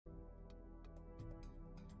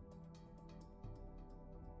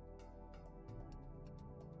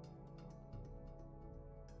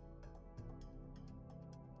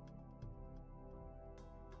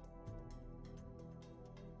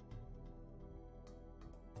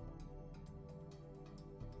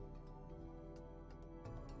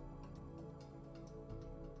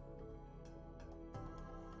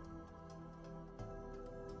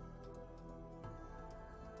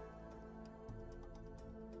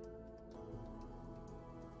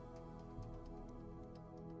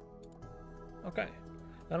Okay.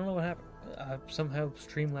 I don't know what happened. Somehow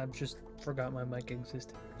Streamlabs just forgot my mic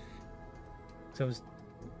existed. So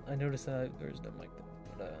I noticed that there's no mic there.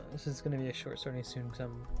 But this is going to be a short starting soon because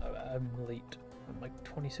I'm late. I'm like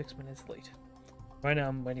 26 minutes late. Right now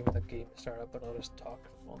I'm waiting for the game to start up, but I'll just talk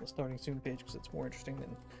on the starting soon page because it's more interesting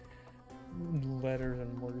than letters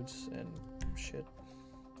and words and shit.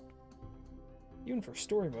 Even for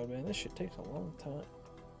story mode, man, this shit takes a long time.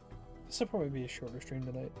 This will probably be a shorter stream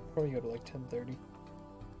tonight. Probably go to like 10:30.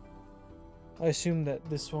 I assume that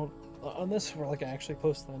this won't, unless we're like actually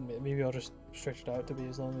close, then maybe I'll just stretch it out to be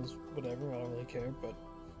as long as whatever. I don't really care, but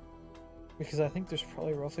because I think there's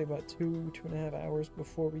probably roughly about 2.5 hours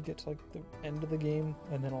before we get to like the end of the game,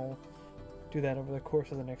 and then I'll do that over the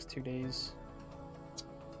course of the next 2 days,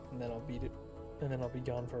 and then I'll beat it, and then I'll be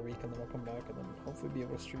gone for a week, and then I'll come back, and then hopefully be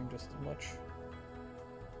able to stream just as much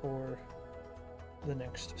for the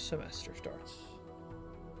next semester starts.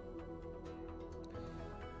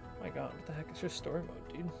 My god, what the heck? It's just story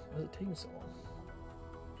mode, dude. Why is it taking so long?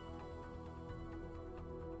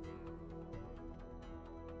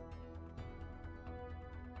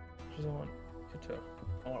 I want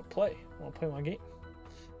to play. I want to play my game.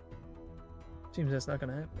 Seems that's not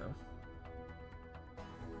gonna happen though.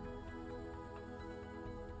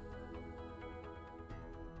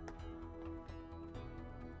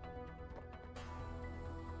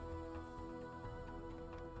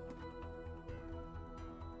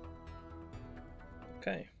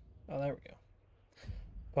 Okay. Oh, there we go.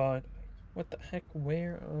 But what the heck?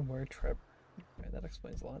 Where Trevor? Okay, that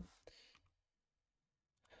explains a lot.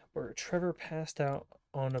 Where Trevor passed out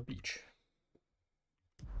on a beach.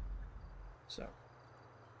 So.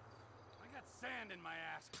 I got sand in my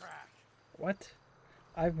ass crack. What?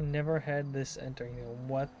 I've never had this entering.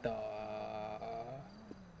 What the?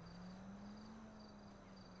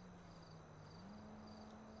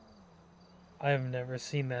 I've never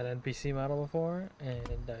seen that NPC model before,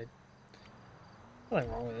 and nothing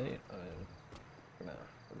wrong with it. We're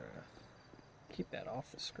gonna keep that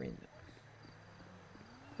off the screen.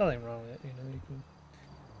 Nothing wrong with it. You know, you can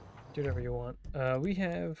do whatever you want. We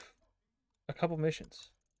have a couple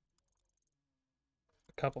missions.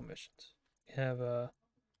 We have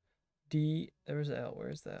D. There's L.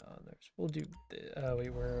 Where's that? Oh, there's. We'll do.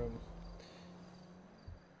 Wait, we're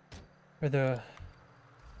the.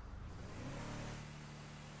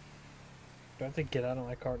 Do I have to get out of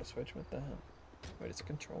my car to switch? What the hell? Wait, it's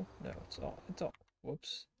control? No, it's all.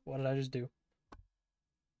 Whoops. What did I just do?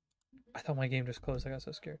 I thought my game just closed. I got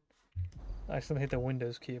so scared. I accidentally hit the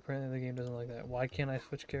Windows key. Apparently the game doesn't like that. Why can't I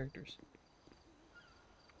switch characters?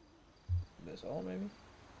 This all, maybe?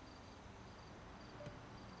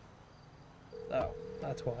 Oh,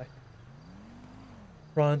 that's why.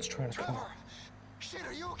 Ron's trying to come. Shit,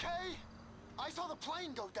 are you okay? I saw the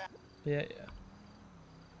plane go down. Yeah.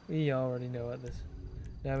 We already know what this.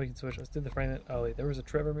 Now we can switch. Let's do the Franklin. Oh wait, there was a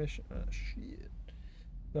Trevor mission. Oh shit.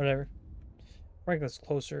 Whatever. Franklin's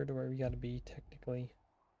closer to where we gotta be, technically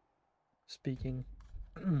speaking.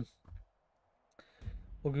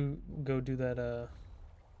 We'll go do that.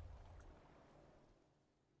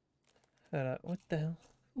 What the hell?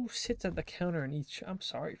 Who sits at the counter and eats? I'm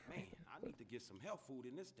sorry, Franklin. Man, I need to get some health food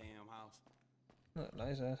in this damn house. Oh,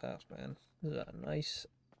 nice ass house, man. This is a nice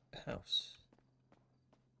house.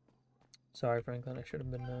 Sorry, Franklin. I should have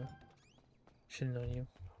been shitting on you.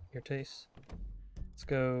 Your taste. Let's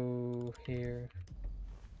go here.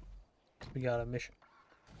 We got a mission.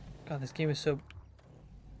 God, this game is so.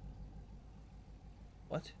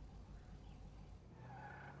 What?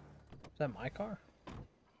 Is that my car?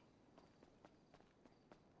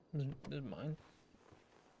 This is mine.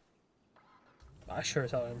 I sure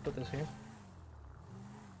as hell didn't put this here.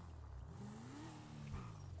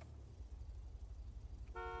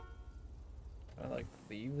 I like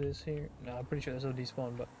leave this here. No, I'm pretty sure this will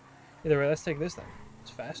despawn, but either way, let's take this thing. It's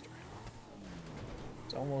faster.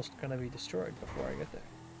 It's almost gonna be destroyed before I get there.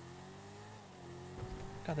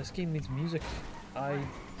 God, this game needs music. I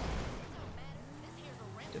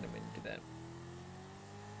didn't mean to do that.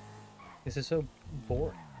 This is so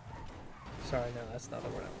boring. Sorry, no, that's not the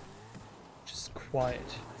word I want. Just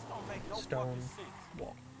quiet. Stone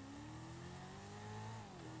wall.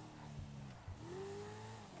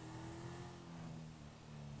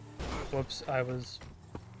 Whoops, I was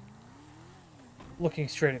looking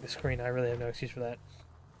straight at the screen. I really have no excuse for that.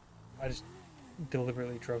 I just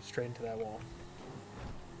deliberately drove straight into that wall.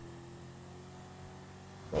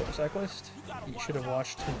 Motorcyclist, he should have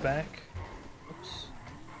watched his back. Oops.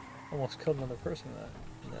 Almost killed another person in that.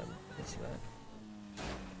 That's that.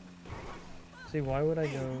 See, why would I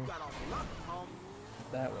go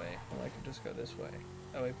that way? Well, I could just go this way.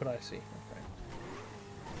 Oh wait, but I see. Okay.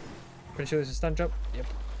 Pretty sure there's a stunt jump. Yep.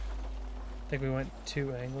 I think we went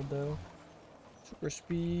too angled though. Super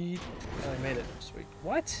speed. Oh, I made it. Sweet.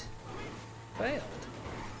 What? Failed.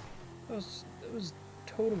 That was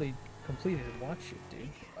totally completed. Watch it, dude.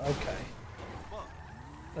 Okay.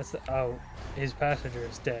 That's the. Oh, his passenger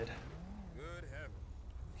is dead. Good heavens.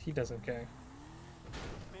 He doesn't care.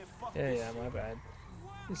 Yeah, my bad.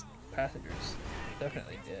 His passenger's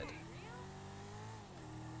definitely dead.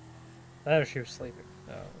 That or she was sleeping.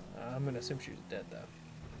 Oh, I'm gonna assume she was dead though.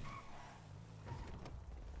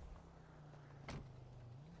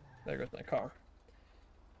 There goes my car.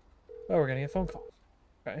 Oh, we're getting a phone call.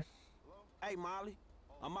 Okay. Hey, Molly.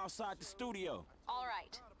 I'm outside the studio. All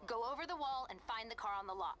right. Go over the wall and find the car on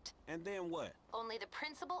the lot. And then what? Only the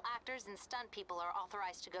principal actors and stunt people are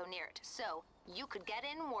authorized to go near it. So, you could get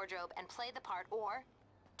in wardrobe and play the part, or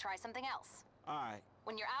try something else. All right.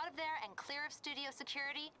 When you're out of there and clear of studio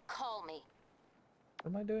security, call me.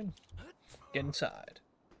 What am I doing? Get inside.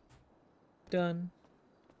 Done.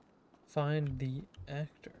 Find the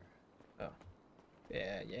actor. Oh.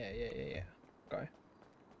 Yeah. Okay.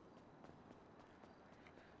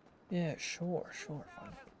 Yeah, sure, fine.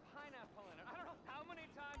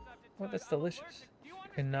 Well, that's delicious. You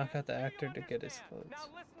can knock out the actor to get his clothes. Now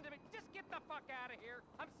listen to me. Just get the fuck out of here.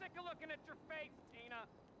 I'm sick of looking at your face, Tina.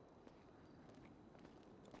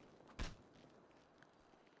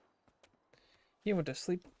 He went to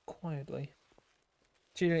sleep quietly.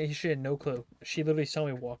 She had no clue. She literally saw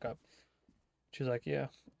me walk up. She was like, yeah,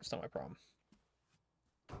 it's not my problem.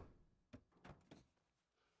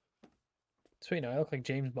 Sweet, now I look like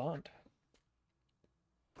James Bond.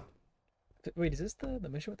 Wait, is this the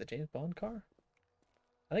mission with the James Bond car?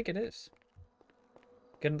 I think it is.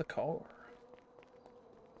 Get in the car.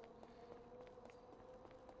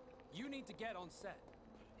 You need to get on set.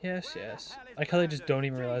 Yes. I kinda just don't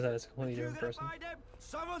even realize that it's a completely different person.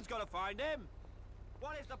 Someone's got to find him.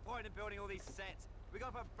 What is the point of building all these sets? We got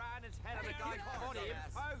to put Brandon's head on the guy's body in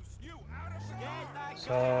post. You out of Get that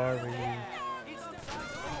Sorry. He's on side.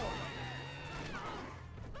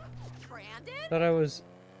 Brandon? Thought I was.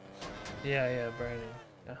 Yeah,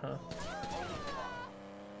 Brandon.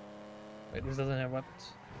 Wait, this doesn't have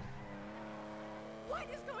weapons. What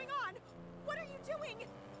is going on? What are you doing?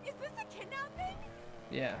 Is this a kidnapping?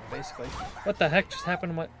 Yeah, basically. What the heck just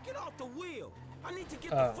happened to my Get off the wheel. I need to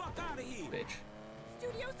get the fuck out of here. bitch?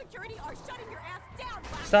 Studio security are shutting your ass down,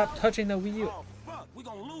 Blacko. Stop touching the wheel. Oh, fuck. We're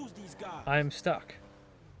gonna lose these guys. I'm stuck.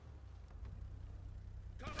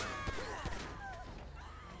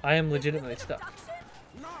 I am legitimately stuck.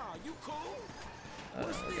 Nah, you cool?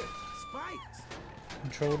 What's Okay. this? Spikes?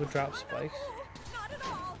 Control to drop spikes. Not at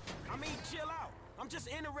all. I mean, chill out. I'm just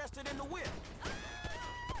interested in the whip.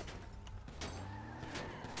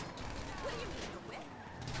 What do you mean the whip?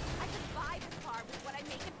 I could buy this car with what I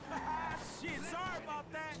make it. Shit, sorry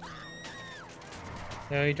about that.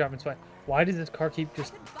 No, you're dropping spikes. Why does this car keep I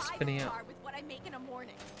just could buy spinning this out? car with what I make in a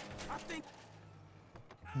morning. I think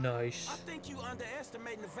Nice. you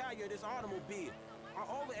underestimating the value of this automobile. Or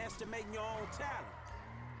overestimating your own talent.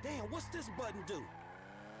 Damn, what's this button do?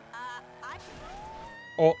 I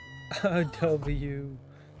Oh, W.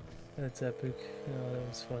 That's epic. Oh, that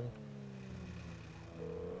was funny.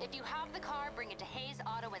 If you have the car, bring it to Hayes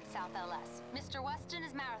Auto in South LS. Mr. Weston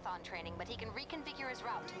is marathon training, but he can reconfigure his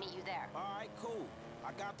route to meet you there. All right, cool.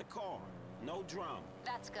 I got the car. No drama.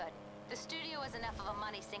 That's good. The studio is enough of a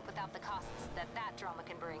money sink without the costs that drama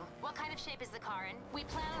can bring. What kind of shape is the car in? We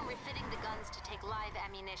plan on refitting the guns to take live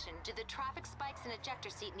ammunition. Do the traffic spikes and ejector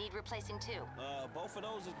seat need replacing too? Both of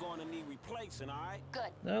those is going to need replacing, all right?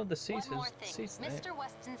 Good. No, the seats One more is thing. seats there. Mr.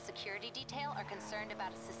 Weston's security detail are concerned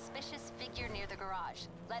about a suspicious figure near the garage.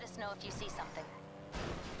 Let us know if you see something.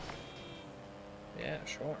 Yeah,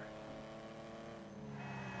 sure.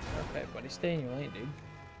 Okay, buddy, stay in your lane, dude.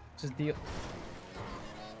 What's his deal?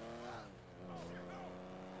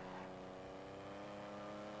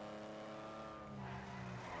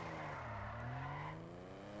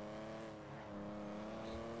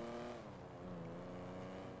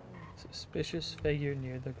 Suspicious figure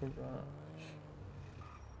near the garage.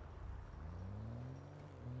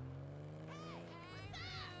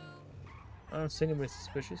 I don't see anybody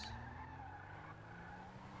suspicious.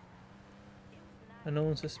 And no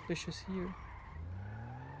one's suspicious here.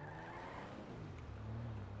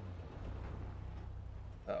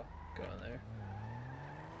 Oh, go in there.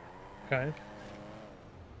 Okay.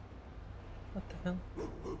 What the hell?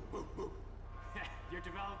 You're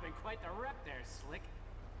developing quite the rep there, Slick.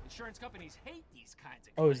 Insurance companies hate these kinds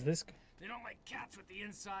of Oh, is claims. this? They don't like cats with the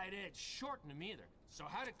inside edge shorting them either. So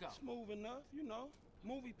how'd it go? Smooth enough, you know.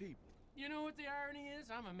 Movie people. You know what the irony is?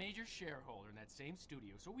 I'm a major shareholder in that same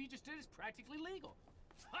studio, so what we just did is practically legal.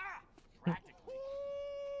 Ha! Practically.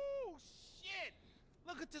 Ooh, shit!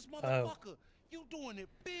 Look at this motherfucker. You doing it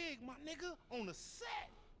big, my nigga, on the set.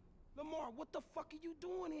 Lamar, what the fuck are you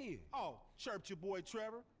doing here? Oh, chirped your boy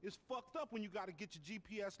Trevor. It's fucked up when you gotta get your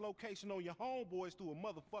GPS location on your homeboys through a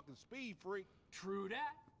motherfucking speed freak. True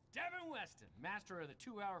that. Devin Weston, master of the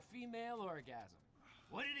 2-hour female orgasm.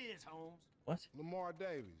 What it is, Holmes? What? Lamar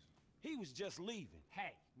Davies. He was just leaving.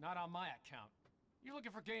 Hey, not on my account. You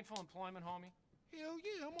looking for gainful employment, homie? Hell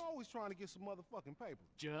yeah, I'm always trying to get some motherfucking paper.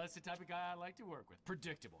 Just the type of guy I like to work with.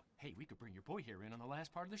 Predictable. Hey, we could bring your boy here in on the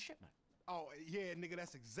last part of the shipment. Oh, yeah, nigga,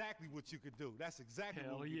 that's exactly what you could do. That's exactly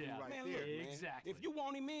Hell what we yeah. do right Man, there. look, man. Exactly. If you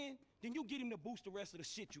want him in, then you get him to boost the rest of the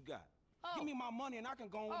shit you got. Oh. Give me my money and I can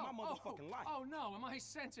go on with my motherfucking life. Oh, no, am I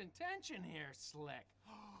sensing tension here, Slick?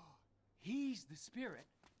 He's the spirit,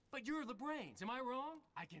 but you're the brains. Am I wrong?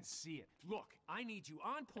 I can see it. Look, I need you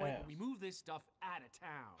on point when we move this stuff out of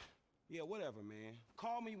town. Yeah, whatever, man.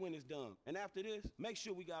 Call me when it's done. And after this, make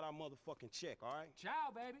sure we got our motherfucking check, all right?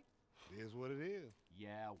 Ciao, baby. It is what it is.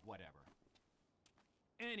 Yeah, whatever.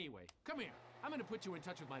 Anyway, come here. I'm gonna put you in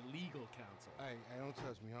touch with my legal counsel. Hey, don't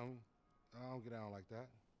touch me, homie. I don't get down like that.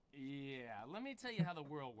 Yeah, let me tell you how the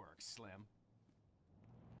world works, Slim.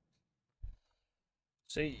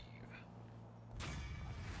 Save.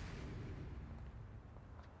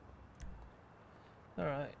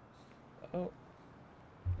 Alright. Oh.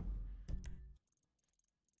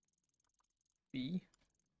 B.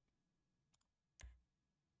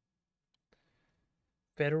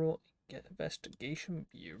 Federal Investigation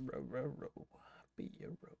Bureau.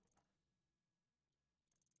 Bureau.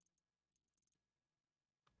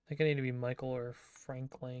 I think I need to be Michael or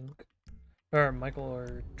Frank Lang. Or Michael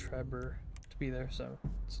or Trevor to be there, so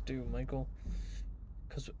let's do Michael.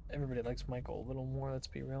 Because everybody likes Michael a little more, let's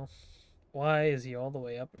be real. Why is he all the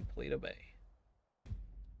way up in Paleto Bay?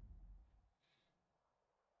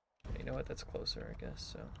 You know what? That's closer, I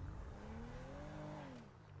guess, so.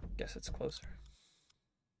 Guess it's closer.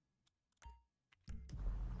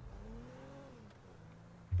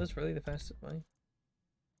 That's really the fastest way.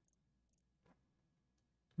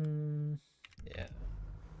 Yeah,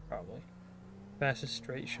 probably. Fastest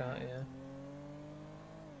straight shot, yeah.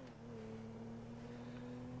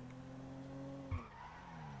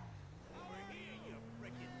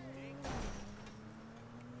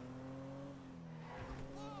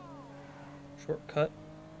 Shortcut.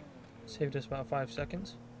 Saved us about 5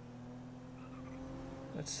 seconds.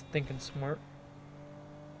 That's thinking smart.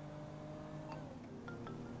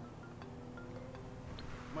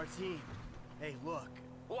 Martine, hey, look.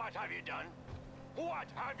 What have you done? What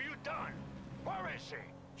have you done? Where is she?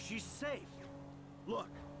 She's safe. Look,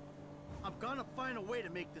 I'm gonna find a way to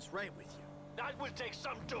make this right with you. That will take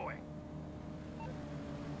some doing.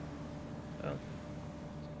 Oh.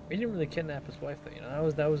 We didn't really kidnap his wife though, you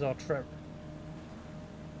know. That was all Trevor.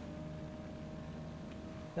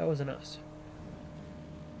 That wasn't us.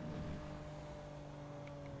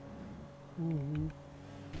 Ooh.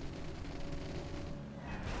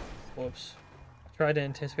 Whoops. I tried to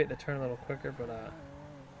anticipate the turn a little quicker, but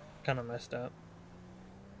kind of messed up.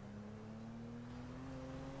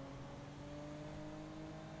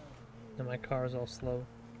 And my car's all slow.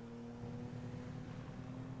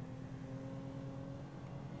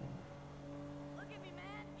 Look at me,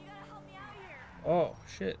 man. You gotta help me out here. Oh,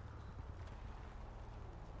 shit.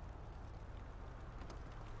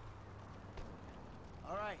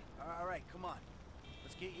 All right, come on.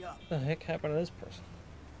 Let's get you up. What the heck happened to this person?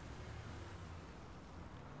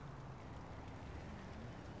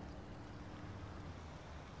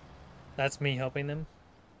 That's me helping them?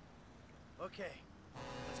 Okay,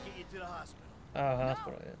 let's get you to the hospital. Oh,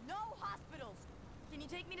 hospital, yeah. No hospitals. Can you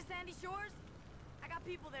take me to Sandy Shores? I got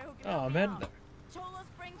people there who can Oh, help I'm me headed out. there. Cholo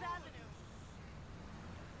Springs Avenue.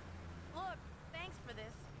 Look, thanks for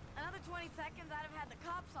this. Another 20 seconds, I'd have had the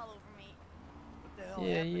cops all over me. What the hell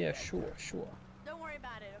Yeah, happened yeah, back sure, there? sure. Don't worry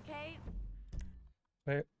about it, okay?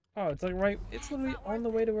 Wait. Oh, it's like right. It's literally on the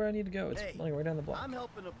way to where I need to go. It's Hey, like right down the block. I'm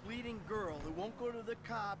helping a bleeding girl who won't go to the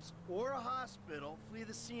cops or a hospital flee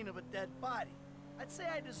the scene of a dead body. I'd say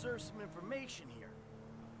I deserve some information here.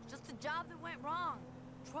 Just a job that went wrong.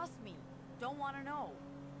 Trust me. Don't want to know.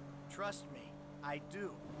 Trust me, I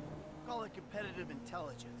do. Call it competitive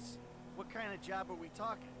intelligence. What kind of job are we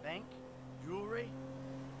talking? Bank? Jewelry?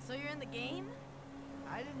 So you're in the game?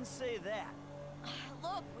 I didn't say that.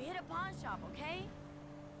 Look, we hit a pawn shop, okay?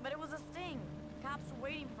 But it was a sting. Cops were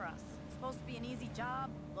waiting for us. It's supposed to be an easy job,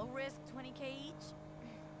 low risk, 20K each.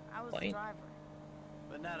 I was the Lame. driver.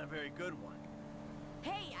 But not a very good one.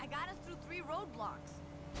 Hey, I got us through 3 roadblocks.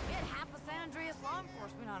 We had half of San Andreas law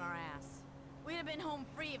enforcement on our ass. We'd have been home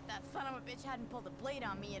free if that son of a bitch hadn't pulled a blade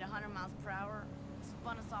on me at 100 miles per hour.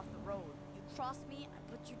 Spun us off the road. You cross me,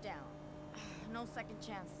 I put you down. No second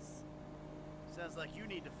chances. Sounds like you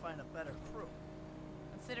need to find a better crew.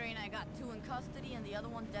 Considering I got 2 in custody and the other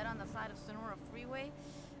one dead on the side of Sonora Freeway,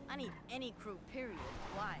 I need any crew, period.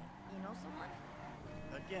 Why? You know someone?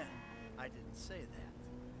 Again, I didn't say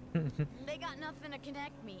that. They got nothing to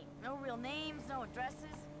connect me. No real names, no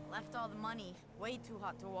addresses. Left all the money. Way too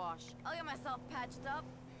hot to wash. I'll get myself patched up,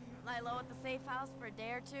 lie low at the safe house for a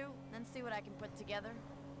day or 2, then see what I can put together.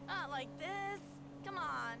 Not like this. Come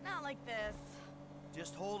on, not like this.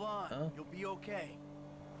 Just hold on. Huh? You'll be okay.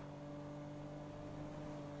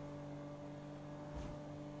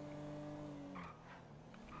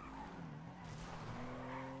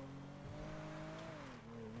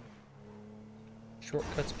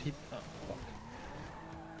 Shortcuts, people. Oh, fuck.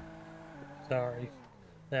 Sorry.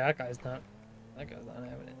 Yeah, that guy's not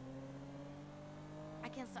having it. I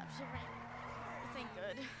can't stop shivering. This ain't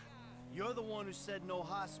good. You're the one who said no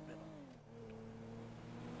hospital.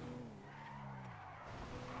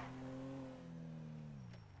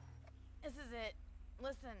 This is it.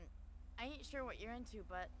 Listen, I ain't sure what you're into,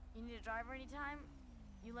 but you need a driver anytime?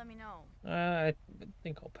 You let me know. I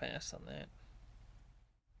think I'll pass on that.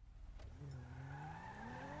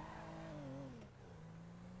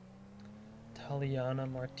 Taliana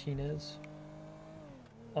Martinez.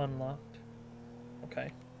 Unlocked.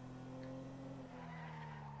 Okay.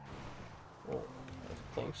 Whoa, that was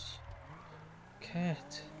close.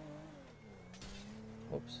 Cat.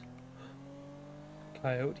 Whoops.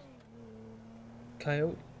 Coyote.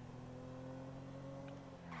 Coyote.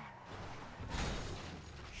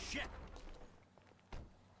 Shit!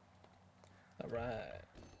 Alright.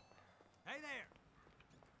 Hey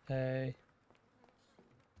there! Hey.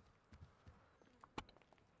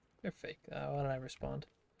 You're fake. Why don't I respond?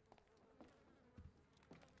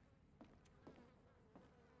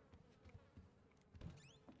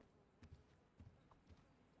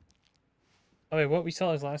 Oh wait, what we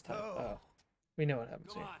saw this last time? Oh, we know what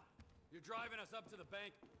happens Come here. on! You're driving us up to the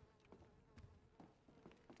bank.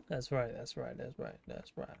 That's right. That's right. That's right.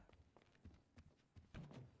 That's right.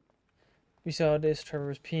 We saw this. Trevor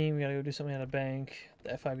was peeing. We gotta go do something at a bank.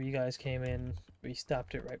 The FIB guys came in. We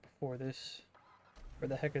stopped it right before this. Where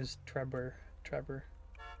the heck is Trevor? Trevor.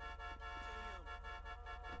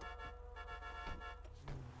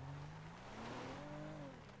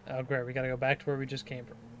 Oh great, we gotta go back to where we just came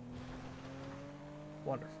from.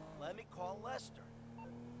 Wonderful. Let me call Lester.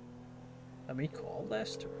 Let me call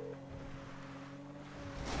Lester.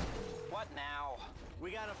 What now? We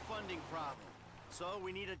got a funding problem. So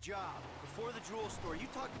we need a job. Before the jewel store, you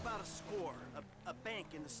talked about a score, a bank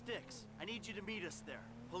in the sticks. I need you to meet us there.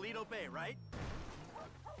 Polito Bay, right?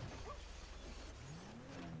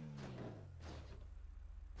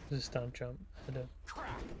 This is a stomp jump. Crap!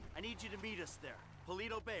 I need you to meet us there.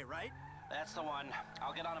 Polito Bay, right? That's the one.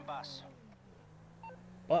 I'll get on a bus.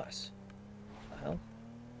 Bus? What the hell?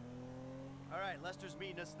 All right, Lester's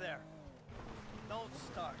meeting us there. Don't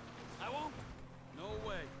start. I won't. No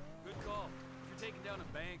way. Good call. If you're taking down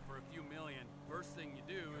a bank for a few million, first thing you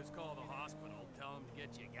do is call the hospital, tell them to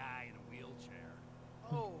get you a guy in a wheelchair.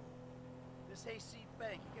 Oh, this hayseed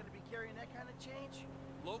bank, you gonna be carrying that kind of change?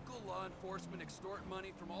 Local law enforcement extort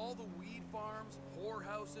money from all the weed farms,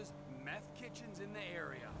 whorehouses, meth kitchens in the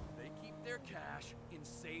area. They keep their cash in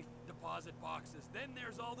safe deposit boxes. Then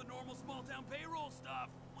there's all the normal small-town payroll stuff.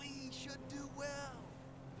 We should do well.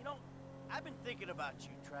 You know, I've been thinking about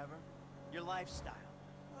you, Trevor. Your lifestyle.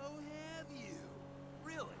 Oh, have you?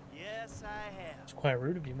 Really? Yes, I have. It's quite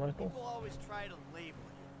rude of you, Michael. People always try to label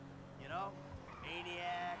you. You know?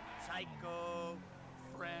 Maniac, psycho,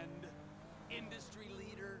 Friend, industry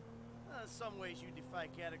leader. in some ways you defy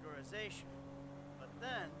categorization. But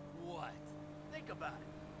then, What? think about it.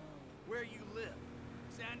 Where you live.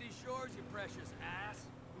 Sandy Shores, you precious ass.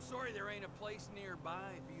 I'm sorry there ain't a place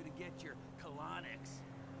nearby for you to get your colonics.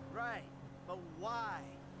 Right. But why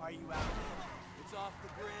are you out there? It's off the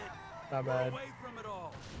grid. Not We're bad. away from it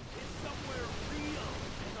all. It's somewhere real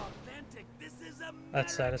and authentic. This is America.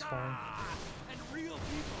 That's satisfying. And real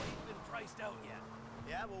people ain't been priced out yet.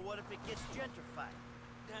 Yeah, well, what if it gets gentrified?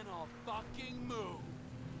 Then I'll fucking move.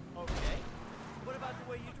 Okay. What about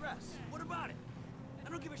the way you dress? What about it? I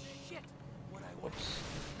don't give a shit what I wear.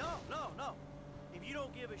 No. If you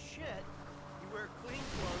don't give a shit, you wear clean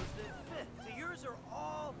clothes that fit. So yours are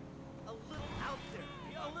all a little out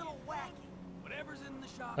there, a little wacky. Whatever's in the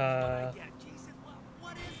shop is what I get. Jesus,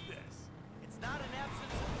 what is this? It's not an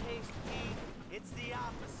absence of taste, Pete. It's the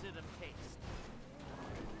opposite of taste.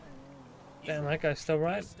 Damn, that guy's still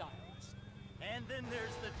right. And then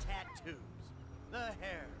there's the tattoos, the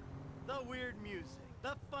hair, the weird music,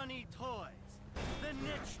 the funny toys, the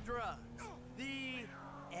niche drugs, the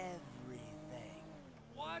everything.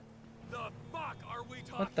 What the fuck are we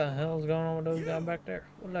talking? What the hell is going on with those guys back there?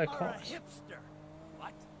 What did that Are a cost? hipster.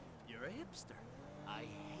 What? You're a hipster. I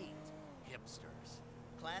hate hipsters.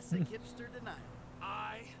 Classic hipster denial.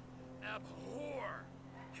 I abhor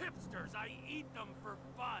hipsters. I eat them for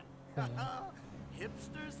fun.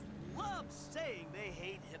 Hipsters love saying they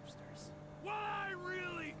hate hipsters. What I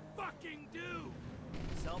really fucking do.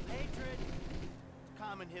 Self-hatred.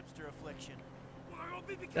 Common hipster affliction. Well,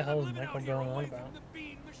 be What the hell is Michael going on about?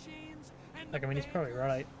 Like, I mean, he's probably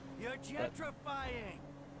right. You're gentrifying.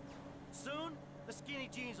 Soon, the skinny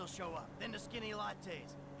jeans will show up, then the skinny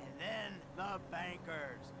lattes, and then the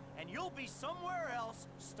bankers. And you'll be somewhere else,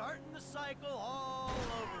 starting the cycle all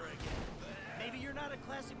over again. Maybe you're not a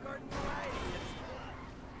classic garden variety hipster,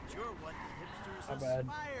 but you're what the hipsters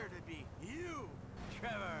aspire to be. You,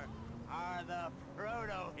 Trevor, are the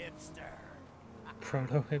proto-hipster.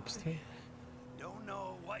 Proto-hipster? Don't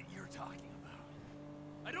know what you're talking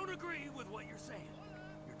about. I don't agree with what you're saying.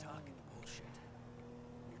 You're talking bullshit.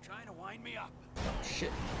 You're trying to wind me up.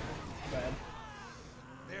 Shit. Bad.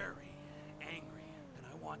 Very angry, and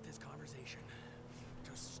I want this conversation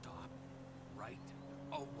to stop right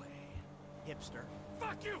away. Hipster.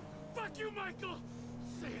 Fuck you! Fuck you, Michael!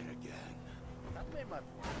 Say it again. I've made my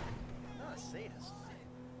point. I'm not a sadist.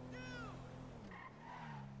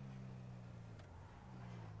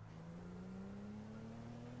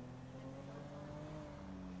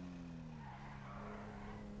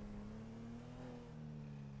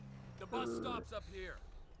 The bus stops up here.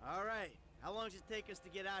 All right. How long does it take us to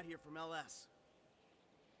get out here from LS?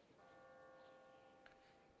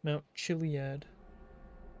 Mount Chiliad.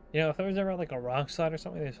 You know, if there was ever like a rock slide or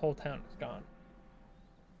something, this whole town is gone.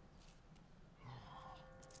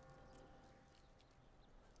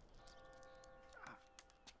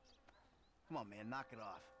 Come on, man. Knock it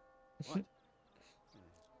off. What?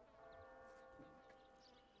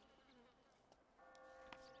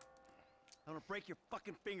 I'm gonna break your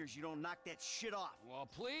fucking fingers. You don't knock that shit off. Well,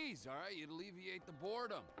 please, all right? You'd alleviate the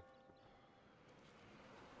boredom.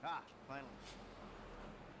 Ah, finally.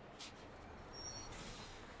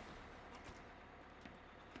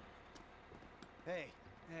 Hey.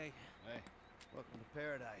 Hey. Hey. Welcome to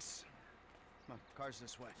paradise. Come on, car's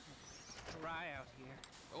this way. Dry out here.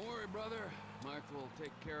 Don't worry, brother. Mike will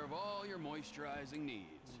take care of all your moisturizing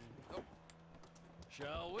needs. Oh.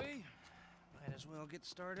 Shall we? Might as well get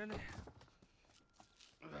started.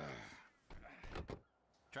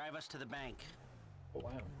 Drive us to the bank.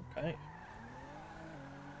 Wow, okay.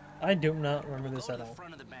 I do not remember We'll this go at to the all.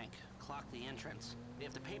 front of the bank. Clock the entrance.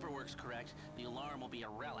 If the paperwork's correct, the alarm will be a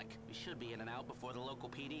relic. We should be in and out before the local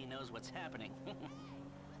PD knows what's happening.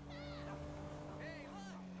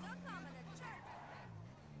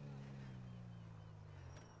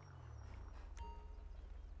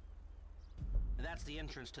 That's the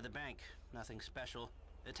entrance to the bank. Nothing special.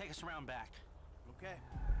 Take us around back. Okay.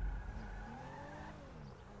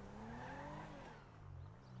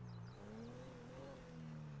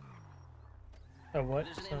 Oh, what?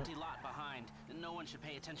 There's an empty lot behind, and no one should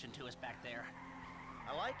pay attention to us back there.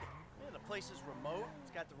 I like it. Yeah, the place is remote.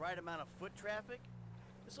 It's got the right amount of foot traffic.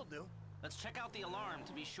 This'll do. Let's check out the alarm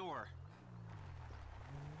to be sure.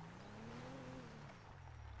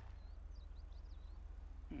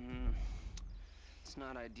 It's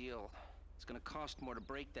not ideal. It's gonna cost more to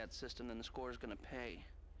break that system than the score's gonna pay.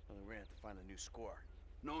 Well, we're gonna have to find a new score.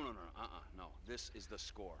 No. No. This is the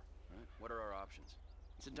score. Right? What are our options?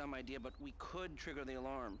 It's a dumb idea, but we could trigger the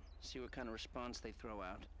alarm. See what kind of response they throw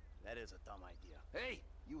out. That is a dumb idea. Hey,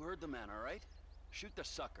 you heard the man, all right? Shoot the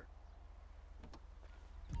sucker.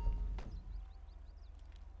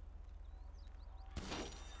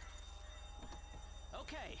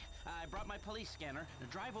 Okay, I brought my police scanner.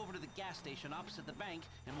 Drive over to the gas station opposite the bank,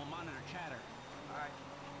 and we'll monitor chatter. All right.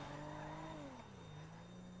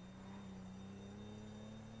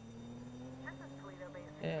 This is Toledo Base.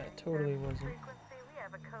 Yeah, it totally wasn't. Frequency, we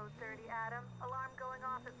have a code 30 Adam. Alarm going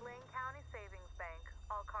off at Lane County Savings Bank.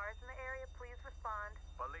 All cars in the area, please respond.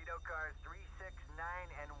 Toledo cars 3, 6, 9,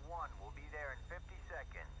 and 1 will be there in 50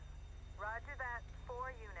 seconds. Roger that.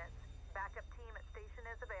 4 units. Backup team at station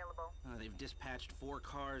is available. They've dispatched 4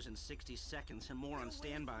 cars in 60 seconds and more on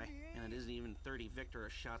standby. And it isn't even 30 Victor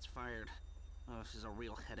shots fired. Oh, this is a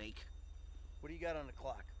real headache. What do you got on the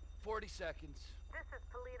clock? 40 seconds. This is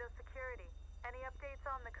Toledo Security. Any updates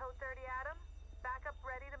on the code 30 Adam? Backup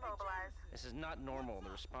ready to mobilize. This is not normal.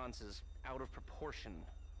 The response is out of proportion.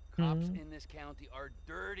 Cops in this county are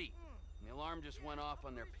dirty. The alarm just went off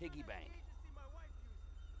on their piggy bank.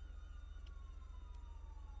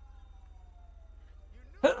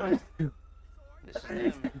 This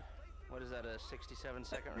is them. What is that, a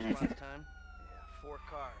 67-second response time? Yeah, 4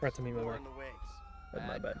 cars. Right to me, my More bad. in the wings.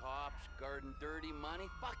 My bad. Cops, guarding dirty money.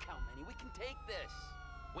 Fuck how many? We can take this.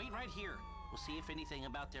 Wait right here. We'll see if anything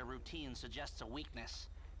about their routine suggests a weakness.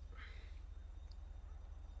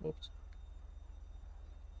 Whoops.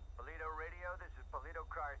 Polito Radio, this is Polito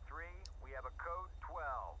Car 3. We have a code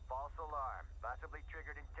 12, false alarm, possibly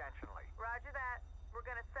triggered intentionally. Roger that. We're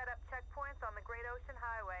gonna set up checkpoints on the Great Ocean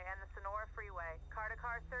Highway and the Sonora Freeway.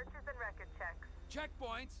 Car-to-car searches and record checks.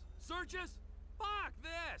 Checkpoints? Searches? Fuck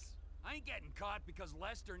this! I ain't getting caught because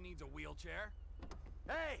Lester needs a wheelchair.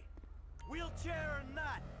 Hey! Wheelchair or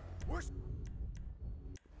not, we're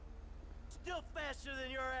still faster than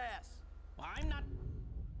your ass! Well, I'm not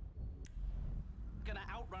gonna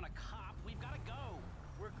outrun a cop. We've gotta go.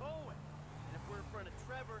 We're going. And if we're in front of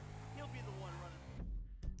Trevor, he'll be the one running.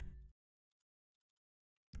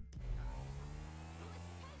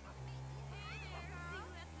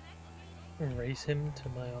 Race him to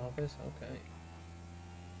my office? Okay.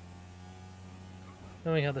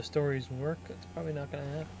 Knowing how the stories work, it's probably not gonna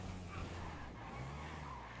happen.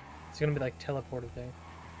 It's gonna be like teleported there.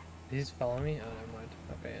 He's following me? Oh, never mind.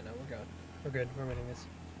 Okay, yeah, no, we're good. We're good. We're winning this.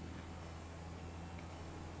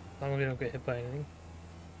 As long as we don't get hit by anything,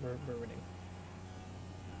 we're winning.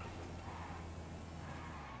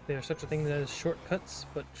 There's such a thing as shortcuts,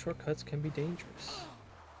 but shortcuts can be dangerous.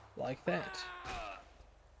 Like that.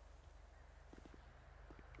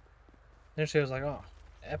 Initially I was like, oh,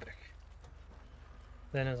 epic.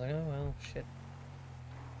 Then I was like, oh well, shit.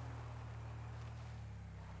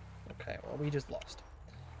 Okay, well we just lost.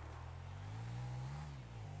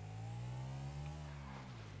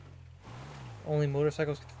 Only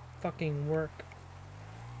motorcycles can fucking work.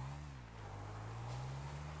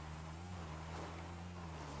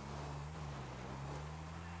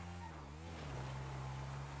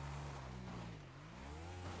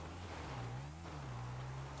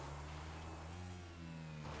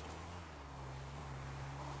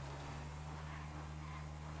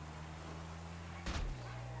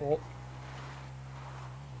 Oh.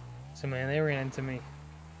 So man, they ran into me.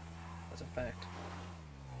 That's a fact.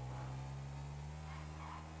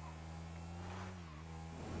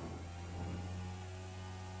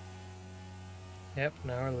 Yep,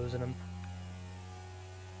 now we're losing them.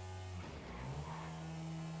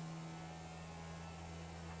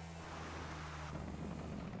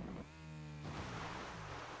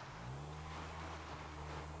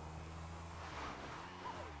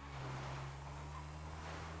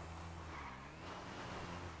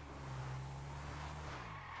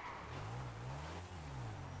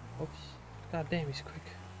 Oops. God damn, he's quick.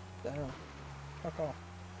 Down. Fuck off.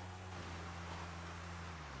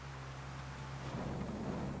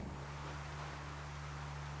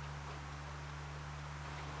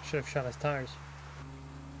 Should have shot his tires.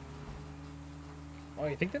 Oh,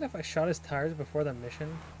 you think that if I shot his tires before the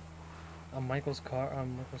mission on Michael's car,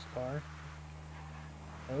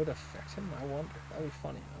 that would affect him? I wonder. That'd be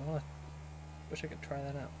funny. Wish I could try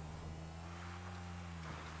that out.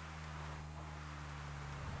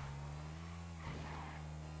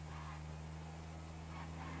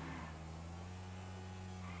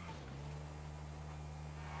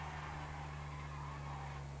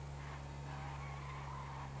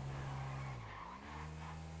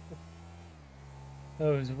 That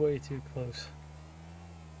was way too close.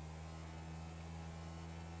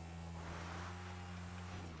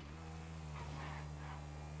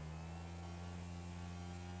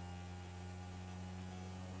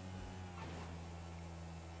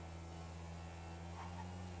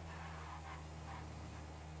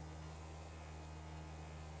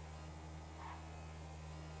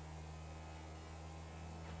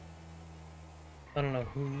 I don't know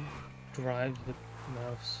who drives the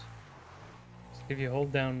mouse. If you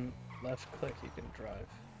hold down left click, you can drive.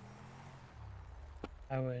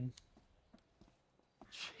 I win.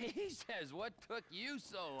 Jesus, what took you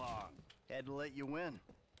so long? Had to let you win.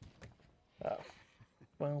 Oh.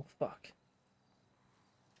 Well, fuck.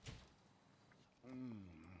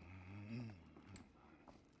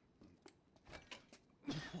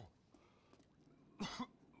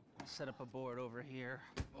 Set up a board over here.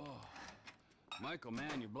 Oh. Michael,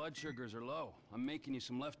 man, your blood sugars are low. I'm making you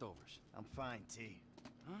some leftovers. I'm fine, T.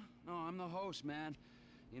 Huh? No, I'm the host, man.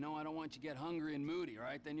 You know, I don't want you to get hungry and moody, all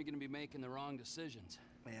right? Then you're gonna be making the wrong decisions.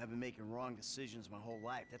 Man, I've been making wrong decisions my whole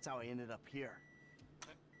life. That's how I ended up here.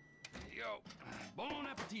 There you go. Bon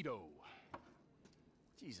appetito.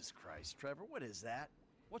 Jesus Christ, Trevor, what is that?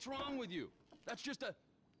 What's wrong with you? That's just a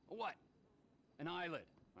what? An eyelid.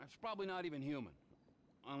 That's probably not even human.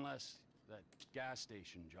 Unless that gas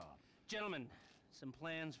station job. Gentlemen, some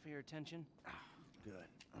plans for your attention? Good.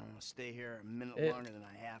 I'm gonna stay here a minute longer than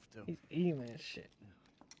I have to. He's eating that shit.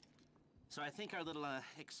 So I think our little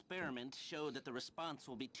experiment showed that the response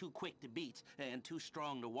will be too quick to beat and too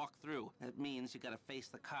strong to walk through. That means you gotta face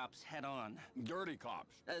the cops head on. Dirty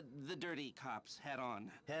cops. The dirty cops head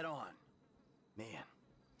on. Head on. Man,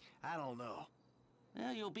 I don't know.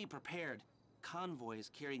 Well, you'll be prepared.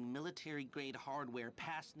 Convoys carrying military-grade hardware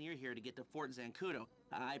pass near here to get to Fort Zancudo.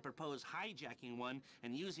 I propose hijacking one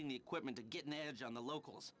and using the equipment to get an edge on the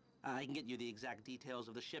locals. I can get you the exact details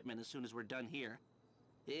of the shipment as soon as we're done here.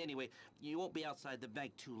 Anyway, you won't be outside the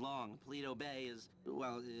bank too long. Paleto Bay is,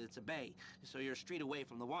 well, it's a bay, so you're a street away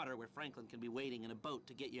from the water where Franklin can be waiting in a boat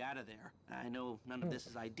to get you out of there. I know none of this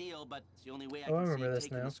is ideal, but it's the only way I can see of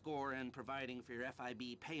taking the score and providing for your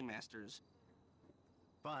FIB paymasters.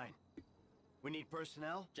 Fine. We need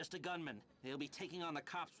personnel? Just a gunman. They'll be taking on the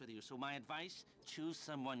cops with you, so my advice, choose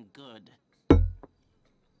someone good.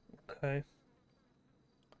 Okay.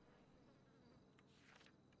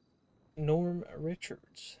 Norm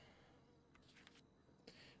Richards.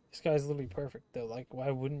 This guy's literally perfect, though. Like,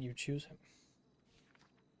 why wouldn't you choose him?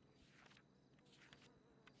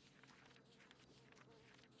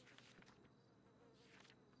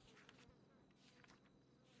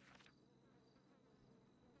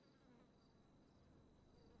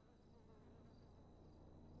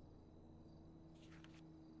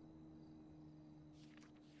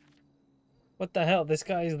 What the hell? This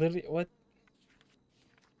guy is literally... What?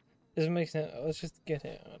 Doesn't make sense. Let's just get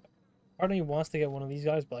him. Part of me wants to get one of these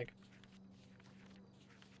guys, but like...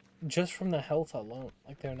 Just from the health alone.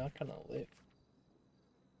 Like, they're not gonna live.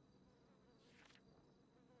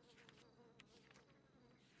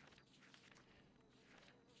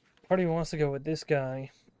 Part of me wants to go with this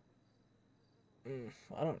guy.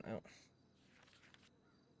 I don't know.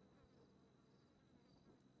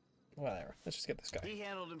 Whatever. Let's just get this guy. He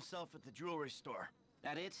handled himself at the jewelry store.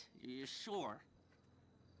 That it? You're sure?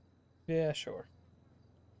 Yeah, sure.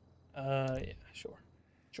 Yeah, sure.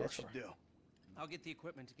 Sure. Do. I'll get the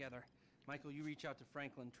equipment together. Michael, you reach out to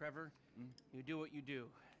Franklin. Trevor, you do what you do.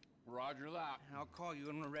 Roger that. I'll call you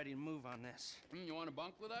when we're ready to move on this. You want to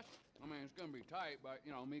bunk with us? I mean, it's gonna be tight, but,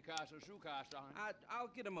 you know, mi casa, su casa. I'll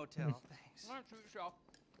get a motel, thanks. All right, suit yourself.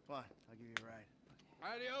 Fine, I'll give you a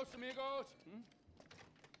ride. Adios, amigos.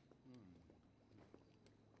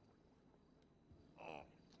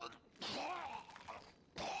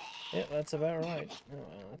 Yeah, that's about right. Oh,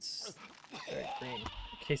 well, that's very green.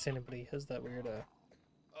 In case anybody has that weird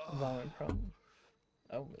vomit problem.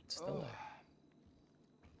 Oh, it's still there.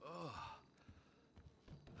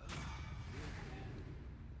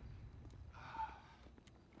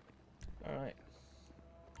 Alright.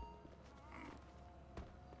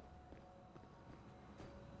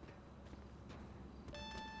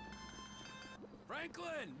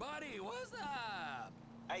 Franklin, buddy, what's up?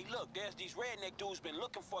 Hey, look, there's these redneck dudes been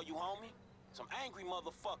looking for you, homie. Some angry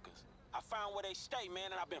motherfuckers. I found where they stay,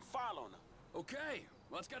 man, and I've been following them. Okay,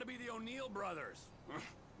 well, it's gotta be the O'Neill brothers.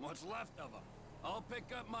 What's left of them. I'll pick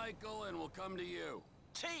up Michael and we'll come to you.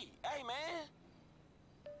 T, hey, man.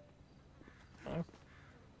 Oh.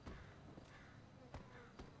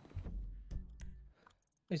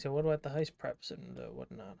 Wait, so what about the heist preps and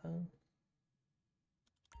whatnot, huh?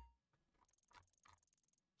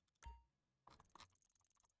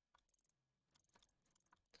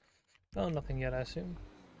 Oh, nothing yet, I assume.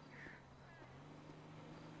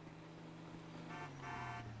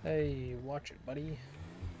 Hey, watch it, buddy.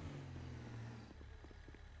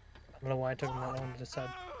 I don't know why it took him that long to decide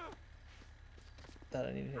that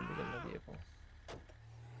I needed him to get in the vehicle.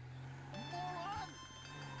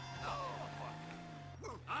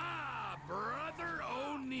 Ah, Brother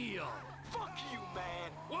O'Neill. Fuck you,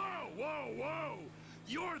 man. Whoa, whoa, whoa.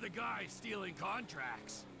 You're the guy stealing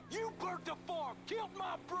contracts. You burnt the farm, killed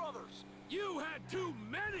my brothers. You had too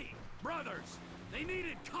many brothers. They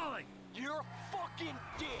needed culling. You're fucking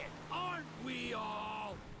dead. Aren't we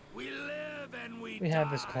all? We live and we We die.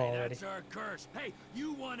 had this call already. That's our curse. Hey,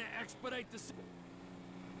 you want to expedite the...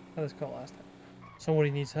 Had this call last time.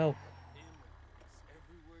 Somebody needs help.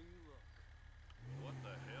 What the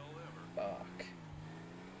hell ever? Fuck.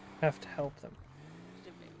 Have to help them.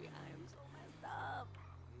 Baby, I am so messed up.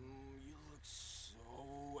 You look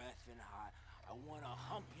so effing hot. I want to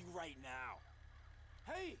hump you right now.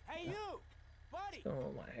 Hey, you! Buddy!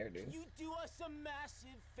 Oh, my hair, dude. Can you do us a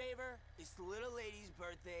massive favor? It's the little lady's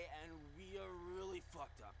birthday and we are really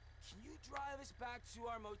fucked up. Can you drive us back to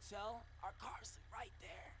our motel? Our car's right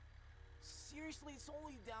there. Seriously, it's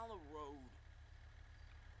only down the road.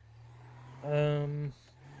 Yeah.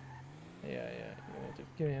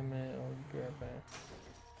 Give me a minute. I'll be right back.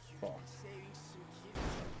 Fuck.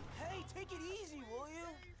 Hey, take it easy, will you?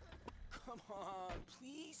 Come on,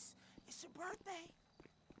 please. It's her birthday.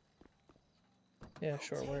 Yeah,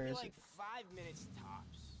 sure. Where is like it? 5 minutes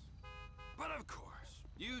tops. But of course,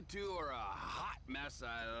 you two are a hot mess.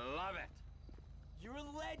 I love it. You're a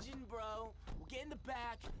legend, bro. We'll get in the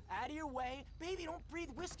back, out of your way. Baby, don't breathe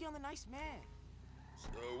whiskey on the nice man.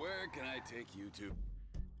 So where can I take you to?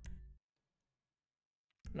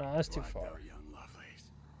 No, that's too far. Young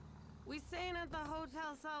lovelies. We staying at the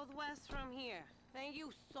Hotel Southwest from here. Thank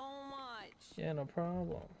you so much. Yeah, no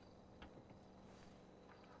problem.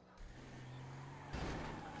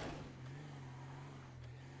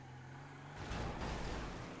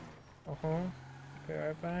 Be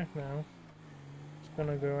right back now. Just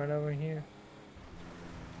gonna go right over here.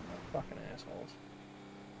 Fucking assholes.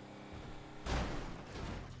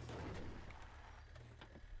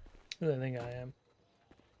 Who do they think I am?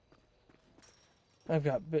 I've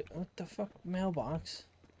got what the fuck? Mailbox?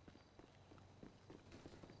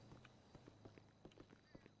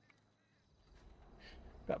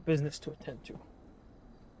 Got business to attend to.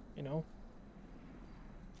 You know?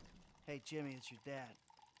 Hey, Jimmy, it's your dad.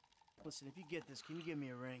 Listen, if you get this, can you give me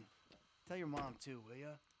a ring? Tell your mom, too, will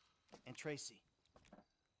ya? And Tracy.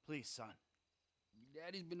 Please, son.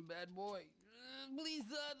 Daddy's been a bad boy. Please,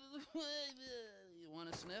 son. You want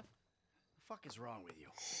a sniff? The fuck is wrong with you?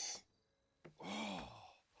 Oh.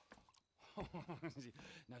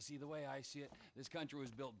 Now, see, the way I see it, this country was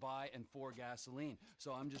built by and for gasoline.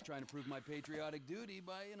 So I'm just trying to prove my patriotic duty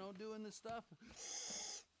by, you know, doing this stuff.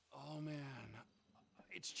 Oh, man.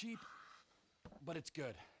 It's cheap, but it's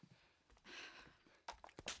good.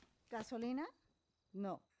 Gasolina?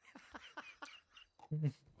 No.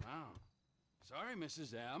 Wow. Sorry,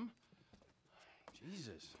 Mrs. M.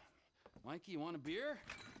 Jesus. Mikey, you want a beer?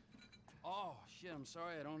 Oh, shit, I'm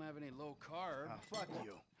sorry I don't have any low carb. Fuck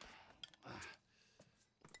you.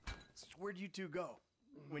 So where'd you two go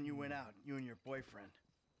when you went out, you and your boyfriend?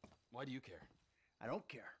 Why do you care? I don't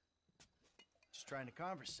care. Just trying to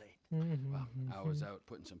conversate. Well, I was out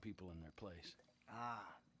putting some people in their place. Ah,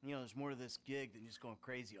 you know, there's more to this gig than just going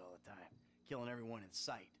crazy all the time, killing everyone in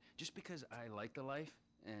sight. Just because I like the life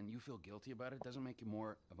and you feel guilty about it doesn't make you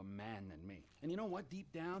more of a man than me. And you know what?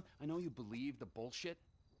 Deep down, I know you believe the bullshit.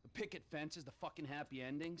 The picket fences, the fucking happy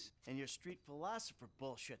endings. And your street philosopher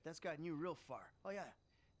bullshit, that's gotten you real far. Oh yeah,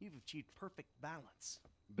 you've achieved perfect balance.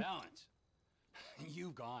 Balance?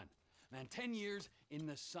 You've gone. Man, 10 years in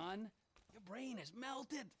the sun, your brain is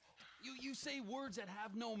melted. You say words that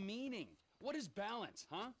have no meaning. What is balance,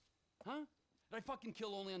 huh? Huh? Did I fucking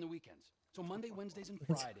kill only on the weekends? So Monday, Wednesdays, and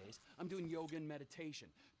Fridays, I'm doing yoga and meditation.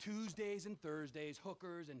 Tuesdays and Thursdays,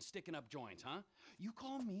 hookers and sticking up joints, huh? You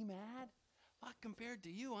call me mad? Fuck, compared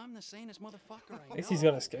to you, I'm the sanest motherfucker I know. At least he's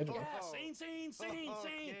got a schedule. Yeah, sane.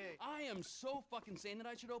 Okay. I am so fucking sane that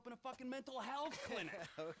I should open a fucking mental health clinic.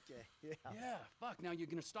 Okay, yeah. Yeah, fuck. Now you're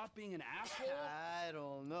gonna stop being an asshole? I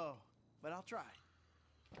don't know, but I'll try.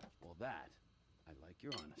 Well, that, I like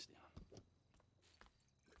your honesty on.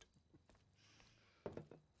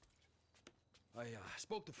 I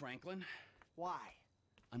spoke to Franklin. Why?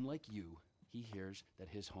 Unlike you, he hears that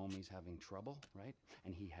his homie's having trouble, right?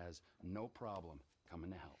 And he has no problem coming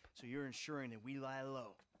to help. So you're ensuring that we lie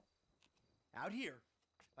low. Out here,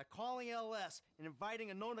 by calling LS and inviting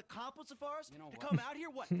a known accomplice of ours to come out here,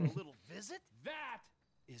 what, for a little visit? That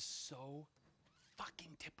is so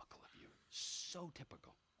fucking typical of you. So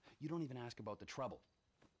typical. You don't even ask about the trouble.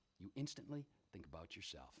 You instantly think about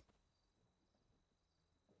yourself.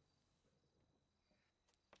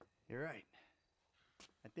 You're right.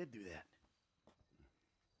 I did do that.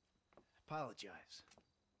 Apologize.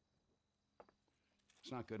 It's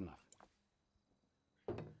not good enough.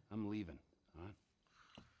 I'm leaving, all right?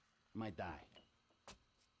 I might die.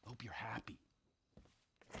 Hope you're happy.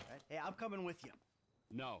 Right? Hey, I'm coming with you.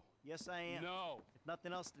 No. Yes, I am. No. If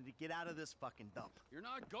nothing else, to get out of this fucking dump. You're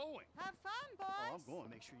not going. Have fun, boys. Oh, I'm going.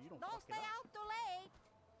 Make sure you don't fuck stay it up. out too late.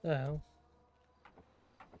 The hell?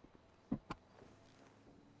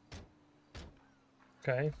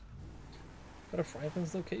 Okay. Go to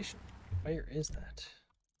Franklin's location. Where is that?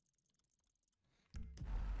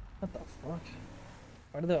 What the fuck?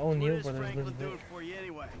 Why did the O'Neill brothers Franklin live there? doing for you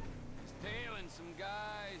anyway? He's tailing some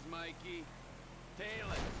guys, Mikey.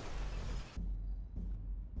 Tailing.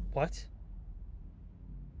 What?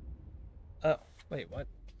 Oh, wait, what?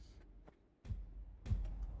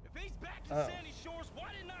 If he's back in Sandy Shores, why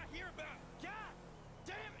didn't I hear about it? God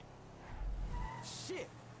damn it! Shit!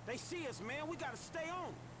 They see us, man. We gotta stay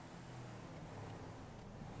on.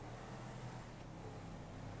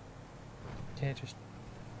 can't just...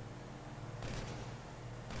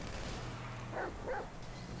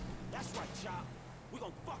 That's right, Chop. We're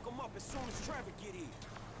gonna fuck them up as soon as Trevor get here.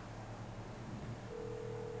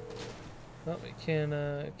 Oh, we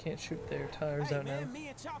can't shoot their tires out now. Me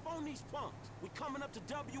and Chop on these punks. We coming up to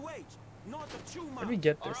WH, north of Chuma. Let me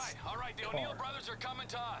get this. All right, the O'Neill brothers are coming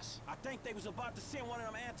to us. I think they was about to send one of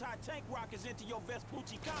them anti-tank rockets into your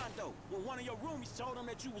Vespucci condo when one of your roomies told them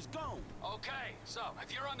that you was gone. Okay, so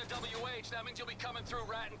if you're on the WH, that means you'll be coming through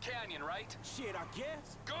Ratton Canyon, right? Shit, I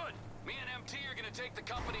guess. Good. Me and MT are gonna take the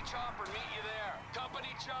company chopper and meet you there. Company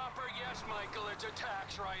chopper, yes, Michael, it's a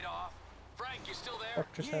tax write-off. Frank, you still there?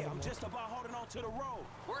 Yeah, I'm just about holding on to the road.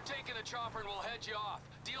 We're taking the chopper and we'll head you off.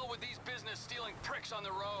 Deal with these business-stealing pricks on the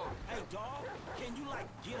road. Hey, dawg, can you, like,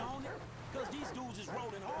 get on it? Because these dudes is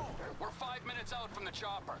rolling hard. We're 5 minutes out from the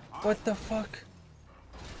chopper. What the fuck?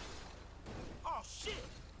 Oh, shit!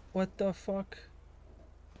 What the fuck?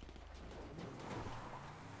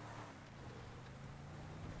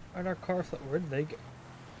 Where'd our car fly? Where'd they go?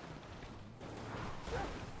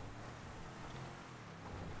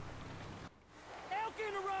 Elk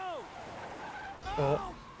in the road!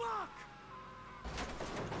 Oh. Fuck!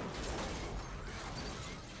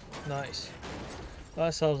 Nice.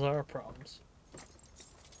 That solves our problems.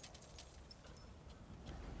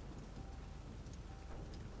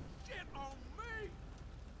 Get on me!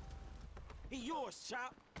 He yours,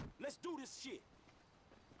 Chop. Let's do this shit.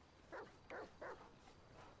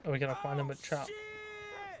 Oh, we gotta find him at Chop.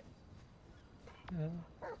 Yeah.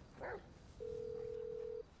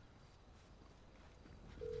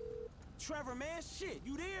 Trevor, man, shit,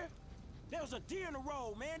 you there? There was a deer in the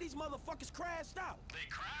road, man. These motherfuckers crashed out. They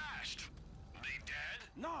crashed? They dead?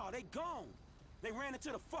 Nah, they gone. They ran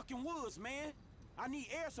into the fucking woods, man. I need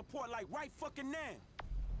air support like right fucking now.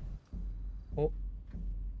 Oh.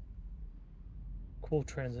 Cool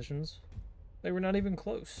transitions. They were not even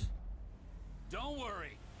close. Don't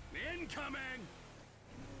worry. Incoming!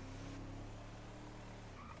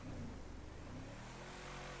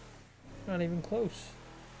 Not even close.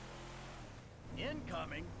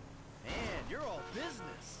 Incoming? Man, you're all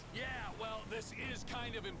business. Yeah, well, this is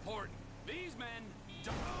kind of important. These men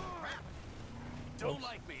don't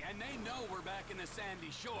like me, and they know we're back in the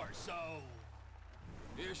Sandy Shore, so...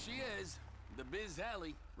 Here she is, the Biz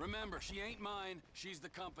Alley. Remember, she ain't mine, she's the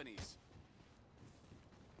company's.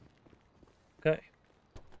 Okay.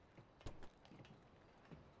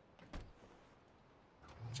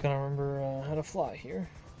 Just gotta remember how to fly here.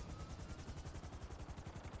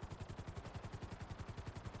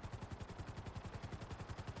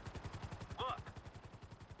 Look,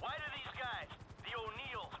 why do these guys, the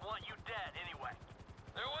O'Neills, want you dead anyway?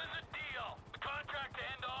 There was a deal. The contract to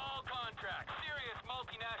end all contracts. Serious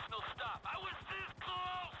multinational stuff. I was this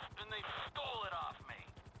close, and they stole it off me.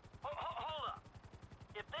 Hold up.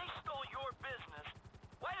 If they stole your business,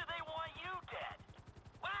 why do they want you dead?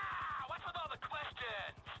 Wow, what's with all the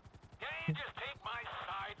questions? Can't you just take my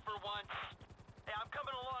side for once? Hey, I'm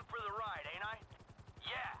coming along for the ride, ain't I?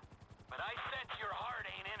 Yeah, but I sense your heart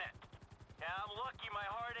ain't in it. Yeah, I'm lucky my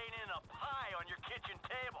heart ain't in a pie on your kitchen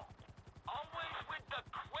table. Always with the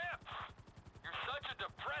quips. You're such a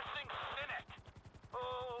depressing cynic.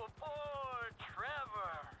 Oh, poor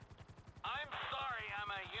Trevor. I'm sorry I'm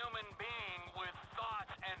a human being with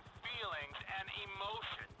thoughts and feelings and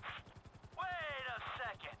emotions. Wait a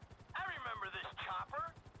second. I remember this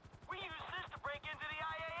chopper. We used this to break into the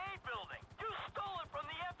IAA building. You stole it from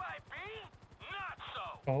the FIB? Not so.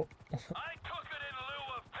 Oh. I took it in lieu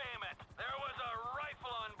of payment. There was a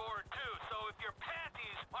rifle on board too, so if your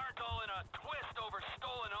panties aren't all in a twist over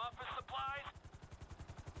stolen office supplies...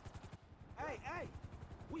 Hey,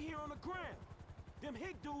 we here on the ground. Them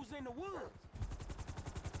hick dudes in the woods.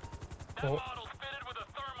 That model's fitted with a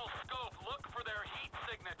thermal scope. Look for their heat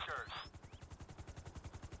signatures.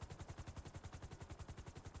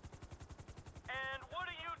 And what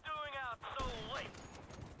are you doing out so late?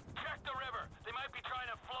 Check the river. They might be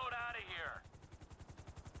trying to float out of here.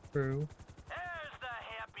 True. There's the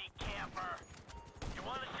happy camper. You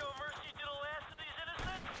want to show mercy to the last of these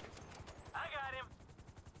innocents? I got him.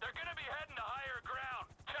 They're gonna be heading to higher ground.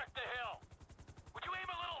 Check the hill. Would you aim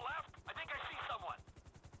a little left? I think I see someone.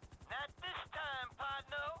 Not this time,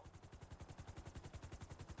 Podno.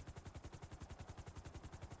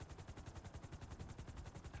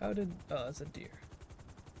 How did... Oh, that's a deer.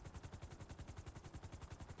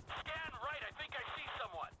 Scan right. I think I see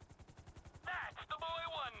someone. That's the boy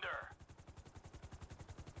wonder.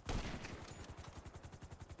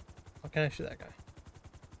 How can I shoot that guy?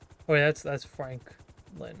 Oh, yeah, that's Frank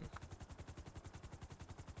Lynn.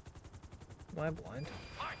 Am I blind?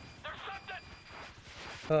 There's something.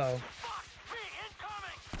 Uh-oh. Fuck me.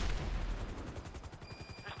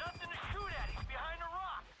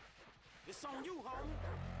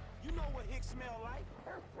 You know what Hicks smell like.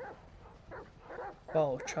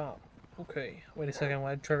 Oh, Chop. Okay. Wait a second.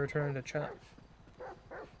 Why did Trevor turn into Chop?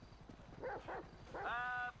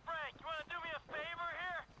 Frank, you wanna do me a favor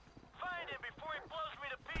here? Find him before he blows me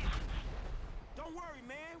to pieces. Don't worry,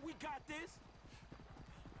 man. We got this.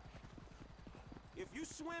 If you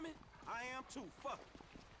swimming, I am too. Fuck it.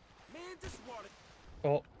 Man, this water.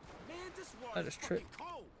 Oh. Man, this I water is just fucking tripped.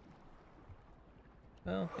 cold.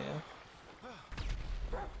 Oh, yeah.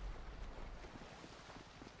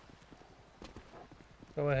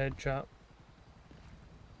 Go ahead, Chop.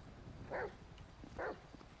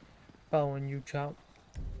 Following you, Chop.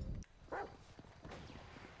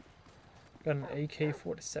 Got an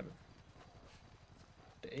AK-47.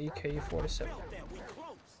 The AK-47.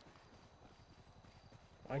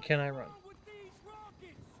 Why can't I run?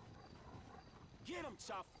 Get him,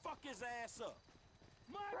 Chop. Fuck his ass up.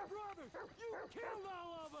 My brothers, you killed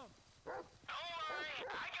all of them. Don't worry,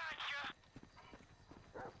 I got you.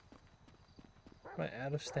 Am I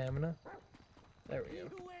out of stamina? There we go.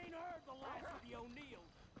 Who ain't heard the last of the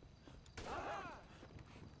O'Neills?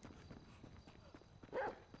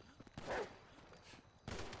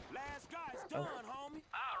 Last guy's done, homie.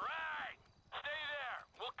 All right, stay there.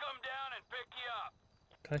 We'll come down and pick you up.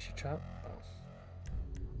 Can I shoot Chop? Oh.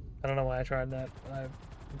 I don't know why I tried that. I have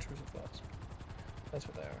intrusive thoughts. That's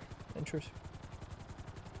what they are. Intrusive.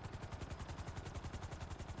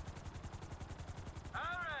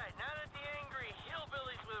 Alright, now that the angry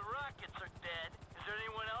hillbillies with rockets are dead, is there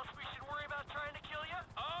anyone else we should worry about trying to kill you?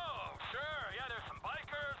 Oh, sure. Yeah, there's some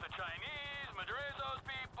bikers, the Chinese, Madrizo's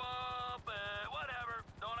people, but whatever.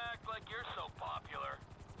 Don't act like you're so popular.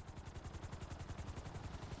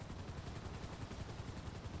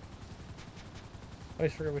 I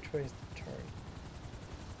always forget which way is the turn.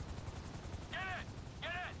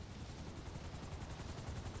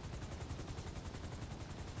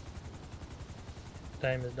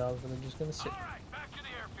 Time is dogs, but they're just gonna sit. Alright, back to the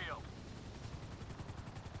airfield.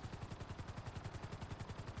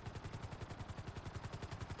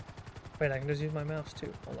 Wait, I can just use my mouse too.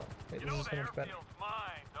 Hold on. Wait, this is so much better.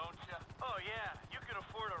 Mine, don't you? Oh yeah, you can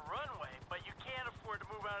afford a runway, but you can't afford to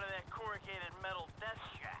move out of that corrugated metal death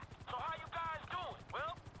shack. So how you guys doing?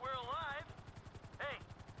 Well, we're alive. Hey,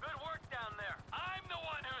 good work down there. I'm the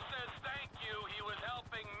one who says thank you. He was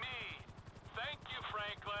helping me. Thank you,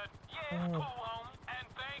 Franklin. Yeah, it's cool, homie. And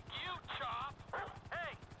thank you, Chop.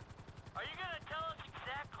 Hey, are you gonna tell us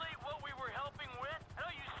exactly what we were helping with? I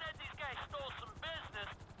know you said these guys stole some business,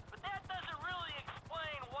 but that doesn't really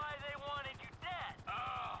explain why they wanted you dead.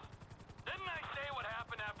 Didn't I say what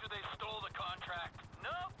happened after they stole the contract?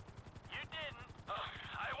 Nope, you didn't.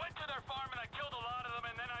 I went to their farm and I killed a lot of them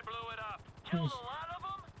and then I blew it up. Killed a lot of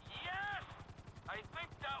them? Yes! I think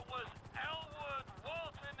that was Elwood,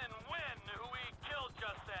 Walton, and Wynn who we killed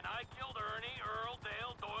just then. I killed Ernie, Earl,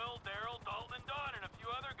 Dale, Doyle, Daryl, Dalton, and Don, and a few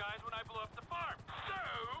other guys when I blew up the farm. So,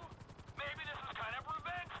 maybe this is kind of a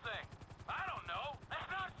revenge thing. I don't know. Let's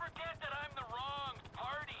not forget that I'm the wrong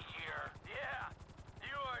party here. Yeah,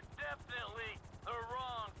 you are definitely the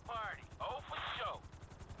wrong party. Oh, for sure.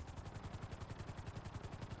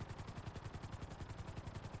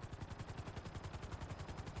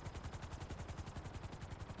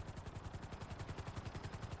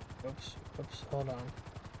 Oops, hold on.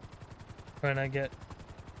 Trying to get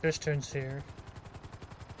distance here.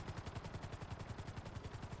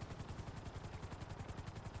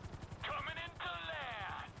 Coming into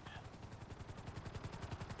land.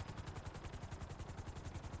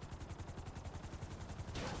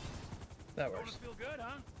 That works. Feel good,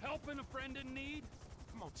 huh? Helping a friend in need?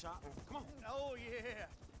 Come on, Chop. Come on. Oh, yeah.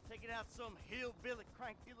 Taking out some hillbilly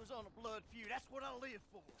crank dealers on a blood feud. That's what I live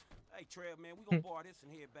for. Hey, Trev, man, we gonna bar this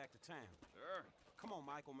and head back to town. Sure. Come on,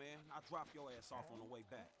 Michael, man. I'll drop your ass off on the way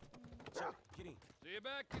back. Chop, get in. See you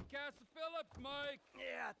back at Castle Phillips, Mike.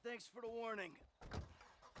 Yeah, thanks for the warning.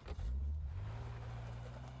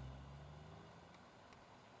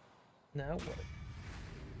 Now what?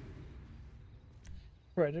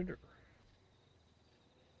 Predator.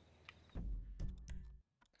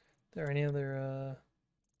 There any other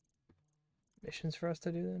missions for us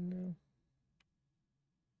to do then? No.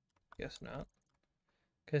 Guess not.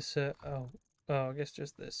 Guess I guess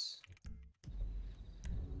just this.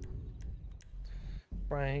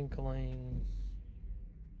 Franklin.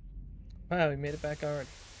 Wow, we made it back already.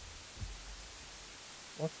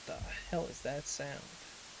 What the hell is that sound?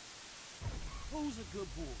 Who's a good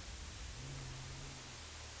boy?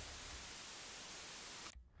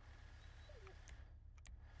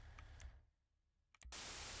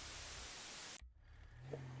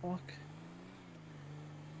 Fuck.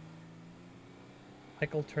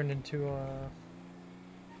 Michael turned into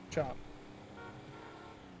Chop.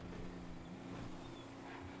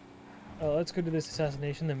 Let's go do this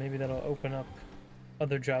assassination, then maybe that'll open up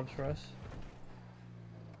other jobs for us.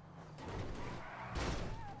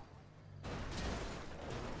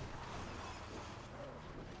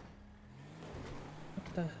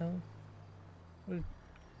 What the hell?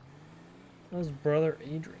 That was brother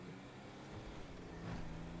Adrian.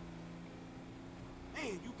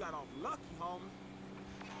 Man, you got off lucky, homie.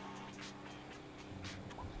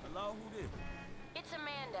 Hello, who this? It's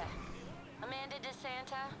Amanda. Amanda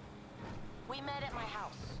DeSanta. We met at my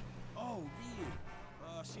house. Oh,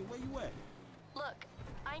 yeah. Shit, where you at? Look,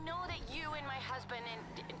 I know that you and my husband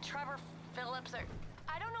and Trevor Phillips are...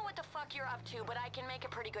 I don't know what the fuck you're up to, but I can make a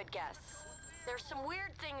pretty good guess. There's some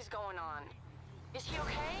weird things going on. Is he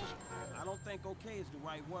okay? I don't think okay is the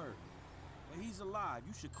right word. But he's alive.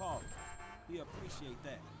 You should call him. He'll appreciate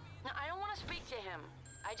that. No, I don't want to speak to him.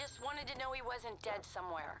 I just wanted to know he wasn't dead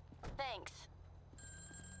somewhere. Thanks.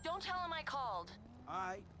 Don't tell him I called. All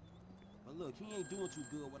right. But look, he ain't doing too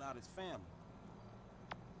good without his family.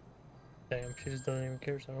 Damn, she just doesn't even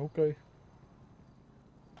care, so okay.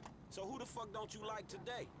 So who the fuck don't you like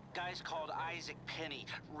today? Guy's called Isaac Penny,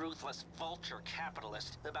 ruthless vulture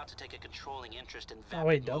capitalist, about to take a controlling interest in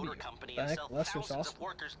Vapid Motor Company and sell thousands of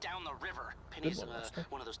workers down the river. Penny's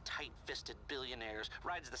one of those tight-fisted billionaires,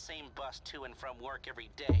 rides the same bus to and from work every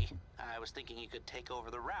day. I was thinking he could take over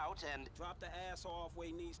the route and... Drop the ass off where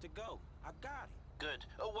he needs to go. I got it. Good.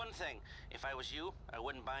 Oh, one thing. If I was you, I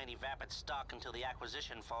wouldn't buy any Vapid stock until the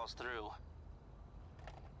acquisition falls through.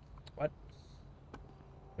 What?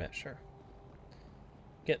 Yeah, sure.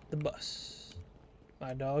 Get the bus.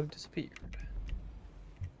 My dog disappeared.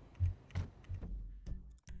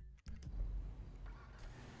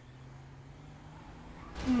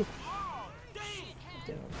 Damn,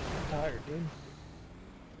 I'm tired, dude.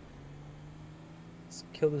 Let's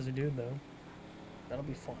kill this dude, though. That'll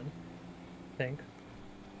be fun. I think.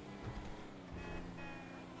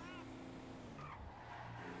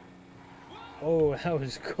 Oh, that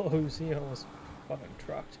was close. He almost fucking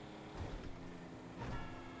trucked.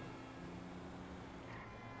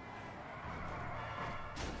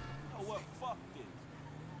 Oh, well, fuck this.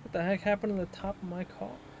 What the heck happened to the top of my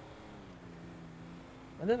car?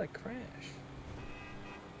 When did I crash?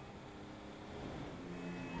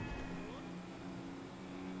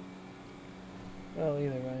 Well,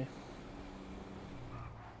 either way.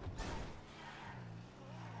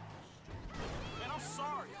 Man, I'm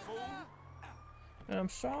sorry, fool. And I'm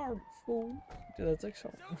sorry, fool. Dude, that's like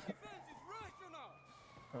so.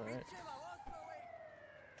 Alright.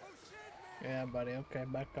 Yeah, buddy, okay,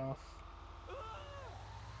 back off. The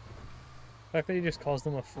fact that he just calls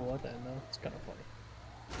them a fool at the end, though, it's kind of funny.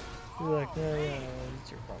 He's like, yeah,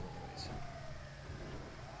 it's your problem, anyways.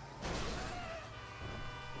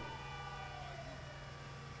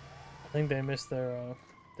 I think they missed their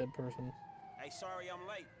dead person. Hey, sorry I'm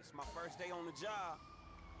late. It's my first day on the job.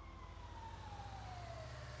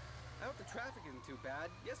 I hope the traffic isn't too bad.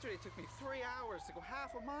 Yesterday it took me 3 hours to go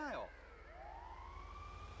half a mile.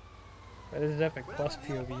 That is an epic bus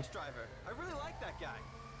POV. Bus driver. I really like that guy.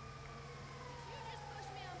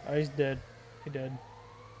 Oh, he's dead. He dead.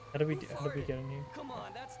 How do we get in here? Come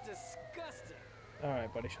on, that's disgusting.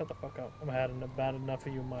 Alright, buddy, shut the fuck up. I'm had bad enough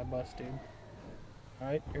of you in my bus, dude.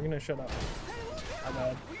 Alright, you're gonna shut up. My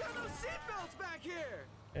bad. We got no seatbelts back here.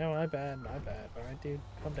 Yeah, my bad. Alright, dude,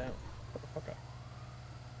 calm down. Shut the fuck up.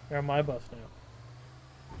 You're on my bus now.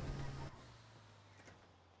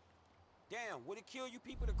 Damn, would it kill you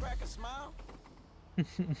people to crack a smile?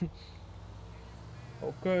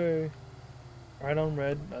 Okay. Right on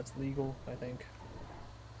red, that's legal, I think.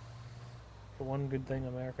 The one good thing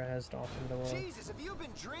America has to offer the world. Jesus, have you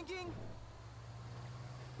been drinking?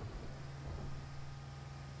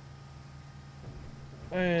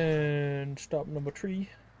 And stop number 3.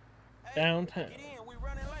 Downtown. Get in, we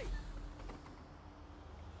running late.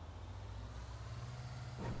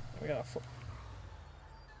 We got a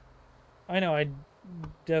I know, I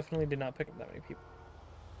definitely did not pick up that many people.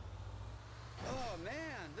 Oh man,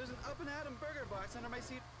 there's an Up and Atom burger box under my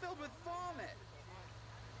seat filled with vomit.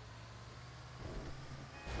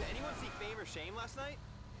 Did anyone see Fame or Shame last night?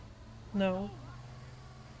 No.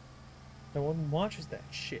 No one watches that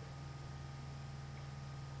shit.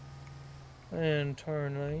 And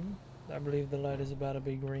turn lane. I believe the light is about to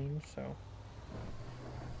be green, so.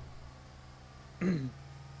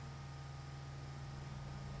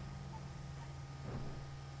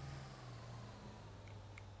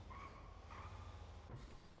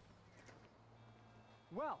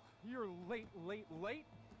 Well, you're late.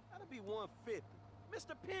 That'll be 150.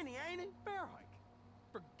 Mr. Penny, ain't it? Fair hike.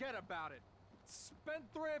 Forget about it.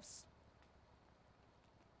 spendthrifts!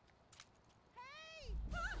 Hey!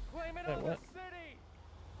 Blame it Wait, on what? the city!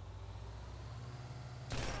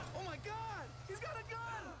 Oh my god! He's got a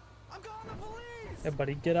gun! I'm calling the police! Hey,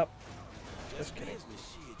 buddy, get up. Just kidding.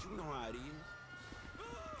 Business shit, you know how it is.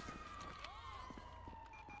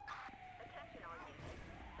 Attention all units.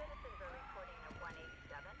 Citizens are reporting a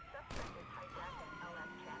 187. Suspect is hijacked an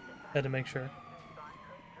LS transit bus. Had to make sure. Respond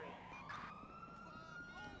code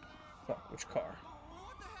 3. Fuck, which car?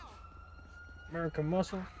 American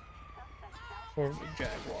Muscle or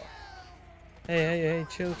Jaguar? Hey,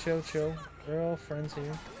 chill. We're all friends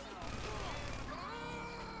here.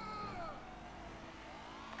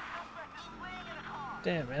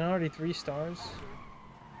 Damn, man, already 3 stars.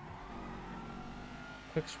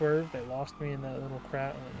 Quick swerve, they lost me in that little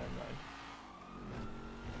crowd. Oh, never mind.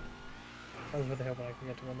 I was really hoping I could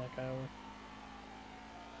get to run that guy over.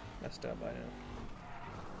 Messed up by now.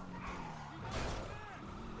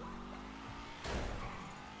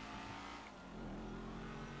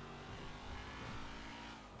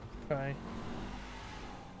 Okay.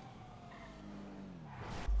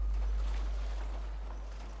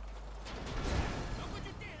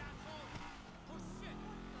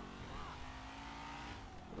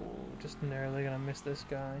 Just narrowly gonna miss this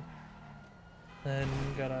guy. Then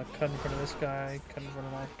gotta cut in front of this guy, cut in front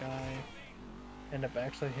of that guy. End up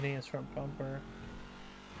actually hitting his front bumper.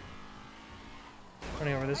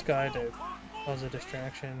 Running over this guy to cause a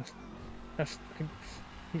distraction.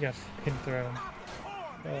 He got fucking thrown.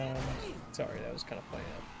 Sorry, that was kind of funny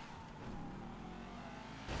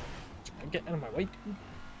though. Get out of my way, dude.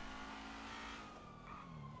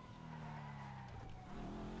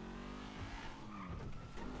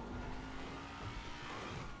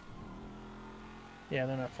 Yeah,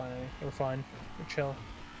 they're not finding me. We're fine. We're chill.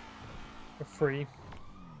 We're free.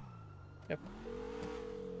 Yep.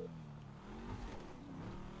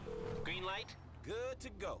 Green light? Good to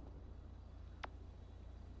go.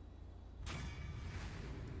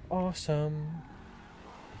 Awesome.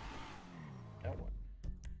 Now what?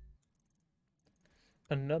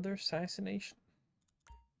 Another assassination.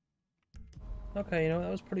 Okay, you know, that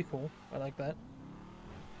was pretty cool. I like that.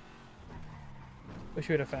 Wish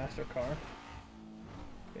we had a faster car.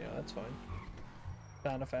 Yeah, that's fine.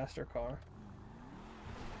 Found a faster car.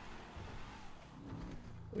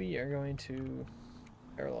 We are going to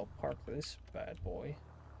parallel park this bad boy.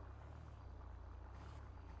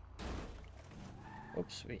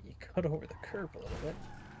 Oops, we cut over the curb a little bit.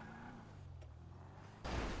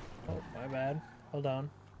 Oh, my bad. Hold on.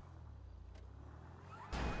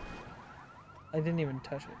 I didn't even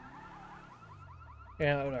touch it.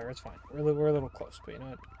 Yeah, whatever, it's fine. We're a little close, but you know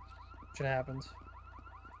what? Shit happens.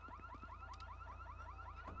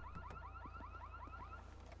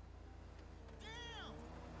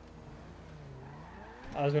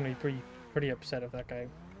 I was gonna be pretty upset if that guy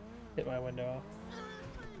hit my window off.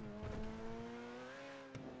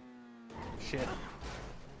 Shit.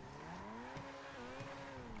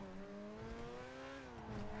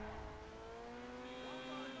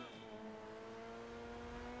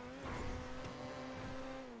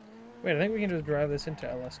 Wait, I think we can just drive this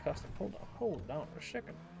into LS Custom. Hold on a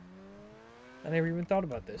second. I never even thought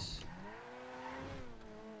about this.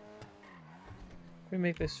 Can we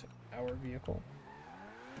make this our vehicle?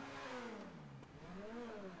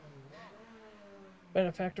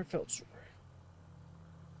 Benefactor Feltzer.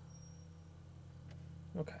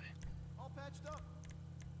 Okay. All patched up.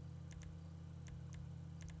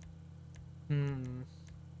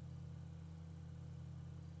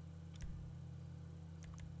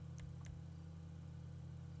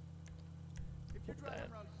 If you're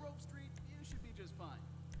driving around Grove Street, you should be just fine.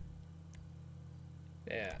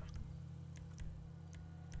 Yeah.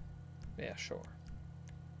 Yeah, sure.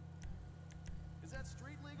 Is that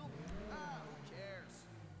street legal? Ah, who cares?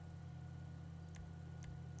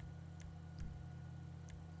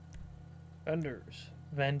 Fenders.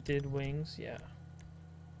 Vented wings, yeah.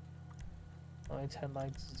 Lights,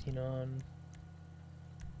 headlights, xenon.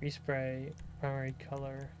 Respray, primary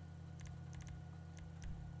color.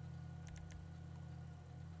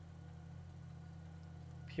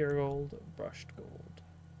 Pure gold, brushed gold.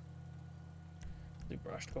 Do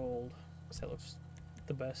brushed gold, because that looks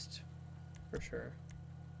the best, for sure.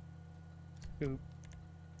 Scoop.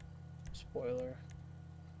 Spoiler.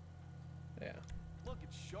 Yeah. Look,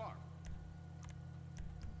 it's sharp.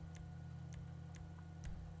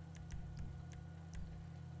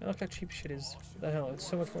 I look how cheap shit is. What the hell, it's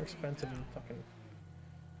so much more expensive than fucking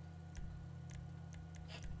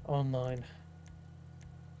online.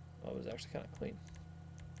 Oh, it was actually kind of clean.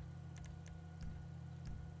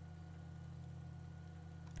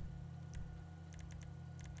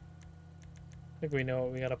 think we know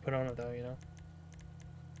what we gotta put on it though, you know?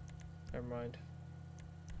 Never mind.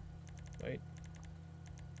 Wait.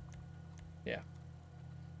 Yeah.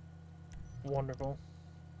 Wonderful.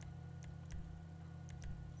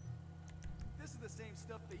 This is the same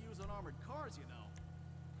stuff they use on armored cars, you know.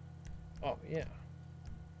 Oh, yeah.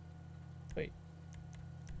 Wait.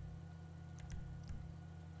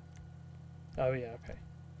 Oh, yeah, okay.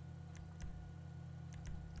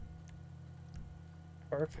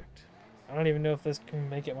 Perfect. I don't even know if this can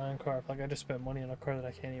make it my own car. I feel like I just spent money on a car that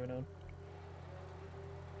I can't even own.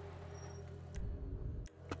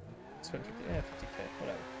 Spent 50, yeah, 50K,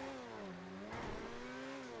 whatever.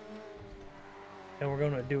 And we're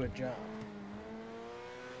going to do a job.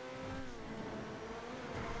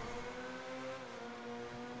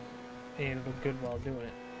 And look good while doing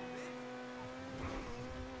it.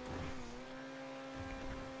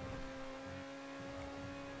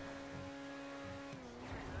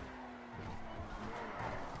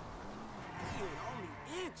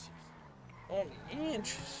 Only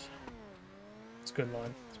inches. It's a good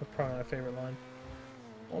line. It's probably my favorite line.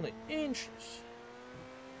 Only inches.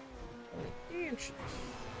 Only inches.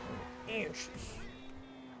 Only inches.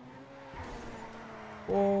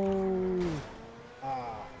 Whoa.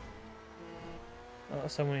 Ah. Oh,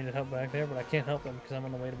 someone needed help back there, but I can't help them because I'm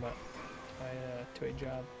on the way to a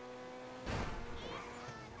job.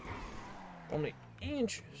 Only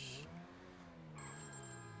inches.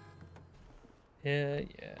 Yeah.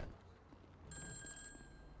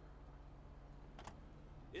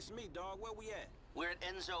 It's me, dog. Where we at? We're at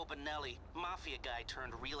Enzo Benelli, mafia guy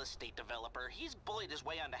turned real estate developer. He's bullied his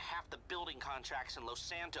way onto half the building contracts in Los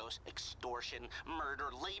Santos. Extortion, murder,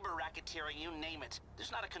 labor racketeering, you name it.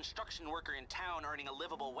 There's not a construction worker in town earning a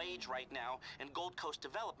livable wage right now, and Gold Coast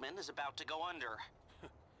Development is about to go under.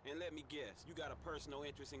 And let me guess, you got a personal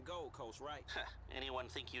interest in Gold Coast, right? Anyone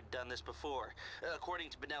think you'd done this before? According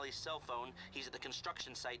to Benelli's cell phone, he's at the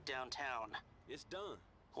construction site downtown. It's done.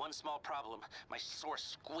 One small problem. My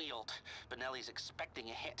source squealed. Benelli's expecting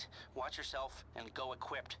a hit. Watch yourself and go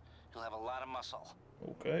equipped. You'll have a lot of muscle.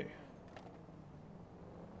 Okay.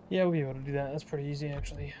 Yeah, we'll be able to do that. That's pretty easy,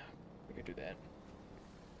 actually. We could do that.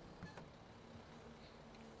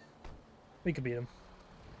 We could beat him.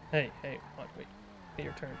 Hey, what? Wait. Hey,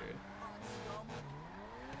 your turn, dude.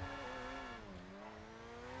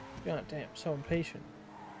 God damn, so impatient.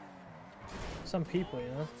 Some people, you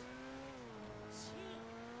know?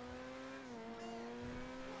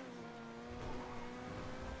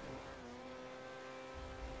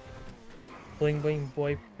 Bling Bling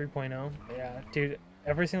Boy 3.0. Yeah, dude,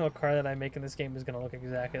 every single car that I make in this game is gonna look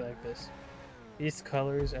exactly like this. These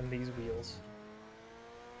colors and these wheels.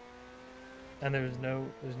 And there's no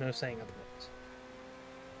saying otherwise.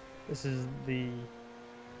 This is the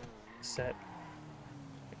set.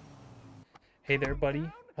 Hey there, buddy.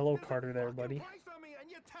 Hello, Carter there, buddy.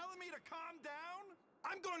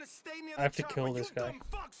 I have to kill this guy.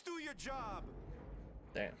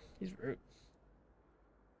 Damn, he's rude.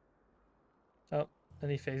 Oh, and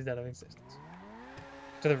he phased out of existence.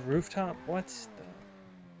 To the rooftop? What the?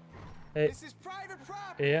 Hey. This is private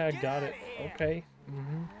property. Yeah, I got it. Okay.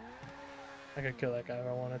 I could kill that guy if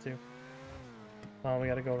I wanted to. Oh, we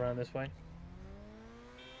gotta go around this way.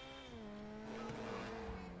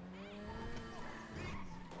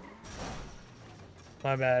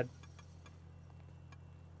 My bad.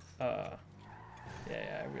 Yeah,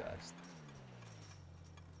 I realized.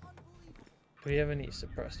 Do we have any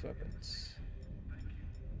suppressed weapons?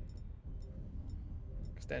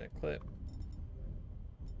 Extended clip.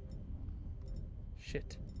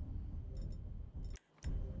 Shit.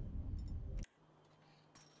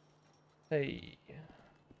 Hey.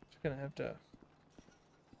 Just gonna have to...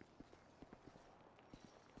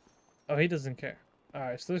 Oh, he doesn't care.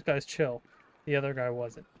 Alright, so this guy's chill. The other guy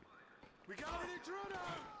wasn't. We got an intruder!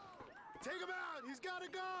 Take him out! He's got a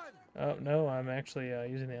gun! Oh, no, I'm actually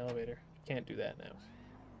using the elevator. Can't do that now.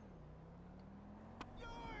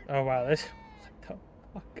 Oh, wow, this... What the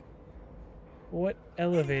fuck? What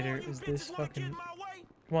elevator is this fucking...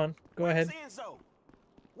 Come on, go ahead.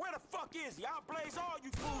 Where the fuck is he? I'll blaze all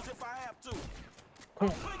you fools if I have to. Come I'm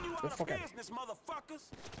on, putting you get out the of fuck out. business, motherfuckers.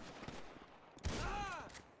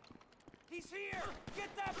 He's here!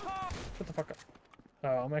 Get that pop! Shut the fuck up.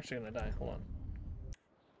 Oh, I'm actually gonna die. Hold on.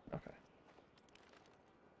 Okay.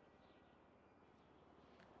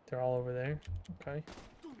 They're all over there. Okay.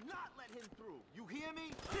 Do not let him through. You hear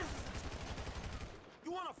me?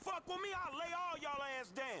 You wanna fuck with me? I'll lay all y'all ass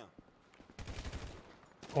down.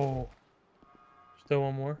 Oh. Still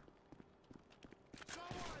one more.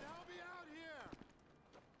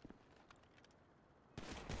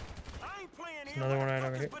 I ain't playing There's another one right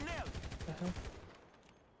over here.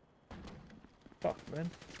 Fuck, man.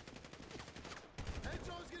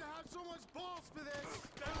 Enzo's gonna have so much balls for this.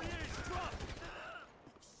 There he is, drop.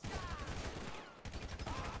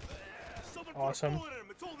 Awesome.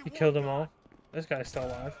 He killed them all. This guy's still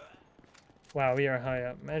alive. Wow, we are high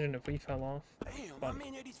up. Imagine if we fell off. Damn, how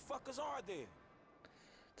many of these fuckers are there?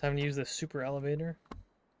 Time to use the super elevator.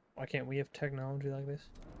 Why can't we have technology like this?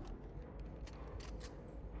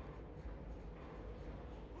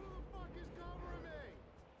 Who the fuck is covering me?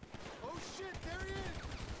 Oh shit, there he is!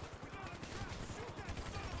 We got him trapped! Shoot that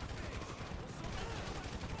son of a bitch!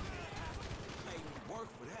 Hey, work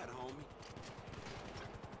for that, homie.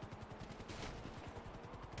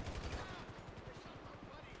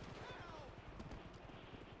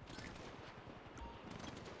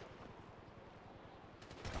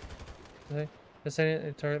 Deciding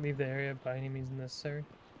to target leave the area by any means necessary.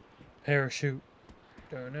 Parachute.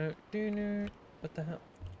 What the hell?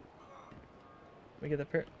 We get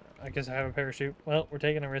the I guess I have a parachute. Well, we're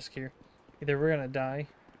taking a risk here. Either we're gonna die.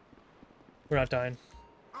 We're not dying.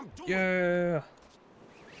 Yeah.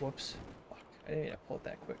 Whoops. Fuck. I didn't mean to pull it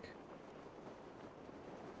that quick.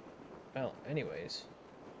 Well, anyways.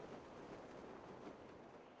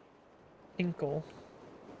 Tinkle.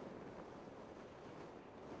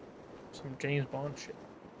 Some James Bond shit.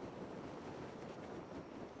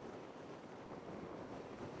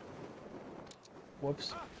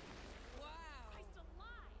 Whoops.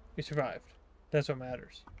 We survived. That's what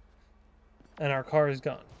matters. And our car is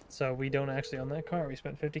gone. So we don't actually own that car. We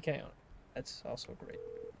spent 50K on it. That's also great.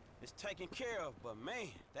 It's taken care of, but man,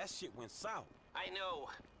 that shit went south. I know.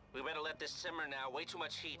 We better let this simmer now. Way too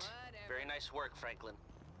much heat. Very nice work, Franklin.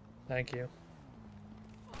 Thank you.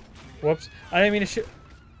 Whoops. I didn't mean to shoot.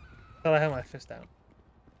 Thought I had my fist down.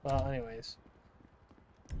 Well, anyways.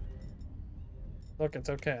 Look, it's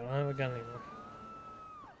okay. I don't have a gun anymore.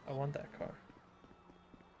 I want that car.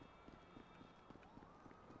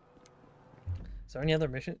 Is there any other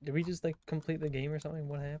mission? Did we just, like, complete the game or something?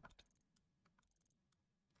 What happened?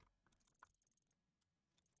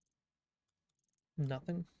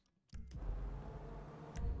 Nothing?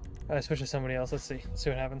 Alright, switch to somebody else. Let's see. Let's see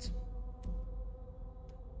what happens.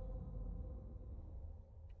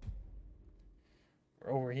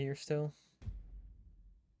 We're over here still.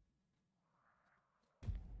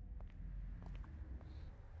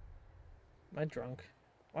 Am I drunk?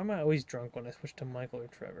 Why am I always drunk when I switch to Michael or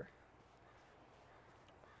Trevor?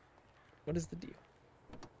 What is the deal?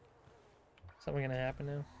 Something gonna happen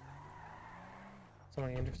now?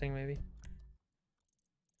 Something interesting maybe?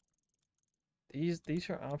 These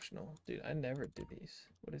are optional. Dude, I never do these.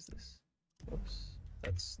 What is this? Whoops.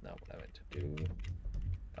 That's not what I meant to do.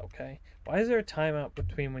 Okay. Why is there a timeout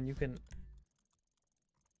between when you can...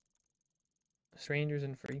 Strangers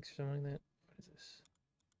and freaks or something like that? What is this?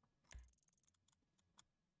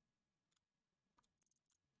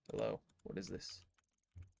 Hello? What is this?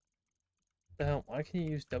 What the hell? Why can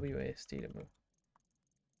you use WASD to move?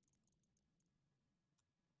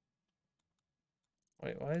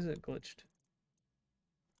 Wait, why is it glitched?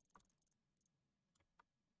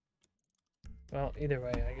 Well, either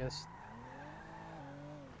way, I guess.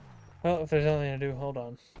 Well, if there's nothing to do, hold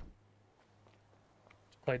on.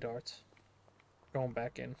 Let's play darts. Going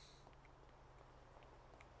back in.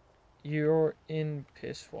 You're in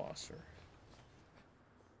Pisswasser.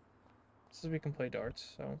 Says we can play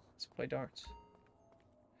darts, so let's play darts.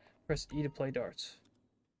 Press E to play darts.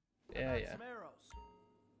 Yeah, yeah.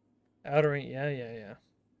 Outer ring, yeah.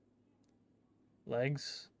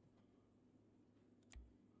 Legs.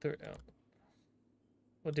 Third, oh.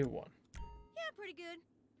 We'll do one. Yeah, pretty good.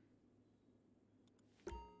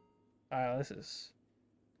 This is...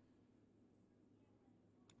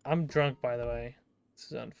 I'm drunk, by the way.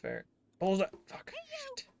 This is unfair. Bullseye! Fuck. Hey,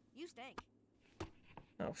 shit. You stink.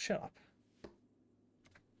 Oh, shut up.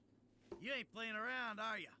 You ain't playing around,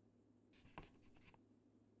 are you?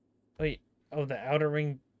 Wait. Oh, the outer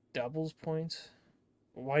ring doubles points?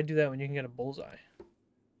 Why do that when you can get a bullseye?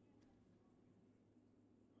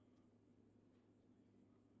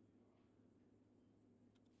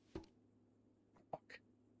 Fuck.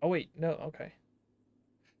 Oh, wait. No, okay.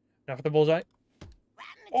 Now for the bullseye.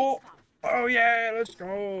 Oh yeah, let's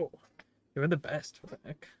go. You're the best. What the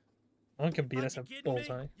heck? No one can beat us at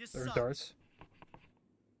bullseye or darts.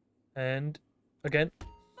 And again.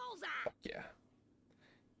 Bullseye. Fuck yeah.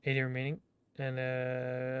 80 remaining. And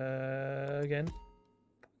again.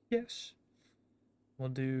 Yes. We'll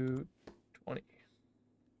do 20.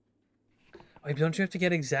 Wait, don't you have to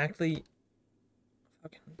get exactly...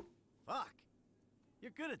 Fucking... Fuck.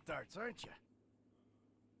 You're good at darts, aren't you?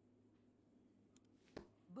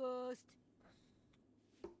 Bust.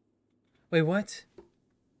 Wait, what?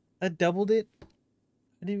 That doubled it?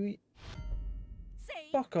 Did we?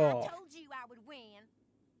 See, Fuck off. I told you I would win.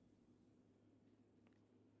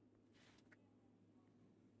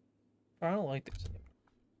 I don't like this anymore.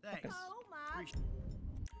 Thanks. Oh my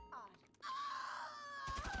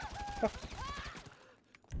Fuck.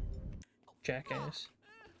 Jackass.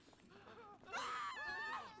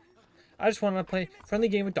 I just want to play a friendly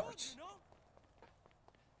game of darts.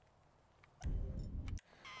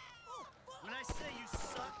 When I say you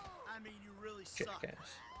suck, I mean you really suck.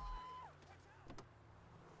 Jackass.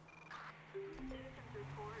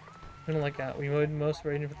 I don't like that. We would most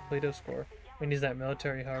rating for the Plato score. We need that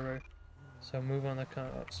military hardware. So move on the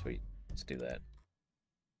oh, sweet. Let's do that.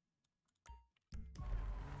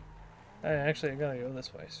 Actually, I gotta go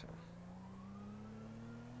this way, so.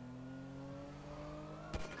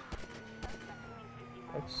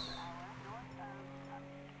 Oops.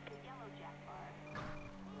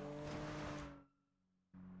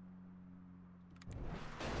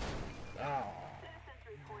 Oh.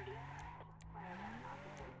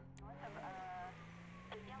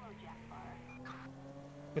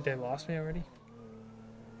 But they lost me already?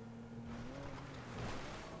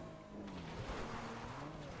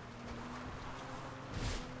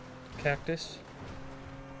 Cactus.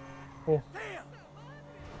 Oh.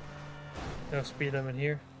 No speed limit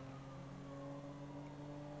here.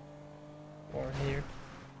 Or here.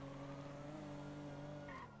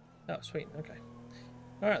 Oh, sweet. Okay.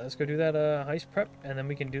 Alright, let's go do that heist prep, and then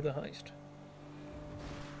we can do the heist.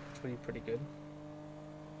 Which will be pretty good.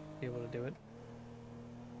 Be able to do it.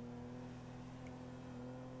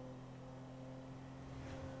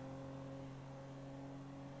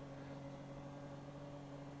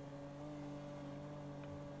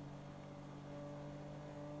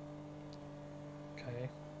 Okay.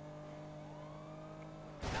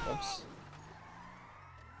 Oops.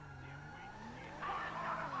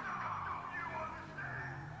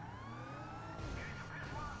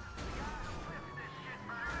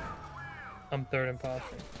 I'm third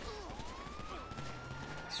imposter.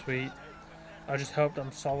 Sweet. I just helped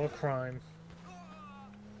them solve a crime.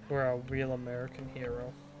 We're a real American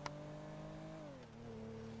hero.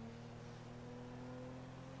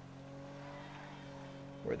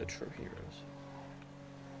 We're the true heroes.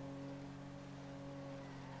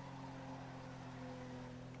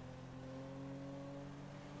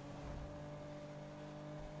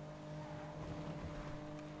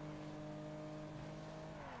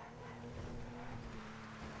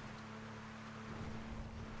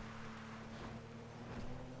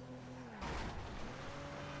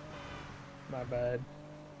 My bad.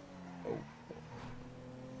 Oh.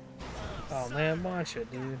 Oh man, watch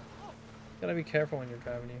it, dude. Gotta be careful when you're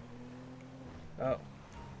driving here. Oh.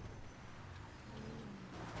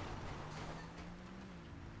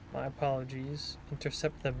 My apologies.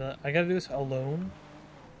 Intercept the... I gotta do this alone?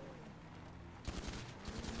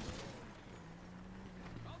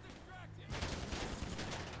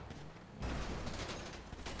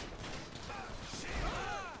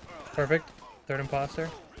 Perfect. Third imposter.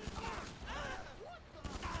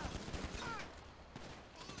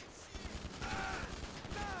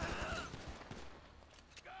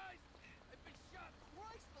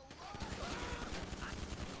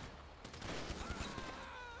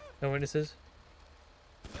 No witnesses?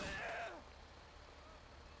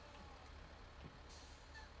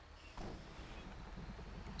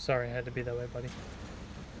 Sorry, I had to be that way, buddy.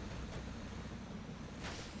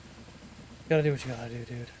 Gotta do what you gotta do,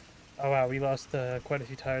 dude. Oh wow, we lost quite a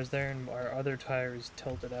few tires there, and our other tire is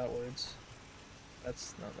tilted outwards.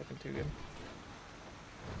 That's not looking too good.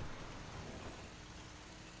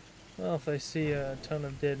 Well, if they see a ton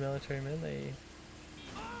of dead military men, they...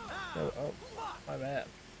 Oh, my bad.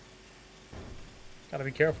 Gotta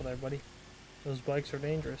be careful there, buddy. Those bikes are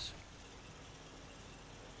dangerous.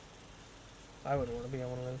 I wouldn't want to be on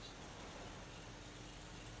one of those.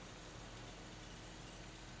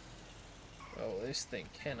 Oh, this thing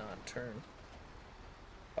cannot turn.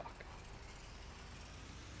 Fuck.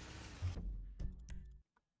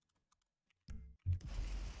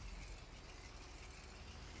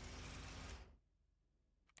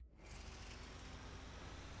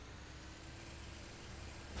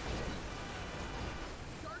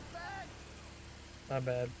 My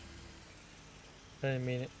bad. I didn't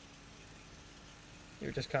mean it. You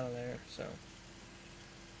were just kind of there, so.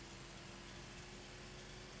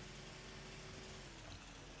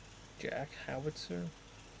 Jack Howitzer.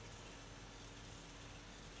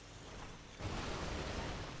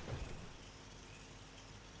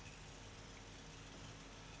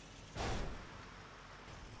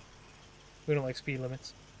 We don't like speed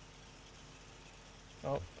limits.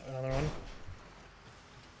 Oh, another one.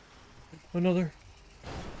 Another.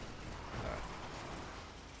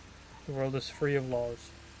 The world is free of laws.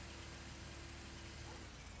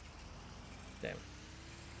 Damn.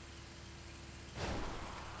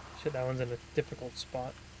 Shit, that one's in a difficult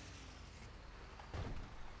spot.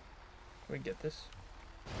 Can we get this?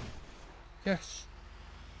 Yes.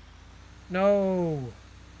 No.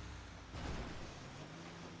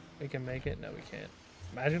 We can make it? No, we can't.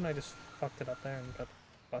 Imagine I just fucked it up there and got the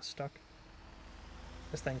bus stuck.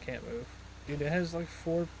 This thing can't move. Dude, it has like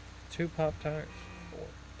 2 pop tires. 4.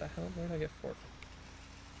 The hell? Where did I get 4 from?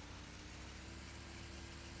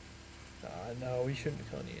 No, we shouldn't be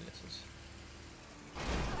killing the innocents.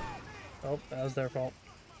 Oh, that was their fault.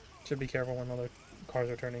 Should be careful when other cars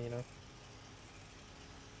are turning, you know.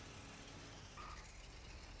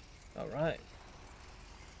 Alright.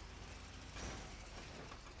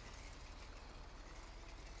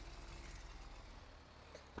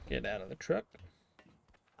 Get out of the truck.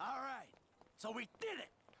 Alright, so we did it!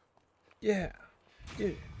 Yeah. Yeah.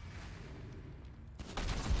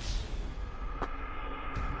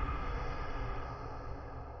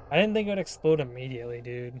 I didn't think it would explode immediately,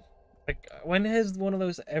 dude. Like, when has one of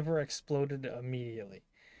those ever exploded immediately?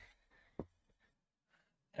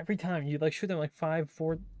 Every time you like shoot them like 5,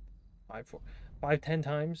 10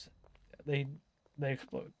 times, they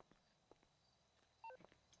explode.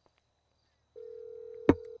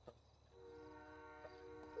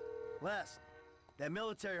 Les, that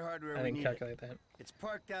military hardware I we didn't need. calculate that. It's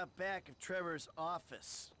parked out back of Trevor's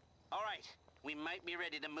office. All right, we might be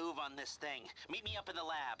ready to move on this thing. Meet me up in the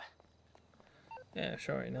lab. Yeah,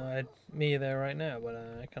 sure. You know, I had me there right now, but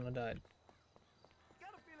I kind of died. Got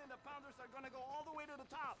a feeling the Pounders are gonna go all the way to the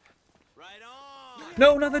top. Right on.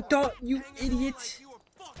 No, not the dog, you idiot!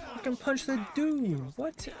 Fucking punch the dude.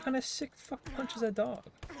 What kind of sick fuck punches a dog?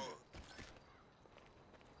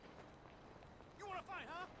 You wanna fight,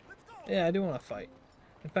 huh? Let's go. Yeah, I do want to fight.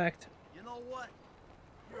 In fact, You know what?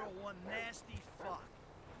 You're one nasty fuck.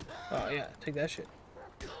 oh yeah, take that shit.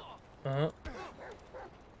 Uh-huh.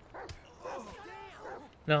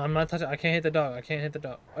 No, I'm not touching. I can't hit the dog. I can't hit the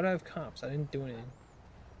dog. Why do I have cops? I didn't do anything.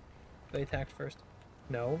 They attacked first.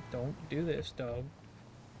 No, don't do this, dog.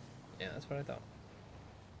 Yeah, that's what I thought.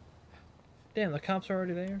 Damn, the cops are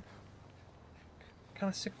already there. What kind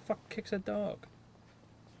of sick fuck kicks a dog?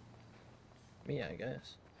 Me, I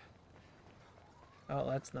guess. Oh,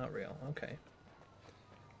 that's not real. Okay.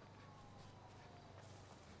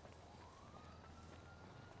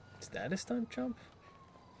 Is that a stunt jump?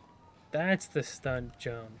 That's the stunt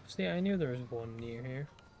jump. See, I knew there was one near here.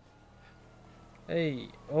 Hey,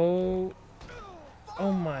 oh.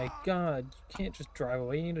 Oh my god, you can't just drive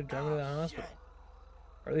away. You need to drive me to the hospital.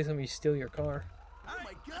 Or at least let me steal your car. Oh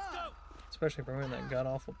my god! Especially for wearing that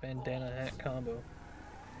god-awful bandana hat combo.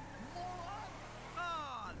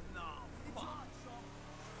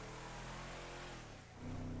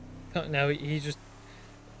 Now he's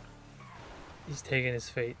taking his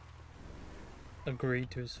fate. Agreed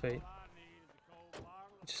to his fate.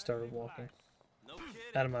 He just started walking.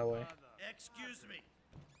 Out of my way. Excuse me.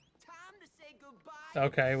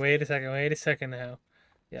 Okay, wait a second now.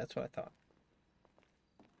 Yeah, that's what I thought.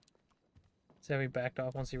 So he backed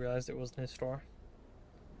off once he realized it wasn't his store.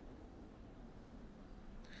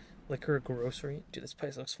 Liquor grocery? Dude, this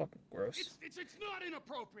place looks fucking gross. It's not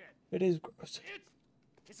inappropriate. It is gross.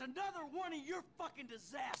 It's another one of your fucking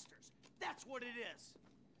disasters. That's what it is.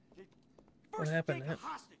 What First happened you take now? a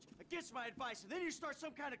hostage against my advice, and then you start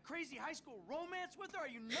some kind of crazy high school romance with her. Are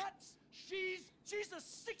you nuts? She's a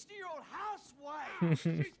 60-year-old housewife.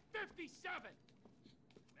 She's 57.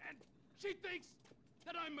 And she thinks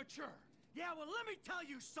that I'm mature. Yeah, well, let me tell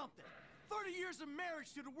you something. 30 years of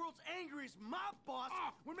marriage to the world's angriest mob boss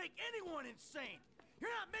would make anyone insane.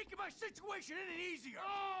 You're not making my situation any easier.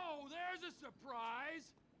 Oh, there's a surprise.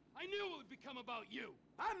 I knew it would become about you.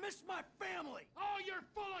 I miss my family. Oh, you're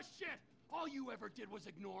full of shit. All you ever did was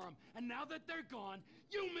ignore them, and now that they're gone,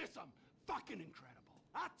 you miss them. Fucking incredible.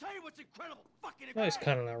 I'll tell you what's incredible. Fucking Well, incredible. he's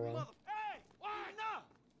kind of not wrong. Hey, why? No!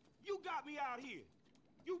 You got me out here.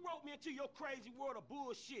 You roped me into your crazy world of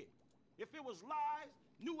bullshit. If it was lies,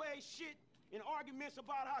 new age shit, and arguments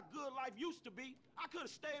about how good life used to be, I could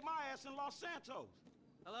have stayed my ass in Los Santos.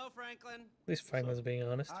 Hello, Franklin. At least Franklin's being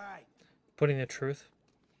honest. All right, Putting the truth.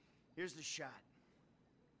 here's the shot.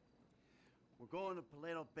 We're going to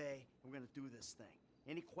Paleto Bay. We're gonna do this thing.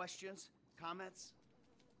 Any questions? Comments?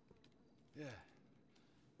 Yeah.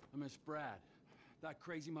 I miss Brad. That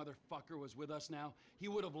crazy motherfucker was with us now. He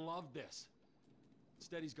would have loved this.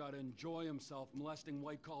 Instead, he's got to enjoy himself molesting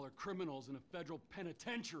white-collar criminals in a federal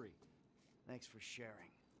penitentiary. Thanks for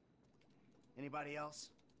sharing. Anybody else?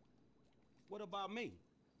 What about me?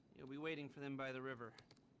 You'll be waiting for them by the river,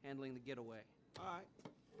 handling the getaway. All right.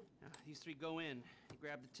 These three go in. They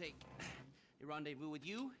grab the take. They rendezvous with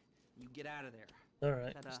you. You get out of there. All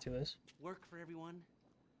right, let's do this. Work for everyone?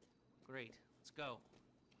 Great. Let's go.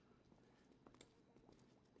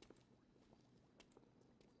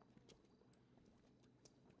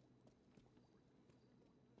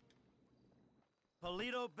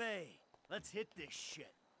 Paleto Bay. Let's hit this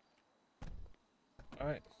shit. All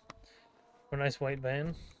right. A nice white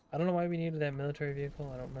van. I don't know why we needed that military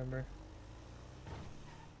vehicle. I don't remember.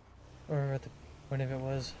 Or what the point of it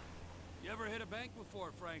was. You ever hit a bank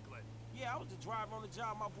before, Franklin? Yeah, I was the driver on the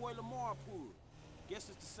job my boy Lamar pulled. Guess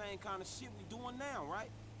it's the same kind of shit we doing now,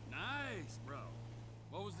 right? Nice, bro.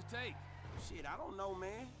 What was the take? Shit, I don't know,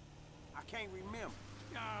 man. I can't remember.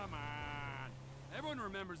 Come on. Everyone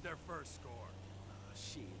remembers their first score.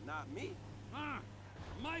 Shit, not me. Huh?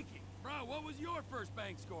 Mikey, bro, what was your first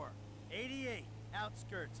bank score? 88,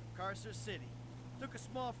 outskirts of Carcer City. Took a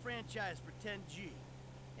small franchise for 10G.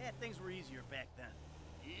 Yeah, things were easier back then.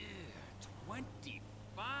 Yeah,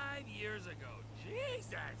 25 years ago.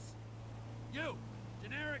 Jesus! You,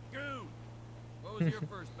 generic goon. What was your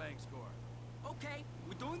first bank score? Okay,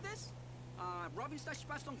 we're doing this? Robbing slash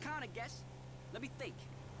Baston-Khan, I guess. Let me think.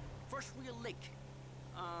 First real lick.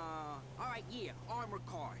 Alright, yeah, armored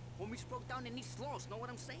car. Homies broke down in East Los, know what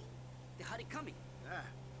I'm saying? They had it coming. Ah,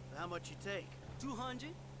 how much you take? 200,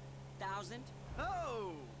 1,000.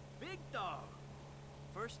 Oh, big dog.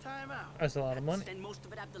 First time out. That's a lot of money. Spend most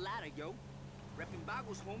of it at the ladder, yo. Repping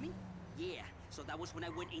Bagos, homie. Yeah, so that was when I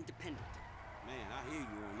went independent. Man, I hear you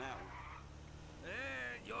on that one.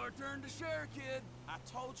 Hey, your turn to share, kid. I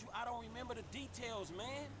told you I don't remember the details,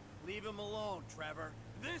 man. Leave him alone, Trevor.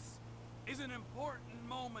 This is an important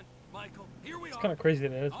moment, Michael. Here we are. It's kind of crazy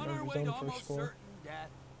that Ed's on our remembers way his to own almost first score. certain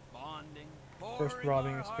death, bonding, First pouring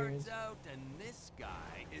robbing our experience. hearts out, and this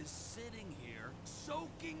guy is sitting here,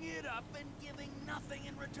 soaking it up and giving nothing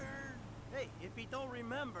in return. Hey, if he don't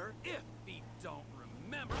remember... If he don't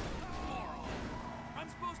remember, moron. I'm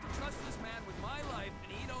supposed to trust this man with my life,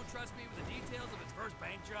 and he don't trust me with the details of his first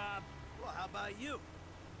bank job? Well, how about you?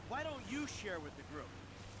 Why don't you share with the group?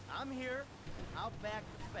 I'm here. I'll back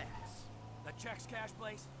the facts. The checks cash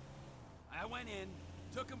place? I went in,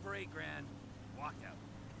 took him for $8 grand, walked out.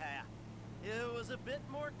 Yeah. It was a bit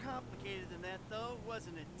more complicated than that, though,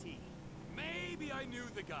 wasn't it, T? Maybe I knew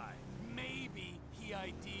the guy. Maybe he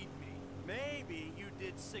ID'd me. Maybe you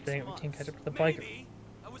did 6 Dang, we months. can't catch up with the biker. Maybe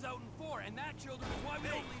I was out in 4, and that, children, is why we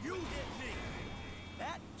don't leave you with hit me.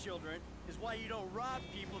 That, children, is why you don't rob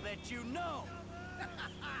people that you know.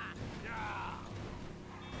 Yeah.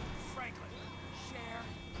 Franklin, share.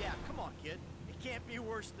 Yeah, come on, kid. It can't be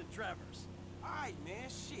worse than Trevor's. All right, man,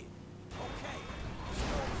 shit. Okay.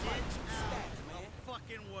 Get Stacks, out man. the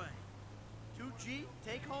fucking way. 2G,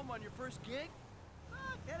 take home on your first gig?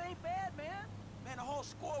 That ain't bad, man. Man, the whole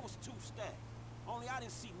score was 2 stacks. Only I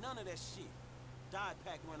didn't see none of that shit. Dye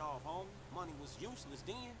pack went off, homie. Money was useless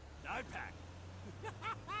then. Dye pack.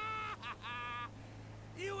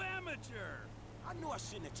 You amateur. I knew I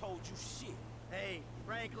shouldn't have told you shit. Hey,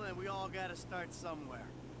 Franklin, we all gotta start somewhere.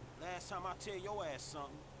 Last time I tell your ass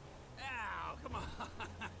something. Ow, come on.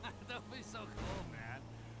 Don't be so cool, man.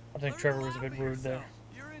 I think Learn Trevor to was a laugh bit at rude yourself. there.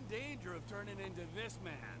 You're in danger of turning into this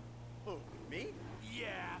man. Who, me?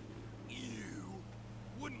 Yeah, you.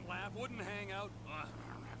 Wouldn't laugh, wouldn't hang out.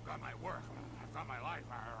 I've got my work. I've got my life.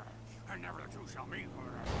 I never the two shall meet.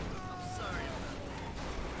 I'm sorry about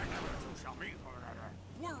that. I never the two shall meet.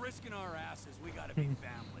 If we're risking our asses, we gotta be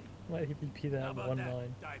family. Why did he repeat How that in about one that,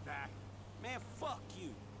 line? Die back. Man, fuck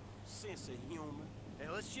you. Sense of humor. Hey,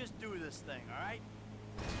 let's just do this thing, all right?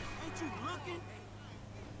 Ain't you looking?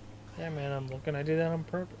 Yeah, man, I'm looking. I did that on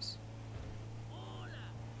purpose. All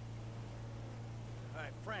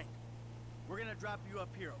right, Frank. We're gonna drop you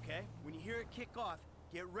up here, okay? When you hear it kick off,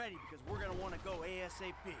 get ready because we're gonna want to go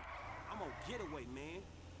ASAP. I'm on getaway, man.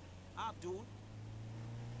 I'll do it.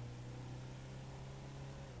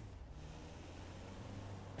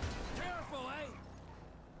 Careful, eh?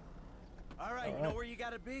 All right, you know where you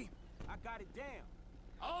gotta be? I got it down.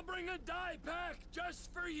 I'll bring a die pack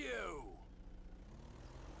just for you.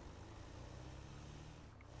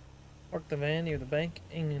 Park the van near the bank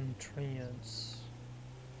entrance.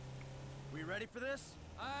 We ready for this?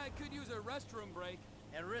 I could use a restroom break.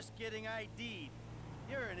 And risk getting ID'd.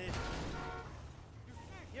 You're an idiot.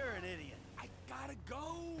 You're an idiot. I gotta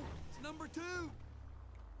go. It's number 2.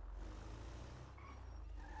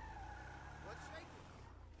 What's shaking?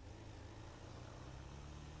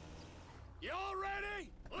 Y'all ready?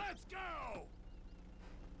 Let's go.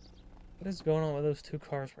 What is going on with those 2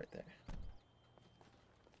 cars right there?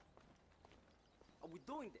 Are we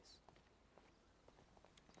doing this?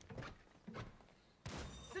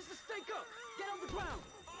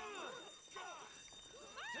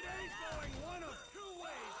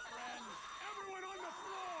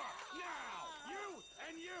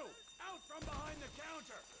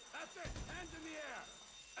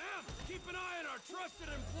 an eye on our trusted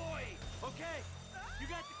employee. Okay, you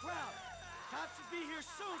got the crowd. Cops should be here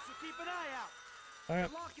soon, so keep an eye out. All right.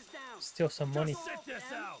 The lock is down. Steal some money. Just sit this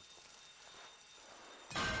out.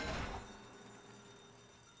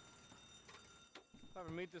 If I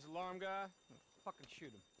ever meet this alarm guy, I'll fucking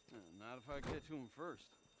shoot him. Not if I get to him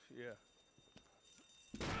first. Yeah.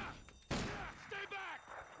 Stay back!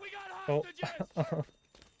 We got Oh. hostages!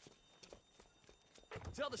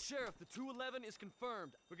 Tell the sheriff the 211 is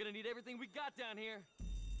confirmed. We're gonna need everything we got down here.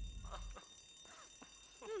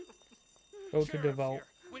 Go to the vault.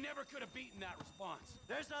 We never could have beaten that response.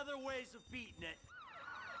 There's other ways of beating it.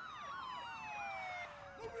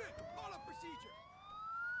 Move it! Call up procedure.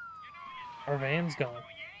 Our van's gone.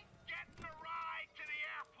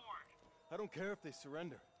 I don't care if they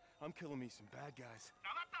surrender. I'm killing me some bad guys.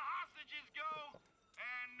 Now let the hostages go,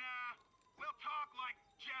 and we'll talk like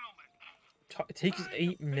gentlemen. It takes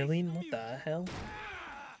 8 million. What the hell?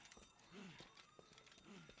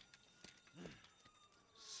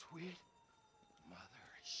 Sweet mother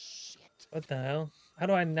shit. What the hell? How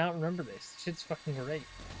do I not remember this? This shit's fucking great.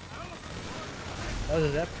 That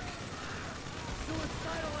was epic.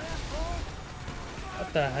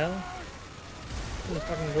 What the hell? This is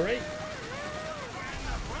fucking great.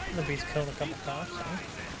 The beast killed a couple cops, huh?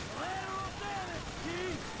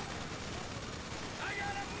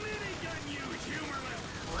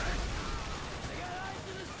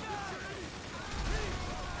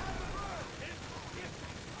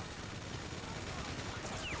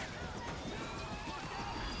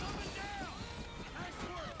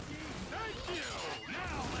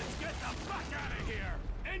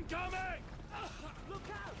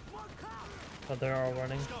 Oh, they're all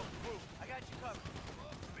running.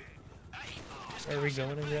 Where are we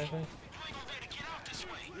going exactly?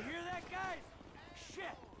 You hear that, guys?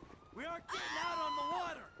 Shit! We aren't getting out on the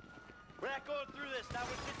water! We're not going through this, not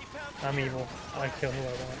with 50 pounds. I'm evil. I kill who I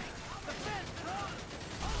want. The fence, bro!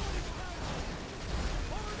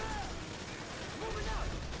 Over there! Moving up!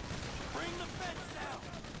 Bring the fence down!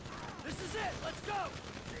 This is it! Let's go!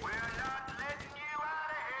 We're not letting you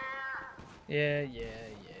out of here! Yeah.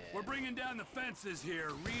 We're bringing down the fences here,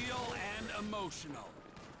 real and emotional.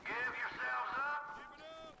 Give yourselves up!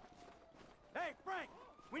 Hey, Frank!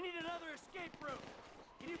 We need another escape route!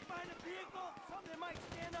 Can you find a vehicle? Something that might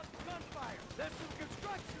stand up to gunfire. There's some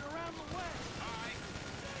construction around the way.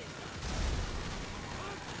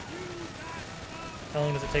 How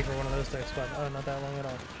long does it take for one of those to explode? Oh, not that long at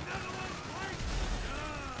all.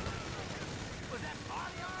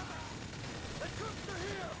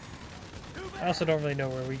 I also don't really know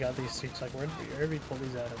where we got these suits. Like, where did we pull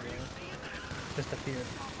these out of? Just appeared.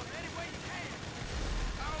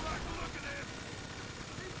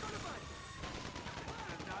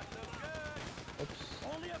 Oops.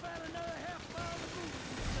 Only about another half mile to move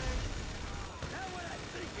these things. Now what I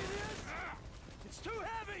think it is? It's too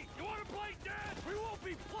heavy! You wanna play dead? We won't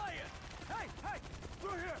be playing! Hey!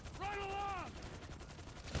 Through here! Right along!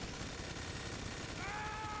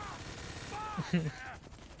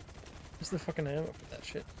 What's the fucking ammo for that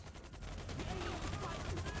shit?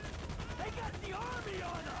 They got the army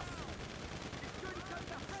on us! You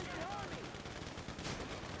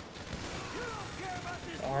don't care about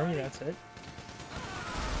this The army, that's it.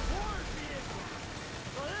 war vehicle!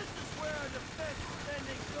 So this is where our defense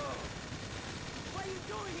spending goes. What are you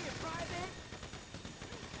doing here, Private?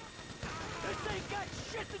 This ain't got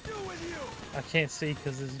shit to do with you! I can't see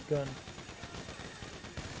because this gun.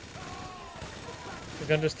 The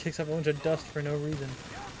gun just kicks up a bunch of dust for no reason.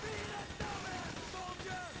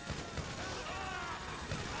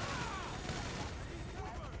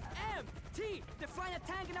 T, they're flying a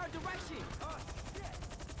tank in our direction. Oh shit!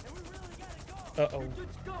 And we really gotta go. Uh-oh.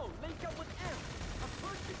 Good to go. Link up with M. A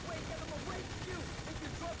perfect way to get him away from you. If you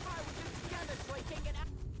drop by with him together so he can't get out.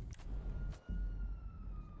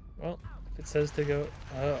 Well, if it says to go,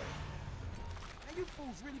 oh, Hey, you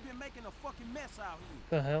fools really been making a fucking mess out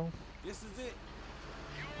here. the hell? This is it.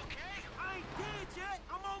 You okay? I ain't dead yet.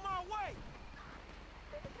 I'm on my way.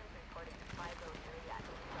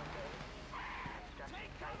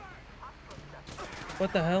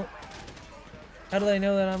 What the hell? How do they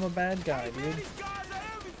know that I'm a bad guy, dude? These guys are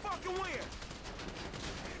every fucking where.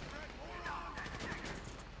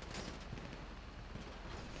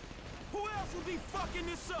 Who else will be fucking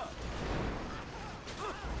this up?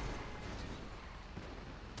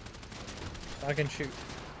 I can shoot.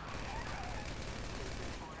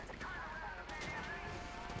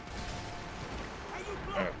 Hey, you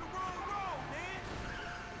blocking the wrong road, man.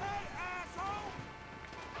 Hey, asshole.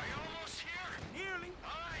 Are you almost here? Nearly.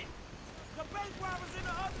 Fine. The bank robber's in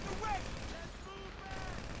the other direction.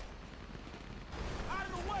 Out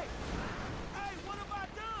of the way.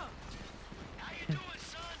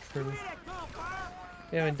 crew.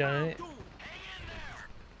 We haven't done it.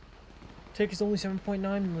 Ticket's only 7.9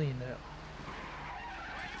 million now.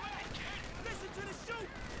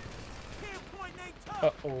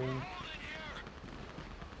 Uh-oh.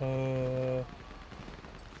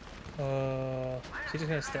 Is he just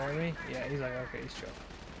gonna stare at me? Yeah, he's like, okay, he's chill.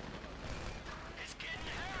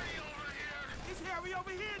 It's hairy over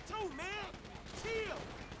here too, man. Chill.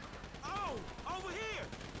 Oh, over here.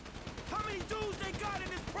 How many dudes they got in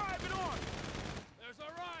this private army? There's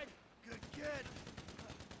our ride. Good kid.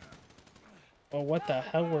 Oh, what the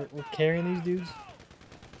hell? We're carrying these dudes?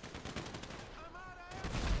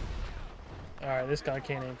 Alright, this guy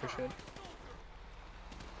can't aim for shit.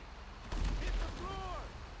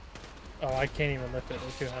 Oh, I can't even lift it.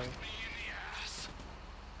 It's too heavy.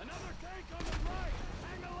 Another tank on the right.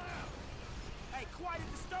 Hang a left. Hey, quite a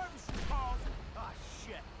disturbance you causing. Ah,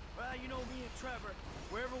 shit. Well, you know me and Trevor.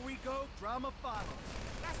 Wherever we go, drama follows.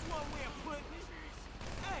 That's one way of putting it.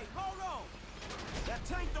 Hey, hold on. That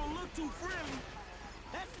tank don't look too friendly.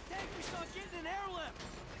 That's the tank we saw getting an airlift.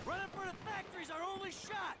 Running for the factory's our only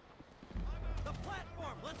shot. The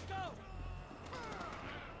platform, let's go.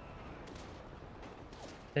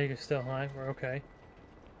 Take is still high. We're okay.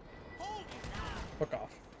 Fuck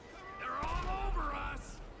off. They're all over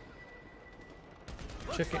us.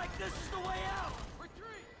 Looks Chicken. like this is the way out.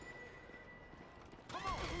 Retreat. Come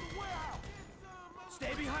on, through the warehouse.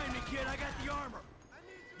 Stay behind me, kid. I got the armor.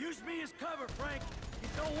 Use me as cover, Frank. You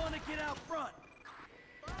don't want to get out front.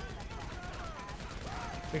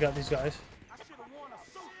 We got these guys. I should have worn a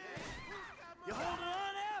suit. You holding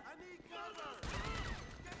on, F? I need cover.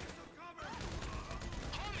 Get me some cover.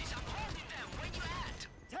 Homies, I'm holding them. Where you at?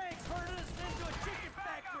 Tanks herding us into a chicken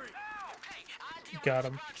factory. Hey, I deal Got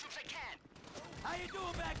with him. the troops I can. How you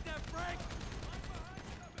doing back there, Frank?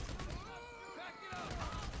 Back it up.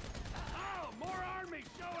 Oh, more army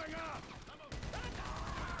showing up.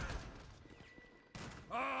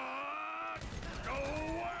 Go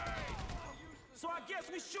away. So I guess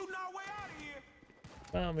we shooting our way out of here.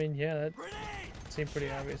 Well, I mean, yeah, that Grenade! seemed pretty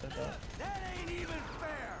obvious, I thought. That ain't even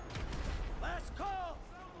fair. Last call.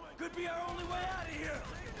 Could be our only way out of here.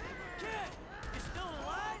 Kid, you still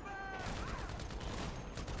alive?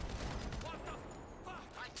 What the fuck?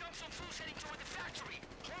 I jumped some fools heading toward the factory.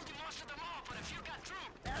 Holding most of them off, but a few got through.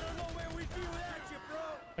 I don't know where we'd be without you, bro.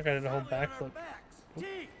 I got it a whole Probably on our backflip. backs.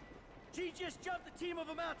 G just jumped a team of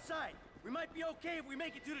them outside. We might be okay if we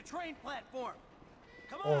make it to the train platform.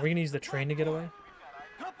 Come Oh, on. are we gonna use the train to get away?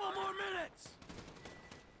 Couple more minutes.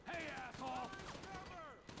 Hey, asshole.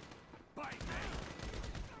 Bite me.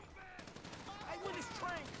 Hey, when this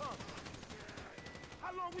train comes?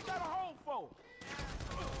 How long we gotta hold for?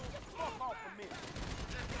 Get the fuck off of me.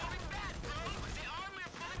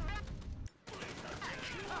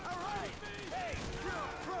 All right. Hey, you're a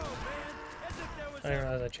pro, man. As if there was I didn't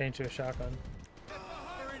realize I changed to a shotgun.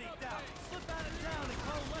 there any doubt. Slip out of town and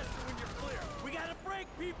call Lester when you're clear. We got a break,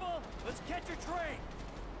 people. Let's catch a train.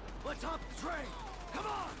 Let's hop the train. Come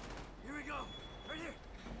on. Here we go. Right here.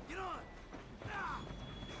 Get on. Ah.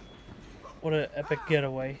 What an epic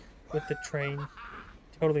getaway with the train.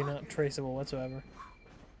 Totally not traceable whatsoever.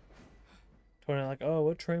 Totally like, oh,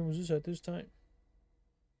 what train was this at this time?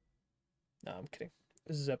 No, I'm kidding.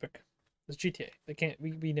 This is epic. It's GTA. They can't.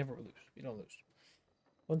 We never lose. We don't lose.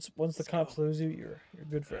 Once the cops lose you, you're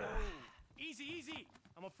good forever. Easy, easy.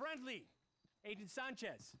 I'm a friendly. Agent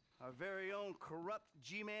Sanchez. Our very own corrupt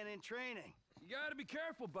G-man in training. You gotta be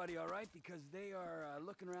careful, buddy, all right? Because they are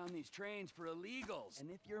looking around these trains for illegals.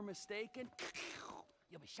 And if you're mistaken,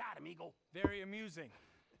 you'll be shot, amigo. Very amusing.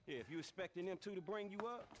 Yeah, if you expecting them two to bring you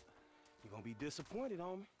up, you're gonna be disappointed,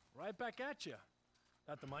 homie. Right back at you.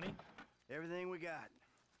 Got the money? Everything we got.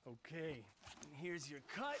 Okay. Here's your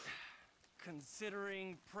cut.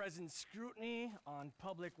 Considering present scrutiny on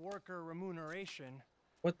public worker remuneration,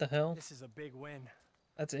 What the hell? this is a big win.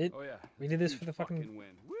 That's it? Oh, yeah. We did this Huge for the fucking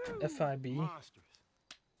win. FIB. Monsters.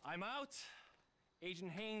 I'm out.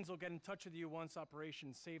 Agent Haynes will get in touch with you once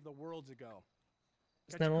Operation Save the World's ago.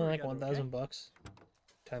 It's Get not your only crew like together,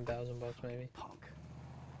 okay? $1,000. $10,000 maybe. Punk.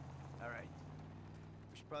 All right.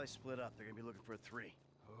 We should probably split up. They're gonna be looking for a 3.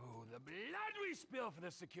 Oh, the blood we spill for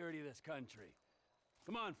the security of this country.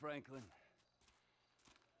 Come on, Franklin.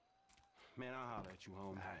 Man, I'll holler at you,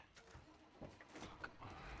 homie.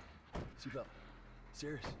 Seatbelt.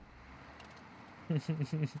 Serious.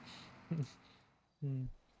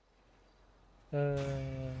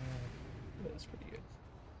 That's pretty good.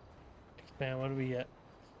 Man, what do we get?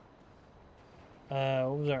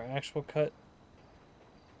 What was our actual cut?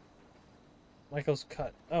 Michael's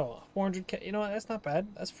cut. Oh, 400K. You know what? That's not bad.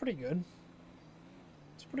 That's pretty good.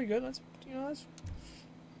 It's pretty good. That's, you know, that's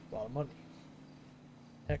A lot of money.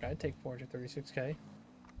 Heck, I'd take 436K.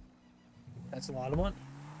 That's a lot of money.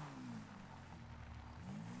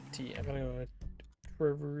 I gotta go to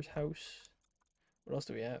Trevor's house. What else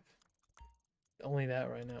do we have? Only that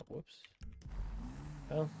right now. Whoops.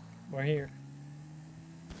 Well, we're here.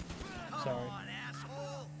 Sorry. Come on,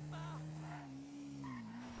 asshole!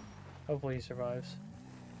 Hopefully he survives.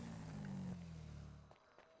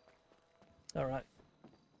 Alright.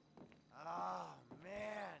 Oh,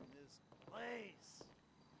 man, this place.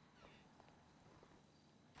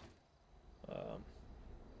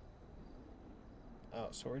 Oh,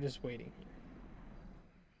 so we're just waiting here.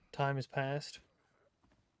 Time has passed.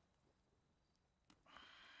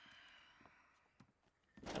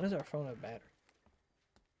 How does our phone have battery?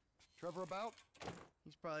 Trevor about?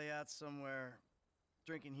 He's probably out somewhere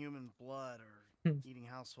drinking human blood or eating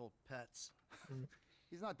household pets.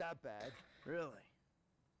 He's not that bad. Really?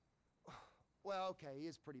 Well, okay, he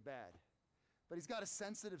is pretty bad. But he's got a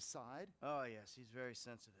sensitive side. Oh, yes, he's very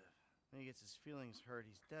sensitive. When he gets his feelings hurt,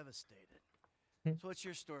 he's devastated. So what's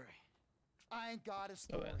your story? I ain't got a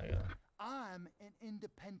story. I'm an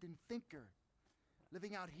independent thinker.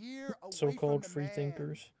 Living out here away So-called from the free man.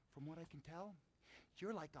 thinkers. From what I can tell,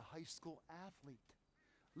 you're like a high school athlete.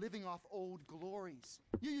 Living off old glories.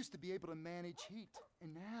 You used to be able to manage heat.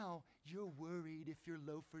 And now you're worried if your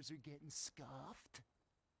loafers are getting scuffed.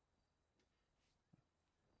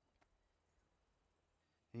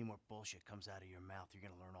 Any more bullshit comes out of your mouth, you're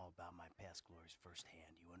gonna learn all about my past glories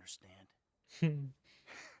firsthand. You understand?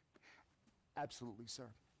 Absolutely, sir.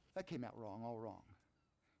 That came out wrong, all wrong.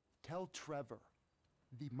 Tell Trevor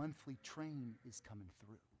the monthly train is coming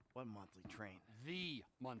through. What monthly train? The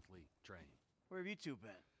monthly train. Where have you two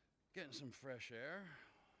been? Getting some fresh air.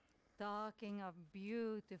 Talking of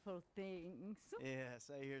beautiful things.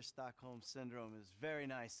 Yes, I hear Stockholm Syndrome is very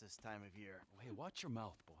nice this time of year. Hey, watch your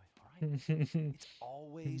mouth, boy, all right? It's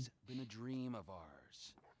always been a dream of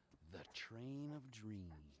ours. The train of dreams.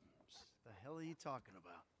 The hell are you talking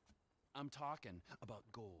about? I'm talking about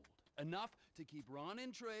gold. Enough to keep Ron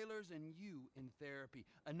in trailers and you in therapy.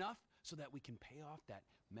 Enough so that we can pay off that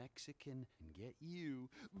Mexican and get you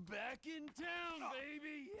back in town,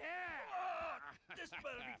 baby! Yeah! This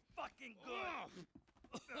better be fucking good!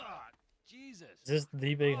 Jesus. Is this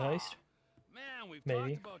the big heist? Man, we've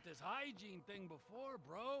Maybe. talked about this hygiene thing before,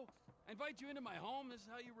 bro. I invite you into my home. This is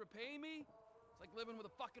how you repay me? It's like living with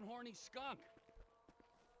a fucking horny skunk.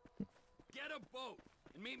 Get a boat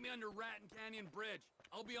and meet me under Raton Canyon Bridge.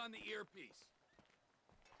 I'll be on the earpiece.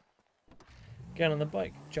 Get on the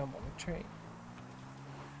bike, jump on the train.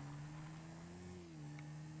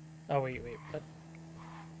 Oh, wait, what?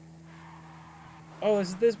 Oh, this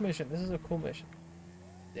is this mission. This is a cool mission.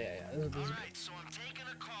 Yeah, this is Alright, so I'm taking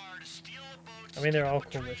a car to steal a boat. I mean, they're all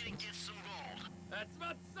cool missions. That's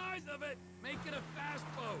about the size of it. Make it a fast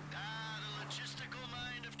boat. The logistical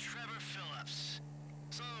mind of Trevor Phillips.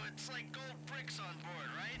 So it's like gold bricks on board,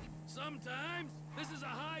 right? Sometimes. This is a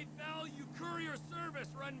high-value courier service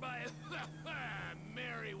run by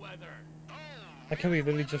Merryweather. Like how we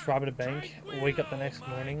literally just robbed a bank, wake up the next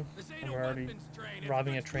morning, and we're already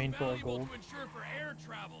robbing a train full of gold. To insure for air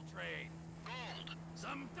travel trade. Gold.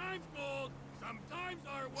 Sometimes gold, sometimes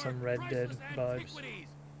artwork, Some Red Dead priceless vibes. antiquities.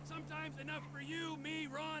 Sometimes enough for you, me,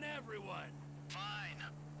 Ron, everyone. Fine.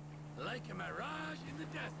 Like a mirage in the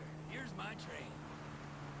desert. Here's my train.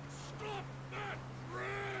 Stop that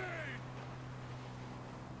train!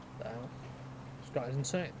 This guy's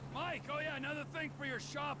insane. Mike, oh yeah, another thing for your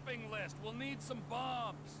shopping list. We'll need some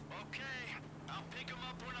bombs. Okay, I'll pick them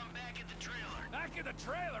up when I'm back at the trailer. Back at the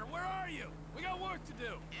trailer? Where are you? We got work to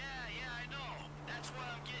do. Yeah, I know. That's why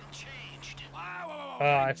I'm getting changed. Wow,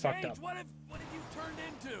 I fucked up. What have you turned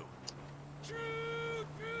into? Choo,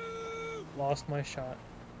 choo. Lost my shot.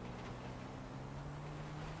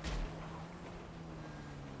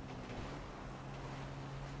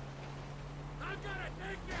 I'm gonna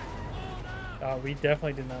take it. Hold up. We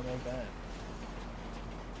definitely did not make that.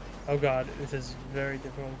 Oh god, this is very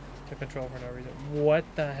difficult to control for no reason. What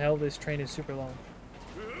the hell? This train is super long.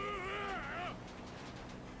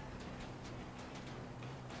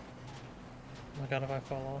 Oh my god, if I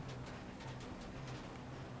fall off.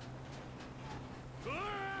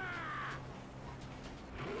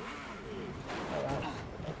 Oh wow.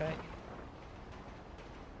 Okay.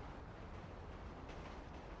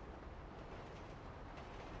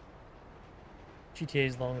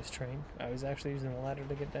 GTA's longest train. I was actually using the ladder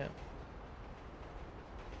to get down.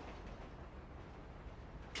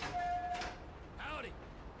 Howdy.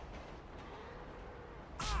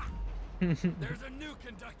 There's a new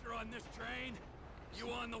conductor on this train.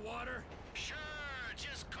 You on the water? Sure,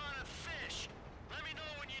 just caught a fish. Let me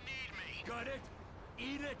know when you Gut it,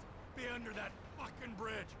 eat it, be under that fucking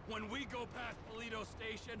bridge. When we go past Polito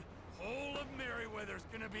Station, whole of Merryweather's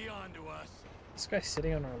gonna be onto us. This guy's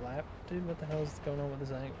sitting on our lap, dude. What the hell is going on with this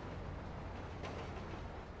thing?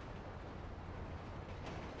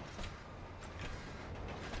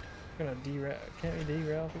 Gonna derail. Can't we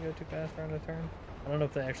derail if we go too fast around a turn? I don't know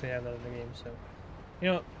if they actually have that in the game, so you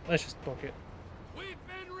know what? Let's just book it. We've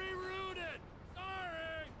been rerouted.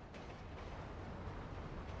 Sorry.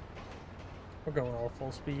 We're going all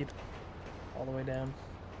full speed, all the way down.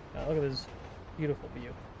 Now look at this beautiful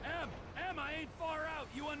view. Em, I ain't far out.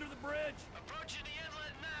 You under the bridge? Approaching the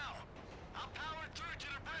inlet now. I'll power through to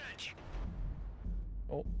the bridge.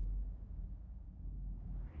 Oh.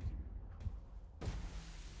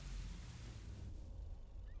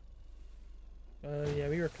 Yeah,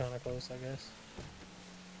 we were kind of close, I guess.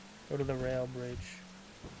 Go to the rail bridge.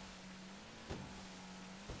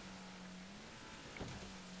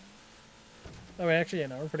 Oh, wait, actually, yeah,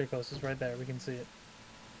 no, we're pretty close. It's right there. We can see it.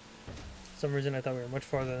 For some reason, I thought we were much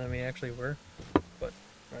farther than we actually were. But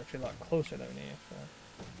we're actually a lot closer than we actually are.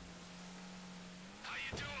 How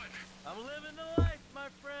you doing? I'm living the life, my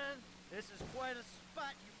friend. This is quite a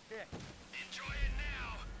spot you picked. Enjoy it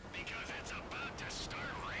now, because it's about to start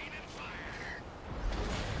raining fire.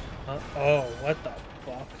 Oh, what the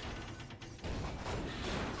fuck?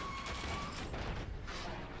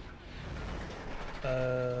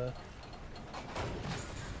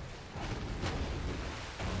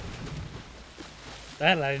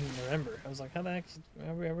 That I didn't remember. I was like, how the heck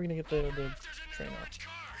are we gonna get the train off?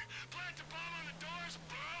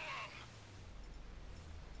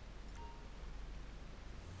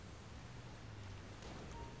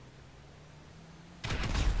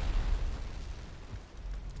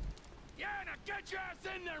 Yeah, now get your ass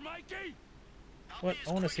in there, Mikey! What?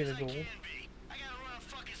 I want to see the gold. I gotta run a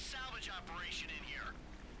fucking salvage operation in here.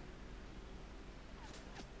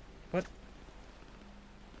 What?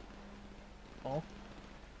 Oh?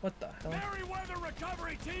 What the hell? Merryweather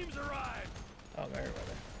recovery teams arrived! Oh,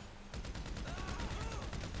 Merryweather.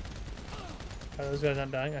 Are those guys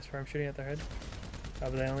not dying? I swear I'm shooting at their head. Oh,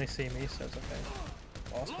 but they only see me, so it's okay.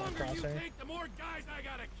 Lost my Longer you crosshair. take, the more guys I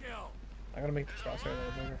gotta kill. I gotta make the crosshair a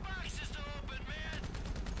little bigger.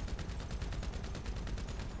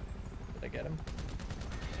 Did I get him?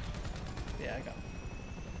 Yeah, I got him.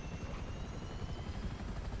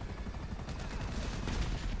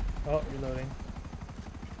 Oh, reloading.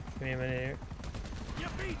 Give me a minute here. You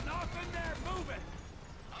beating off in there, move it!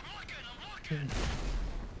 I'm looking!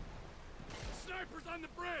 Snipers on the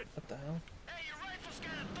bridge! What the hell? Hey, your rifle's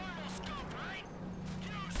got a thermal scope, right?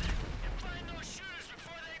 Use it and find those shooters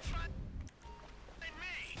before they find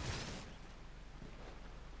me.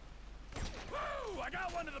 Woo! I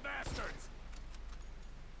got one of the bastards!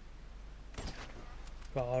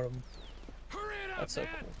 Got him. Hurry it up, That's so man!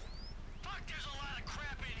 cool. Fuck, there's a lot of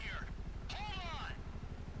crap in here. Hold on!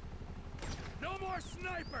 No more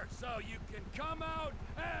snipers, so you can come out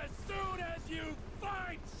as soon as you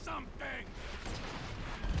find something!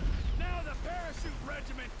 Now the parachute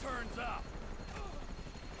regiment turns up!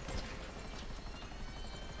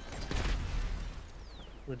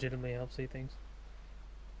 Legitimately help see things.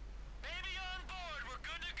 Baby on board, we're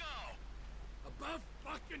good to go. About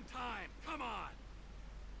fucking time, come on!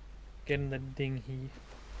 Get in the dinghy.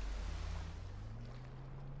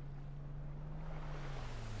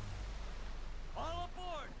 All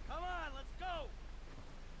aboard! Come on, let's go!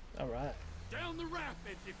 Alright. Down the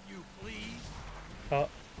rapids, if you please! Oh.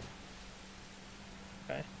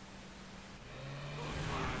 Okay.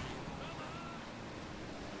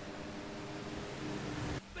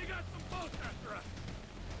 They got some boats after us!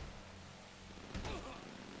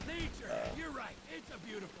 Nature, you're right, it's a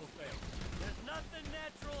beautiful thing. There's nothing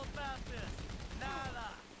natural about this. Nada.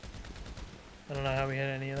 I don't know how we had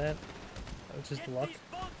any of that. That was just Get luck. these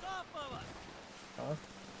boats off of us! Huh?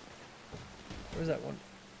 Where's that one?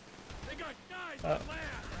 They got guys Oh. on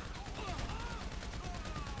land!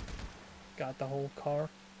 Got the whole car.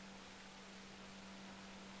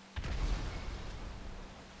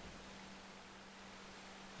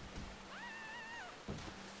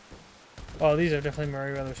 Oh, these are definitely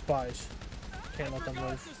Merryweather spies. Can't let them Forgot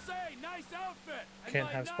live. to say, nice outfit! And Can't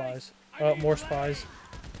by have nice, spies. I Oh, mean more lame. spies.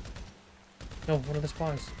 No, one of the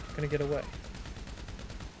spies. Gonna get away.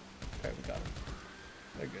 Okay, we got him.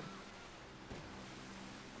 They're good.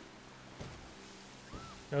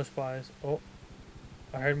 No spies. Oh,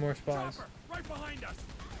 I heard more spies. Chopper, right behind us!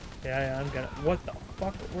 Yeah, I'm gonna. What the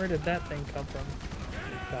fuck? Where did that thing come from?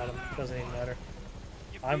 Got him. Doesn't even matter.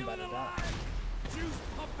 I'm about to die. Juice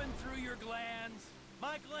pumping through your glands.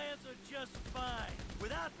 My glands are just fine,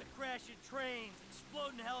 without the crashing trains,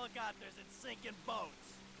 exploding helicopters, and sinking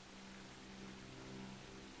boats.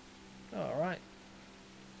 Alright.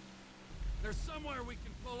 There's somewhere we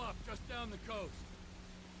can pull up just down the coast.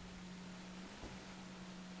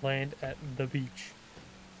 Land at the beach.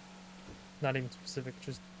 Not even specific,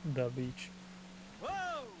 just the beach.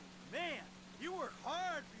 Whoa, man, you work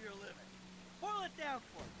hard for your living. Boil it down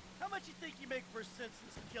for me. How much you think you make for a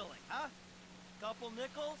senseless killing, huh? Couple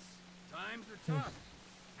nickels? Times are tough.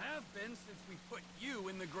 Have been since we put you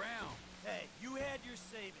in the ground. Hey, you had your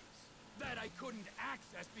savings. That I couldn't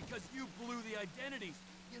access because you blew the identities.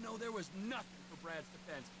 You know, there was nothing for Brad's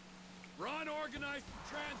defense. Ron organized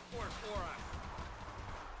some transport for us.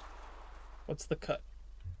 What's the cut?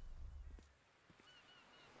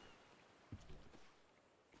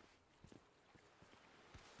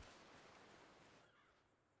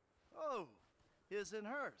 Oh, his and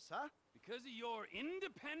hers, huh? Because of your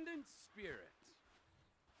independent spirit.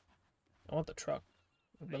 I want the truck.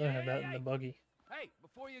 I'd rather have that in the buggy. Hey,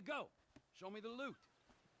 before you go, show me the loot.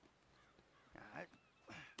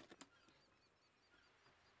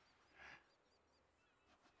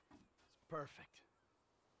 It's perfect.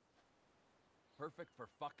 Perfect for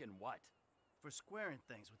fucking what? For squaring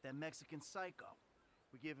things with that Mexican psycho.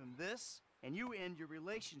 We give him this, and you end your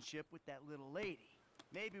relationship with that little lady.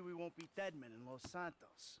 Maybe we won't be deadmen in Los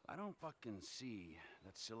Santos. I don't fucking see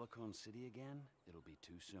that Silicon City again. It'll be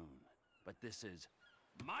too soon. But this is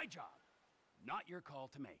my job, not your call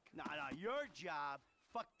to make. Nah, your job.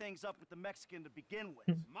 Fuck things up with the Mexican to begin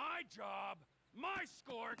with. My job, my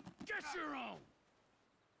score, get your own!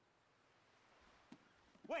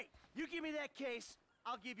 Wait, you give me that case,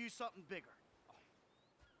 I'll give you something bigger.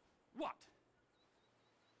 What?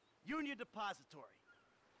 Union Depository.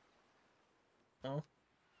 Oh?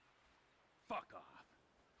 Fuck off.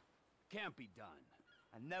 Can't be done.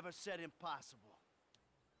 I never said impossible.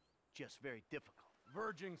 Just very difficult.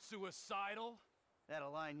 Verging suicidal? That a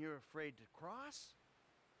line you're afraid to cross?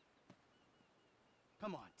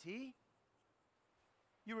 Come on, T.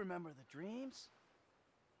 You remember the dreams?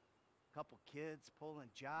 Couple kids pulling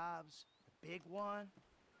jobs, the big one.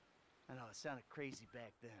 I know it sounded crazy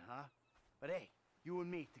back then, huh? But hey, you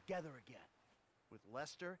and me together again. With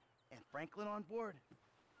Lester and Franklin on board,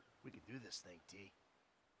 we can do this thing, T.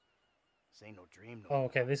 This ain't no dream no Oh,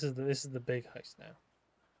 okay, this is the big heist now.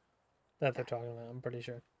 That they're talking about, I'm pretty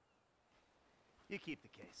sure. You keep the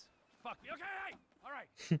case. Fuck me. Okay, hey! Alright.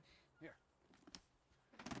 Here.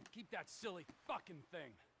 Keep that silly fucking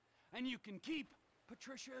thing. And you can keep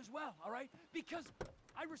Patricia as well, alright? Because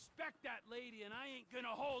I respect that lady and I ain't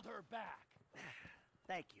gonna hold her back.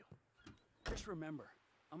 Thank you. Just remember,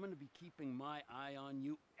 I'm gonna be keeping my eye on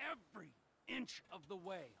you every inch of the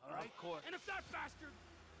way, alright? Of course. And if that bastard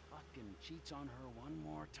fucking cheats on her one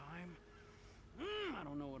more time, I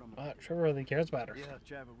don't know what I'm gonna do. Trevor really cares about her. Yeah,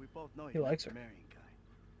 Trevor, we both know He you're likes not her. the marrying kind.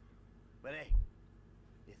 But hey,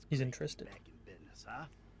 it's He's great interested. to be back in business, huh?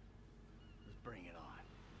 Let's bring it on.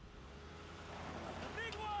 The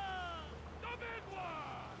big one! The big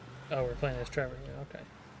one! Oh, we're playing as Trevor. Yeah, okay.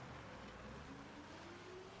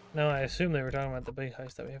 No, I assume they were talking about the big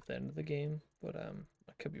heist that we have at the end of the game, but I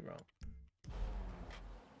could be wrong.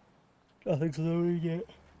 Nothing's loading yet.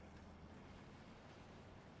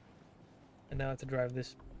 And now I have to drive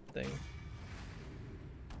this thing.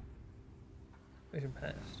 Mission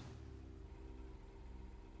passed.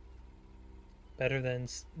 Better than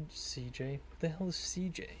CJ? What the hell is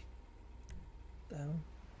CJ? The hell?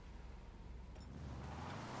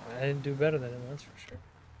 I didn't do better than him, that's for sure.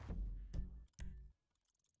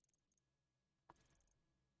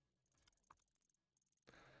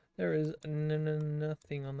 There is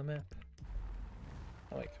nothing on the map.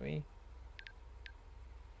 Oh wait, can we?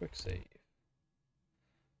 Quick save.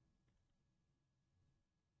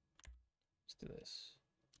 Let's do this.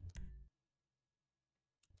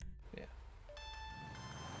 Yeah.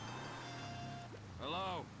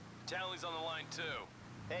 Hello. Townley's on the line too.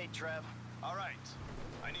 Hey, Trev. All right.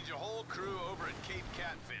 I need your whole crew over at Cape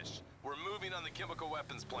Catfish. We're moving on the chemical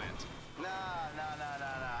weapons plant. Nah.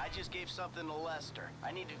 I just gave something to Lester.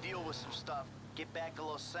 I need to deal with some stuff. Get back to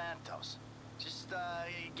Los Santos. Just,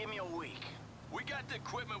 give me a week. We got the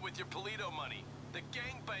equipment with your Polito money. The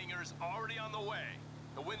gangbangers already on the way.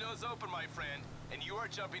 The window's open, my friend, and you are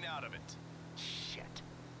jumping out of it. Shit.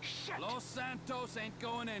 Los Santos ain't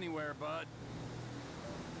going anywhere, bud.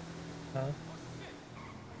 Huh?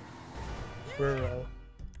 Burrow.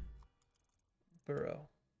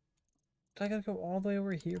 I gotta go all the way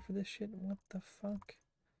over here for this shit? What the fuck?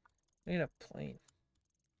 I need a plane.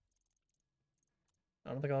 I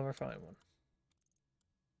don't think I'll ever find one.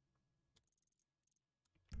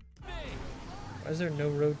 Why is there no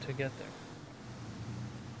road to get there?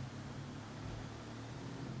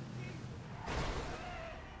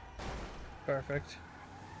 Perfect.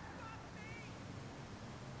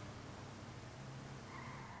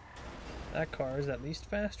 That car is at least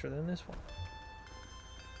faster than this one.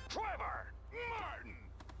 Trevor! Martin!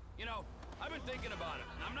 You know, I've been thinking about it,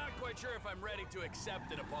 and I'm not quite sure if I'm ready to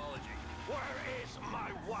accept an apology. Where is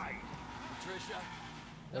my wife? Patricia,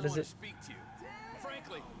 I What don't is want it? to speak to you.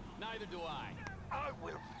 Frankly, neither do I. I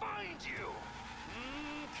will find you.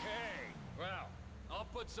 Okay. Well, I'll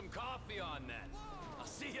put some coffee on then. I'll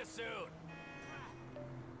see you soon.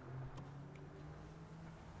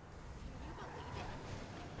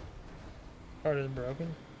 Part is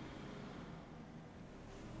broken.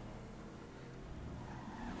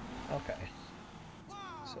 Okay.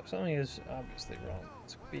 So something is obviously wrong with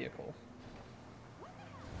this vehicle.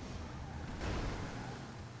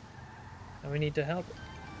 And we need to help it.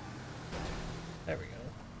 There we go.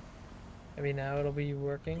 Maybe now it'll be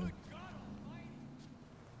working.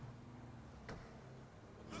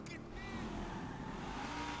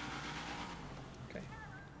 Okay.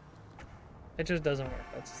 It just doesn't work.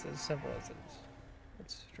 That's as simple as it is.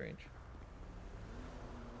 That's strange.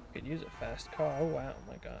 Could use a fast car. Oh wow, oh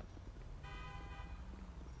my god.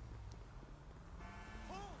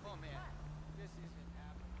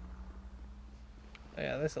 Oh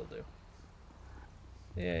yeah, this'll do.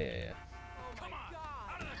 Yeah. Come on,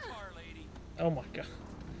 out of the car, lady. Oh my god.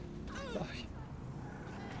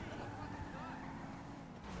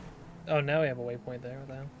 Oh, now we have a waypoint there. What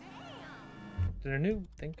the hell? Did a new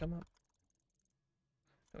thing come up?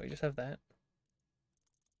 Oh, we just have that.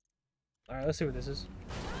 Alright, let's see what this is.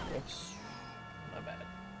 Whoops. My bad.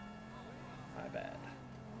 My bad.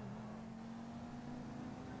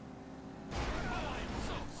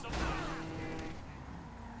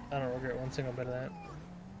 I don't regret one single bit of that.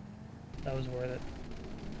 That was worth it.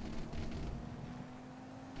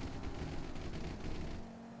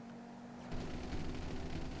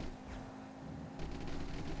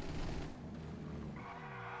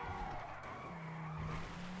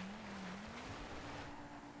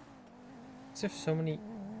 As if so many.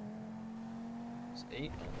 There's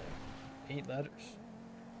 8 on there. 8 letters.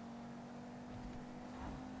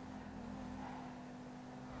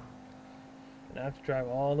 And I have to drive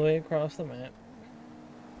all the way across the map.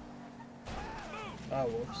 Oh,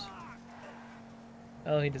 whoops.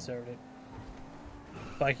 Oh, he deserved it.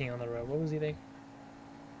 Biking on the road. What was he thinking?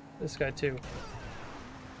 This guy too.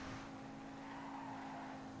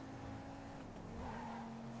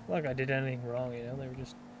 Not like I did anything wrong, you know? They were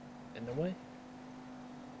just in the way.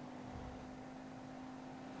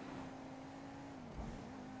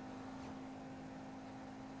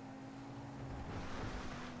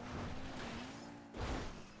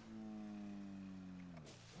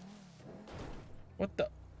 What the?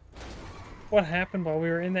 What happened while we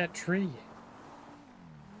were in that tree?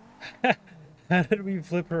 How did we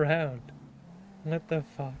flip around? What the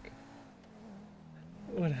fuck?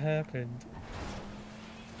 What happened?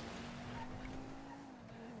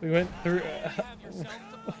 We went through.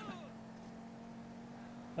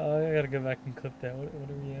 Oh, I gotta go back and clip that. What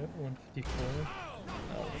are we at? 154.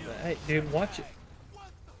 Oh, hey, dude, watch it.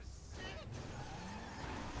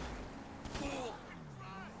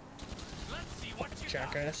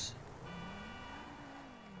 Jackass.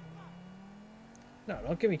 No,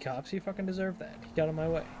 don't give me cops. You fucking deserve that. He got in my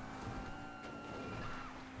way.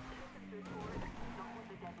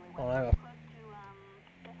 Oh, I go.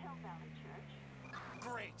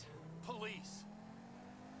 Great. Police.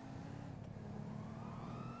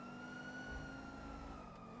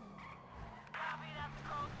 Copy, that's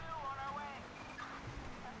code 2 on our way.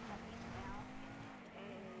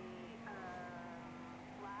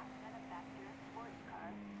 Black manufacturer sports car.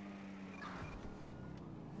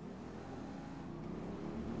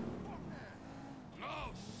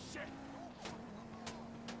 Oh, shit.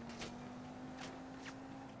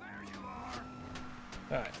 There you are.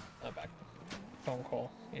 Alright, I'm back. Phone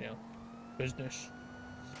call, you know. Business.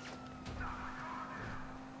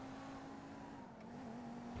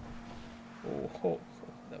 Oh,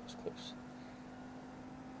 that was close.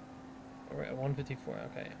 Alright, 154,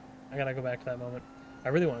 okay. I gotta go back to that moment. I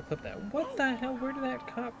really want to clip that. What the hell? Where did that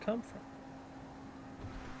cop come from?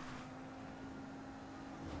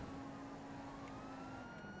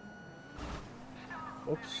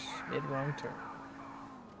 Oops, made wrong turn.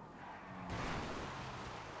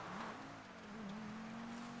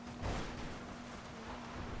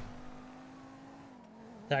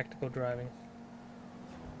 Tactical driving.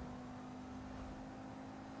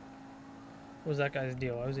 What was that guy's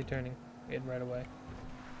deal? Why was he turning in right away?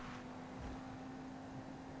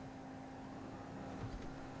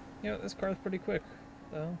 You know, this car's pretty quick,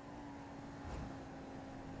 though.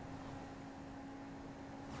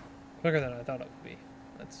 Quicker than I thought it would be.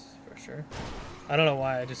 That's for sure. I don't know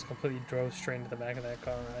why I just completely drove straight into the back of that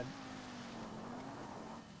car. I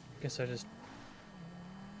guess I just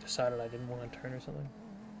decided I didn't want to turn or something.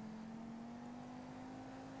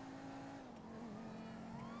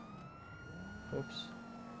 Oops.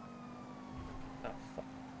 Oh, fuck.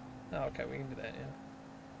 Oh, okay, we can do that, yeah.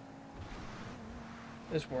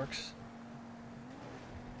 This works.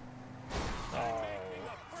 Oh.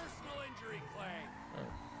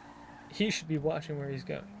 He should be watching where he's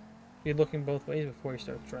going. Be looking both ways before he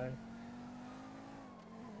starts driving.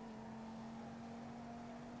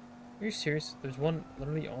 Are you serious? There's one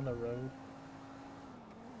literally on the road.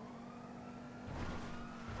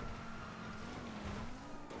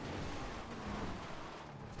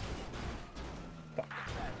 Fuck.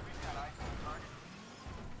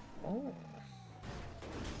 Oh.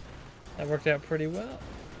 That worked out pretty well.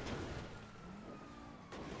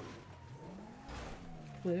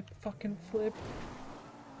 Flip, fucking flip.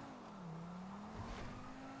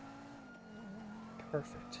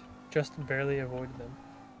 Perfect. Just barely avoided them.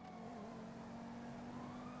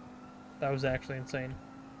 That was actually insane.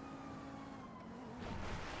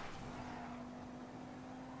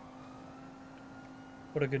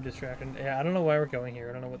 What a good distraction. Yeah, I don't know why we're going here.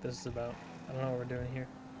 I don't know what this is about. I don't know what we're doing here.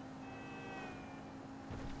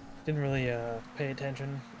 Didn't really pay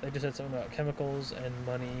attention. They just said something about chemicals and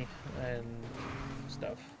money and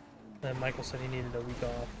stuff. And Michael said he needed a week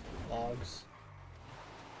off. Logs.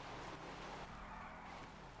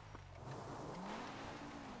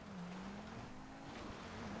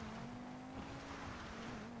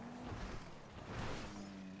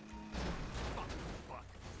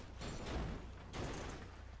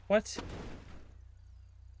 What?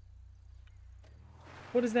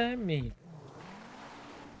 What does that mean?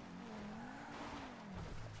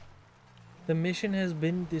 The mission has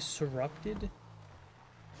been disrupted?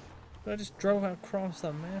 But I just drove across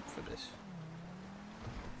the map for this.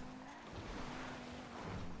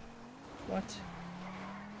 What?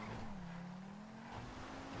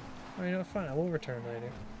 Oh, you know, fine, I will return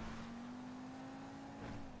later.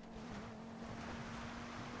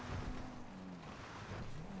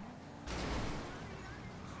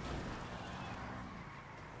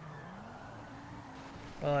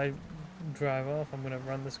 While I drive off, I'm gonna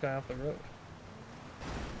run this guy off the road.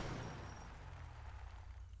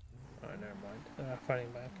 Oh, never mind. They're not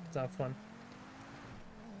fighting back. It's not fun.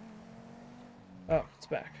 Oh, it's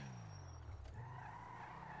back.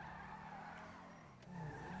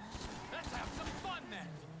 Let's have some fun then.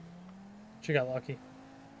 She got lucky.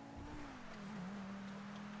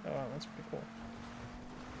 Oh, wow, that's pretty cool.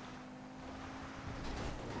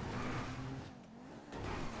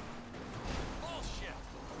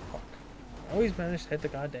 I always managed to hit the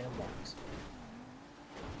goddamn box.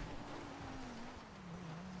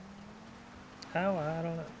 How? I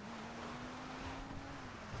don't know.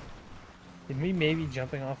 Did me maybe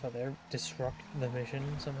jumping off of there disrupt the mission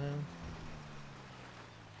somehow?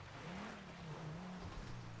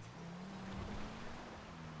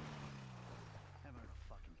 Haven't heard a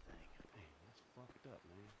fucking thing. Man, that's fucked up,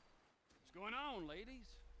 man. What's going on,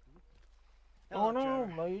 ladies? Hello, no,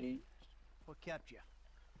 Trevor. lady. What kept you?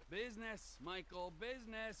 Business, Michael,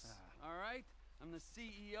 business. All right? I'm the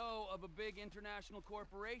CEO of a big international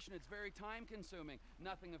corporation. It's very time-consuming.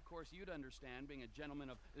 Nothing, of course, you'd understand, being a gentleman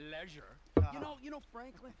of leisure. You know,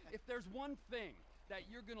 Franklin, if there's one thing that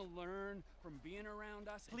you're gonna learn from being around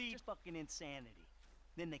us, Plead fucking insanity.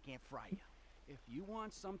 Then they can't fry you. if you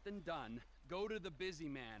want something done, go to the busy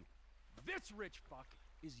man. This rich fuck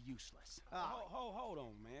is useless. Hold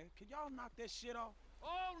on, man. Can y'all knock that shit off?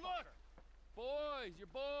 Oh, look! Boys, you're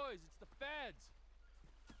boys. It's the feds.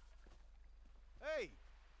 Hey,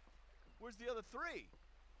 where's the other three?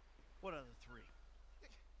 What other three?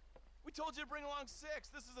 We told you to bring along 6.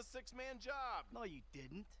 This is a 6-man job. No, you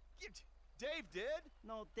didn't. Dave did.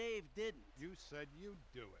 No, Dave didn't. You said you'd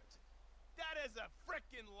do it. That is a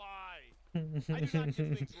frickin' lie. I do not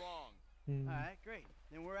get things wrong. All right, great.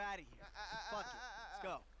 Then we're out of here. Fuck it. Let's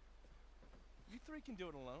go. You 3 can do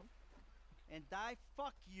it alone. And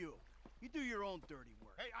fuck you. You do your own dirty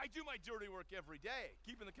work. Hey, I do my dirty work every day,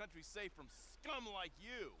 keeping the country safe from scum like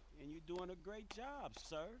you. And you're doing a great job,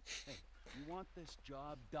 sir. Hey, you want this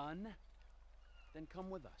job done? Then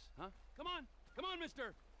come with us, huh? Come on,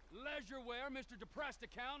 Mr. Leisureware, Mr. Depressed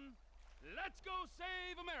Accountant. Let's go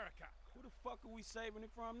save America. Who the fuck are we saving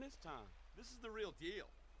it from this time? This is the real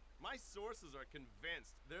deal. My sources are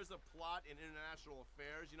convinced there's a plot in international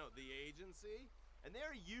affairs, you know, the agency, and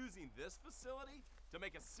they're using this facility to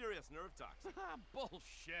make a serious nerve toxin.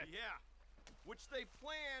 Bullshit. Yeah. Which they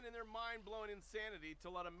plan in their mind-blowing insanity to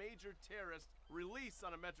let a major terrorist release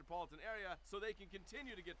on a metropolitan area so they can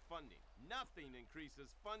continue to get funding. Nothing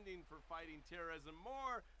increases funding for fighting terrorism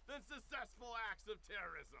more than successful acts of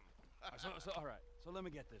terrorism. All right. So let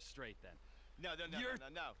me get this straight then. No.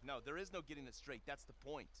 There is no getting it straight. That's the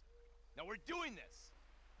point. Now we're doing this.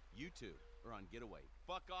 You two are on getaway.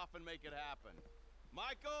 Fuck off and make it happen.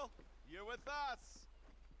 Michael, you're with us.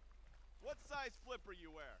 What size flipper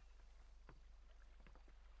you wear?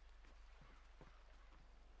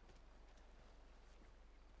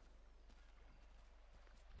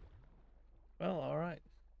 Well, all right.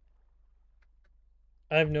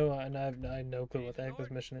 I have no clue what the heck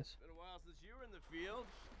this mission is. Been a while since you were in the field.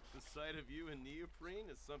 The sight of you in neoprene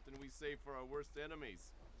is something we save for our worst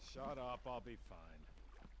enemies. Shut up, I'll be fine.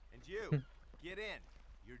 And you, get in.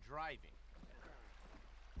 You're driving.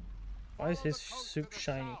 Why is his suit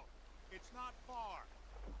shiny? It's not far.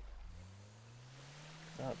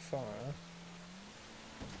 Not far, huh?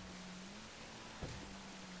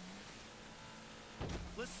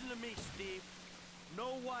 Listen to me, Steve.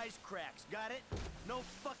 No wisecracks, got it? No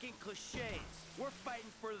fucking cliches. We're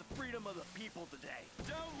fighting for the freedom of the people today.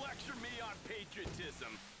 Don't lecture me on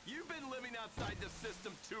patriotism. You've been living outside the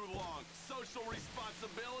system too long. Social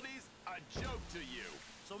responsibilities, a joke to you.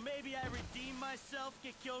 So maybe I redeem myself,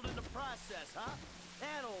 get killed in the process, huh?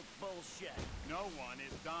 That old bullshit. No one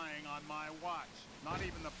is dying on my watch. Not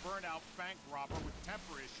even the burnout bank robber with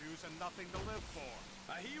temper issues and nothing to live for.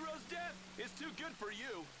 A hero's death is too good for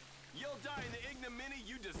you. You'll die in the ignominy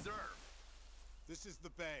you deserve. This is the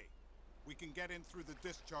bay. We can get in through the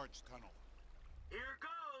discharge tunnel. Here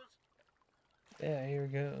goes. Yeah, here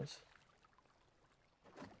goes.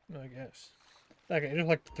 I guess. Okay, just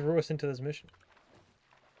like throw us into this mission.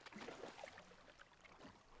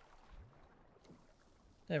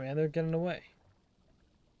 Hey man, they're getting away.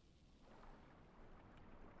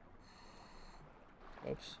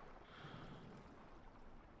 Oops.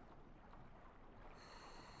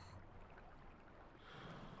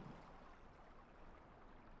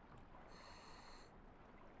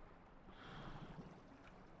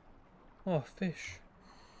 Oh, fish.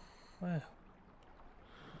 Wow.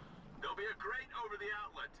 There'll be a grate over the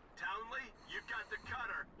outlet. Townley, you've got the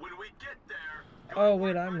cutter. When we get there, Oh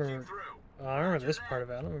wait, I remember. Oh, I remember this part of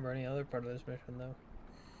it. I don't remember any other part of this mission though.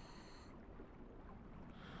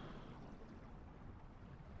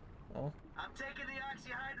 Oh. I'm taking the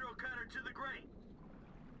oxyhydro cutter to the grate.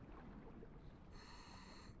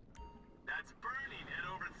 that's burning at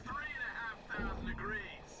over 3,500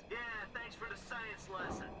 degrees. Yeah, thanks for the science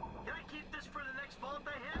lesson. Can I keep this for the next vault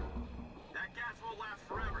I hit? That gas won't last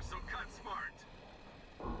forever, so cut smart.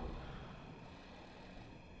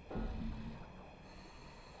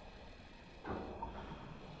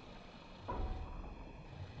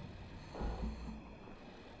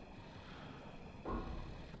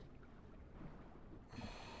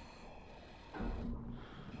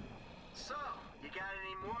 So, you got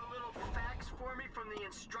any more little facts for me from the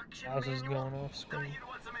instruction How's this manual? going off Thought screen? you'd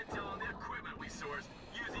want some intel on the equipment we sourced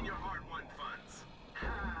using your hard-won funds.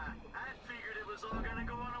 Ha! I figured it was all gonna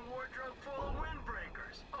go on a wardrobe full of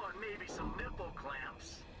windbreakers. Oh, and maybe some nipple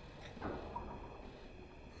clamps.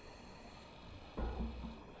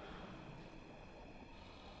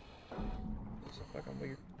 It's so fucking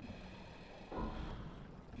weird.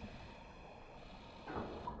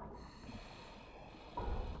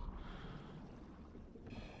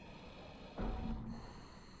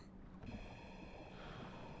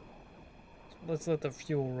 Let's let the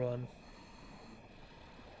fuel run.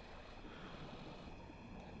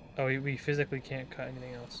 Oh, we physically can't cut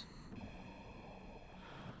anything else.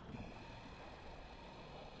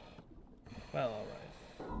 Well,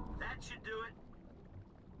 alright. That should do it.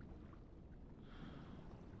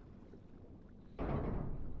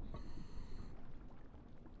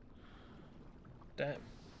 Damn.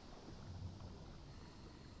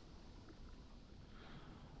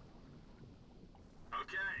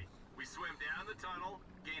 Okay, we swim down the tunnel,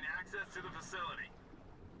 gain access to the facility.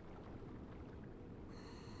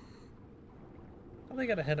 How they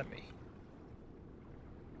got ahead of me?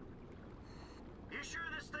 You sure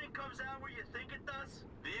this thing comes out where you think it does?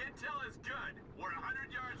 The intel is good. We're 100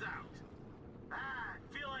 yards out. Ah, I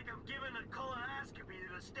feel like I'm giving a colonoscopy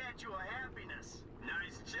to the Statue of Happiness.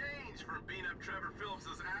 Nice change from beating up Trevor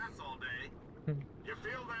Phillips's ass all day. You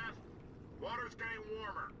feel that? Water's getting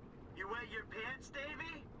warmer. You wet your pants,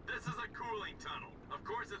 Davey? This is a cooling tunnel. Of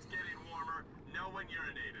course it's getting warmer. No one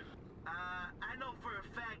urinated. I know for a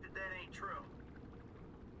fact that that ain't true.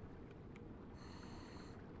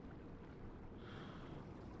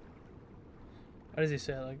 Why does he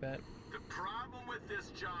say it like that? The problem with this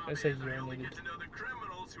job I is say I only urinated. get to know the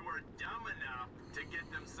criminals who are dumb enough to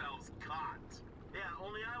get themselves caught. Yeah,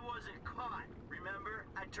 only I wasn't caught. Remember?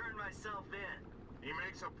 I turned myself in. He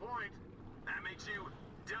makes a point. That makes you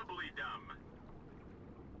doubly dumb.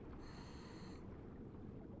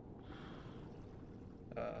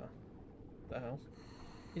 The hell?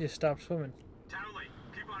 He just stopped swimming. Townley,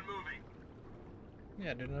 keep on moving.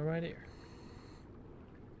 Yeah, dude, I'm right here.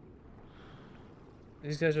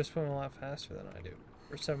 These guys are swimming a lot faster than I do,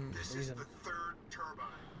 for some This reason. is the third turbine.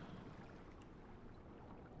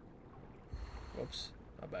 Whoops,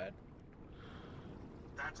 my bad.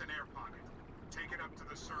 That's an air pocket. Take it up to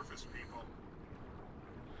the surface, people.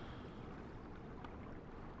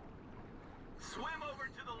 Swim over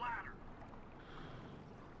to the ladder.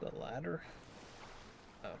 The ladder?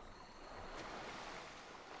 Oh.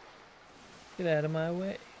 Get out of my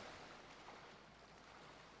way.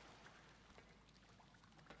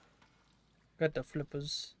 Got the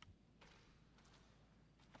flippers.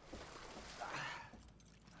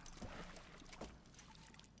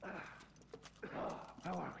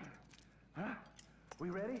 How are we? Huh? We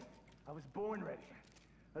ready? I was born ready.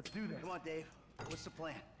 Let's do this. Come on, Dave. What's the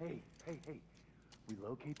plan? Hey. We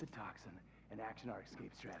locate the toxin and action our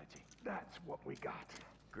escape strategy. That's what we got.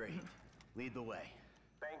 Great. Lead the way.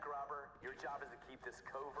 Bank robber, your job is to keep this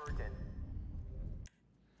covert and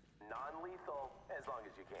non-lethal as long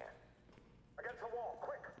as you can. Against the wall,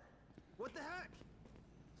 quick! What the heck?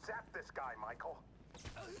 Zap this guy, Michael.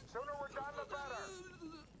 Sooner we're done, the better.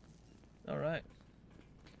 Alright.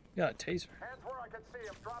 Got a taser. Hands where I can see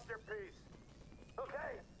him. Drop your piece.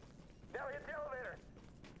 Okay. Now hit the elevator.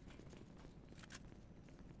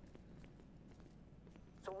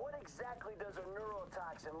 So what exactly does a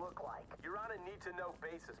neurotoxin look like? You're on a need-to-know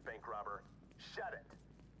basis, bank robber. Shut it.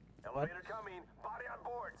 Elevator coming. Body on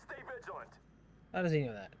board. Stay vigilant. How does he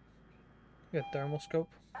know that? You got a thermal scope?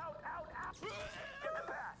 Out! Get the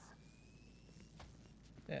pass.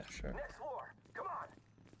 Yeah, sure. Next floor. Come on.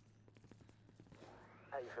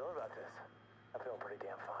 How you feeling about this? I'm feeling pretty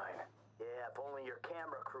damn fine. Yeah, if only your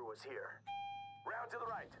camera crew was here. Round to the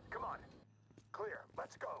right. Come on. Clear.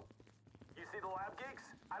 Let's go. You see the lab geeks?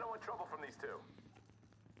 I don't want trouble from these two.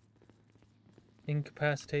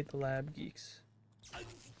 Incapacitate the lab geeks.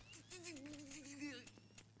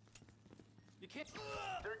 You can't.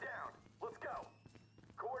 They're down. Let's go.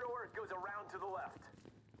 Corridor goes around to the left.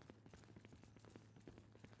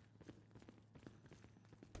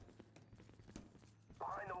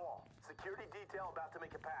 Behind the wall. Security detail about to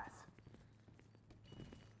make a pass.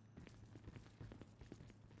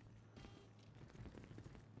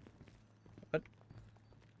 What?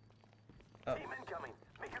 Oh. Team incoming.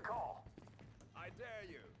 Make a call. I dare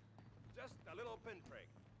you. Just a little pinprick.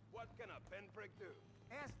 What can a pinprick do?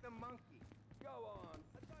 Ask the monkey. Go on.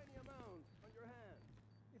 A tiny amount on your hand.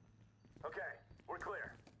 Okay, we're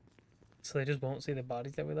clear. So they just won't see the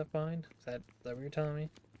bodies that we left behind? Is that what you're telling me?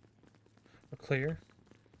 We're clear?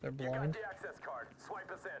 They're You got blind? the access card.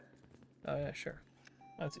 Swipe us in. Oh yeah, sure.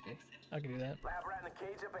 That's easy. I can do that. Lab rat in the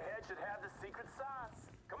cage up ahead should have the secret sauce.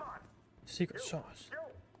 Come on. Secret sauce. You!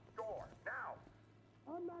 Door, now!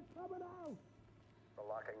 I'm not coming out! The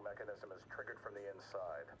locking mechanism is triggered from the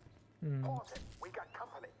inside. Hmm. Pause it. We got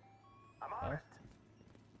company. I'm on it.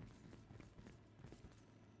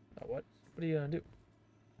 Oh, what? What are you gonna do?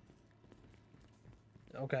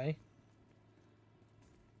 Okay.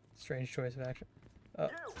 Strange choice of action. You!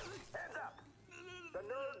 Hands up! The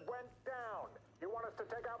nerd went down. You want us to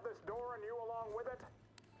take out this door and you along with it?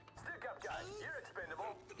 Stick up, guys. You're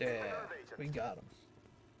expendable. Yeah, we got him.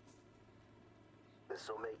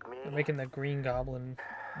 This'll make me They're making the green goblin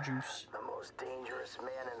juice. the most dangerous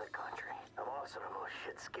man in the country. I'm also the most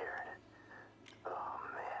shit scared. Oh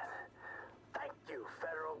man. Thank you,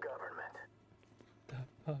 federal government. The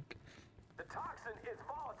fuck? The toxin is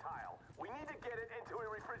volatile. We need to get it into a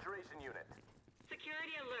refrigeration unit.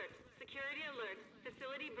 Security alert. Security alert.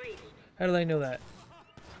 Facility breached. How do they know that?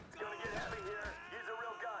 It's gonna get heavy here. Use a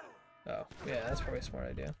real gun. Oh, yeah, that's probably a smart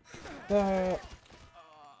idea. Oh,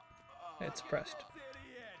 it's suppressed.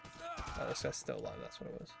 Oh, this guy's still alive, that's what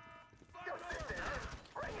it was. Go sit there.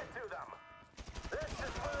 Bring it to them. This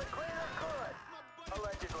is for the greater good.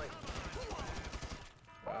 Allegedly.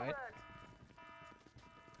 Alright.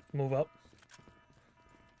 Move up.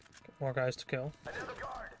 Get more guys to kill. Another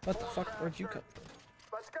guard. What the fuck? Where'd you come from?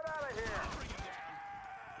 Let's get out of here!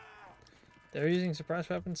 They're using suppressed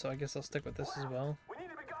weapons, so I guess I'll stick with this as well. We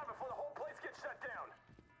need to be gone before the whole place gets shut down.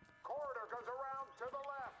 Corridor goes around to the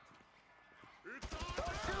left.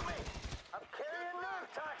 Don't shoot me! I'm carrying nerve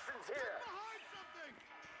toxins here!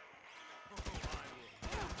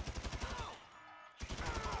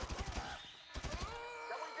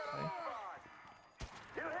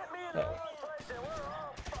 Uh-oh.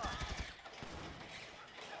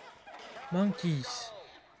 Monkeys.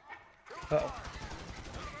 Uh-oh.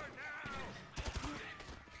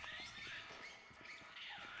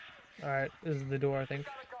 Alright, this is the door, I think.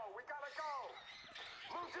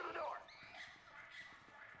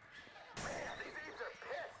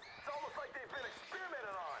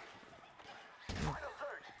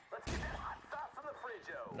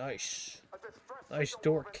 Nice. Nice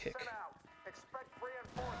door kick.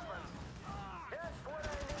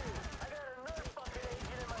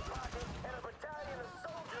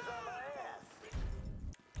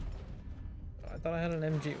 I thought I had an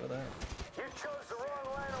MG with that. You chose the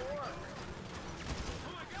wrong line of work.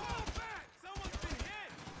 Come on back! Someone's been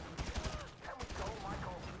hit! Can we go,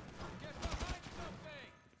 Michael? Get behind something!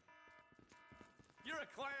 You're a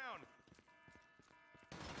clown!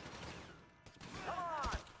 Come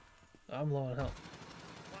on! I'm low on health.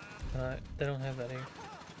 They don't have that here.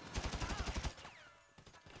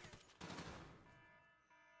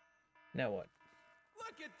 Now what?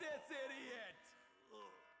 Look at this idiot!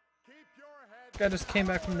 Keep your head. Guy just came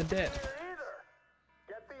back from the dead.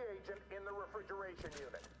 Get the agent in the refrigeration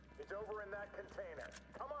unit. It's over in that container.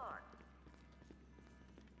 Come on.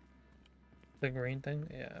 The green thing?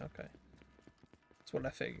 Yeah, okay. That's what I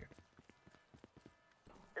figured.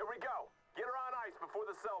 Here we go. Get her on ice before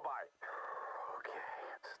the sell-by. Okay,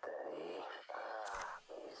 steady.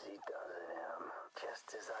 Easy does it, Em.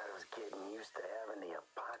 Just as I was getting used to having the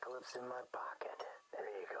apocalypse in my pocket. There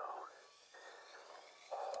you go.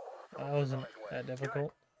 That wasn't that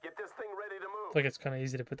difficult. Get this thing ready to move. It's like it's kind of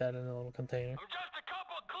easy to put that in a little container. I'm just a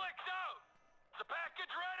couple clicks out. Is the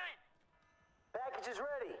package ready? Package is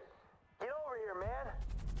ready. Get over here, man.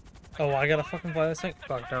 Oh, I gotta fucking fly this thing?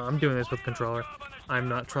 Fuck no, I'm doing this with controller. I'm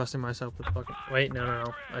not trusting myself with fucking... Wait,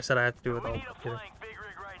 no. I said I have to do it with all...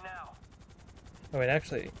 Oh wait,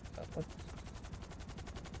 actually... what?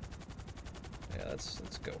 Yeah,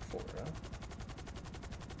 let's go for it, huh?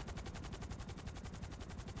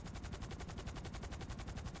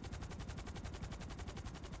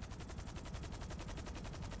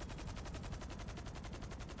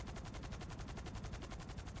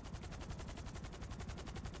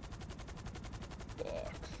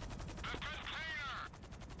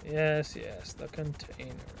 Yes, the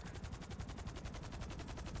container.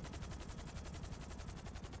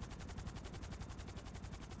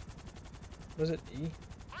 Was it E?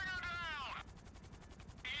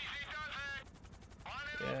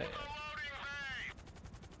 Yeah.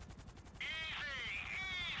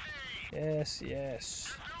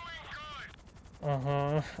 Yes.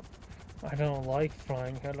 Uh-huh. I don't like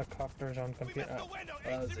flying helicopters on computer.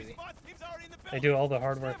 They do all the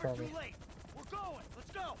hard work for me. We're going.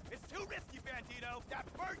 Let's go. It's too risky, Bandito. That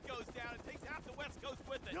bird goes down and takes half the West Coast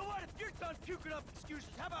with it. You know what? If you're done puking up excuses,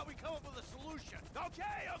 how about we come up with a solution?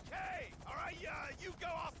 Okay. All right, you go.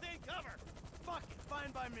 I'll stay in cover. Fuck it.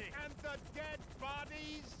 Fine by me. And the dead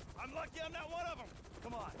bodies? I'm lucky I'm not one of them.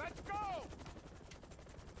 Come on. Let's go.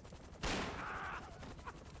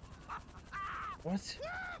 What?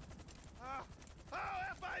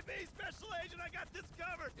 FIB Special Agent, I got this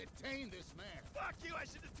covered! Detain this man! Fuck you, I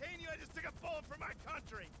should detain you, I just took a bullet for my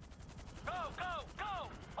country! Go!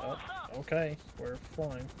 Oh, okay, we're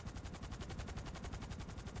flying.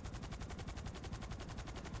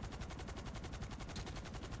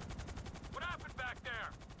 What happened back there?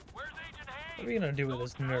 Where's Agent Hayes? What are we gonna do with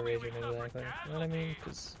this nerve agent exactly? You know what I mean?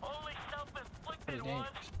 Because... pretty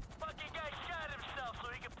dangerous. Fucking guy shot himself so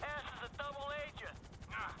he could pass as a double agent.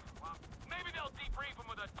 Well, maybe they'll debrief him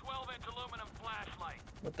with a 12-inch aluminum flashlight.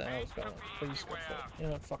 What the hell is going on? Please go for it. You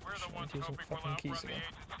know what? Fuck this shit. I'm using fucking keys again.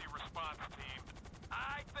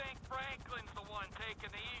 I think Franklin's the one taking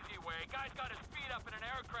the easy way. Guy's got his feet up in an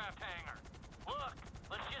aircraft hangar. Look,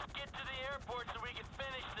 let's just get to the airport so we can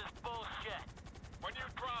finish this bullshit. When you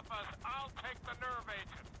drop us, I'll take the nerve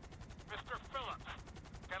agent. Mr. Phillips,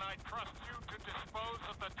 can I trust you to dispose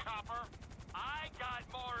of the chopper? I got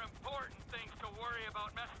more important things to worry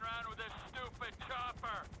about messing around with this stupid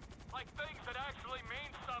chopper. Like things that actually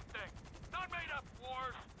mean something. Not made-up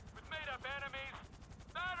wars with made-up enemies.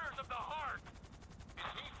 Matters of the heart.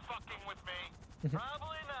 Is he fucking with me?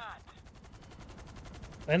 Probably not.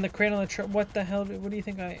 And the crane on the truck. What the hell? What do you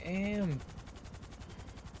think I am?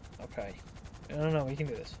 Okay. I don't know. We can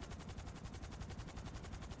do this.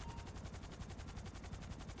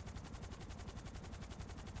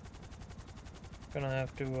 Gonna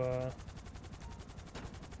have to,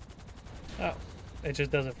 Oh. It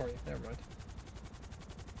just does it for you. Never mind.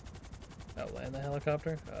 Oh, land the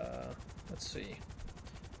helicopter? Let's see.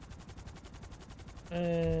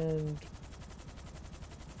 And...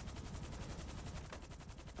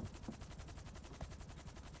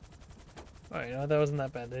 Alright, no, that wasn't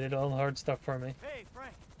that bad. They did all the hard stuff for me. Hey,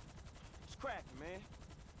 Frank. It's cracking, man.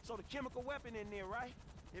 So the chemical weapon in there, right?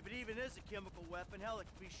 If it even is a chemical weapon, hell, it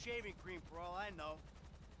could be shaving cream for all I know.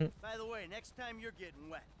 By the way, next time you're getting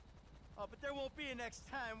wet. Oh, but there won't be a next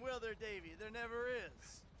time, will there, Davey? There never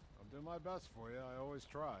is. I'll do my best for you. I always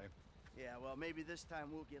try. Yeah, well, maybe this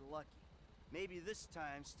time we'll get lucky. Maybe this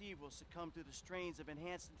time Steve will succumb to the strains of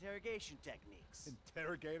enhanced interrogation techniques.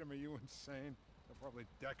 Interrogate him? Are you insane? They're probably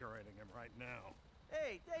decorating him right now.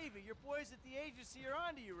 Hey, Davey, your boys at the agency are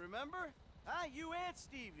onto you, remember? Huh? You and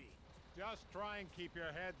Stevie. Just try and keep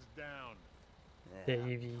your heads down.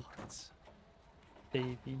 Davey.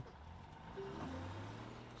 Davey. Who's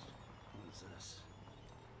this?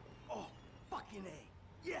 Oh, fucking A.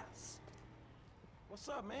 Yes! What's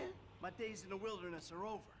up, man? My days in the wilderness are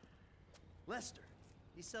over. Lester,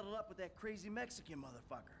 he settled up with that crazy Mexican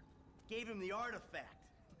motherfucker. Gave him the artifact.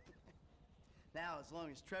 Now, as long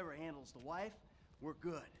as Trevor handles the wife, we're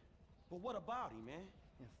good. But what about him, man?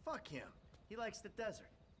 Yeah, fuck him. He likes the desert.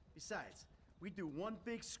 Besides, we do one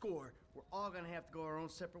big score, we're all gonna have to go our own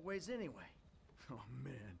separate ways anyway. Oh,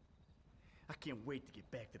 man. I can't wait to get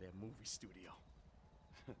back to that movie studio.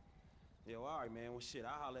 Yo, all right, man. Well, shit,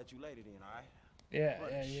 I'll holler at you later then, all right?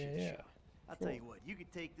 Yeah. I'll tell you what, you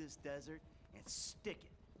could take this desert and stick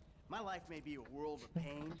it. My life may be a world of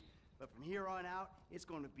pain, but from here on out, it's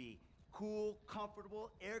gonna be cool,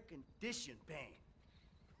 comfortable, air-conditioned pain.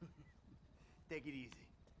 Take it easy.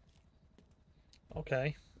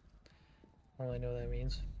 Okay. I don't really know what that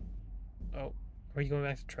means. Oh, are you going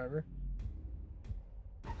back to Trevor?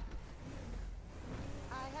 I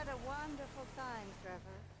had a wonderful time,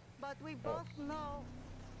 Trevor. But we both know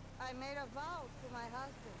I made a vow to my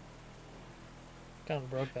husband. Kind of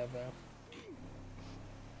broke that vow.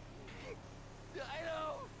 I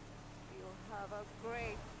know. You have a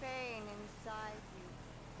great pain inside you,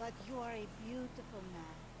 but you are a beautiful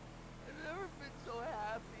man. I've never been so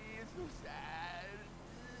happy and so sad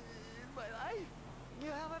in my life.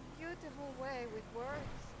 You have a beautiful way with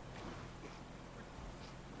words.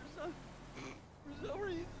 For some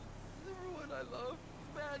reason, everyone I love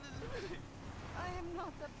abandons me. I am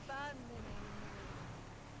not abandoning you.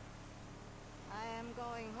 I am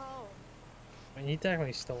going home. I mean, he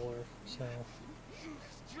technically stole her, so...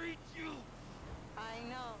 Street you! I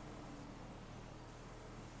know.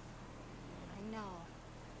 I know.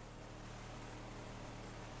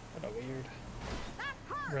 What a weird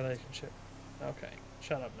relationship. Okay,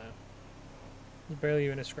 shut up now. He's barely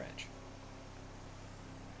even a scratch.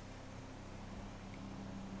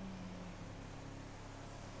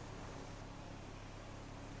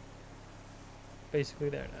 Basically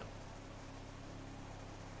there now.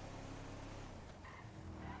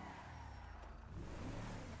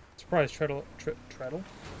 Surprised Trevor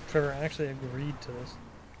actually agreed to this.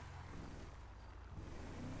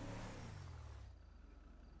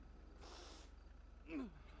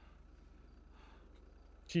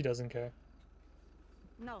 She doesn't care.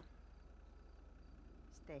 No.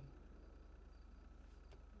 Stay.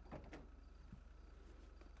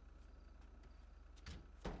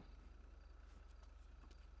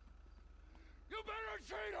 You better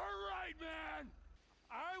treat her right, man!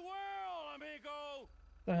 I will, amigo!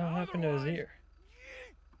 What the hell happened to his ear?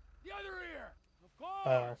 The other ear! Of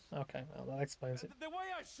course! Oh, okay. Well, that explains it. The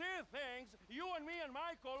way I see things, you and me and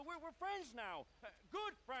Michael, we're friends now.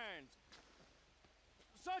 Good friends.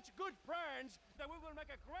 Such good friends that we will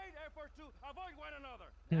make a great effort to avoid one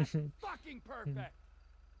another. That's fucking perfect.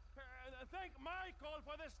 Thank Michael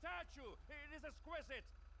for the statue. It is exquisite.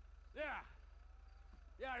 Yeah.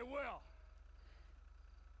 Yeah, I will.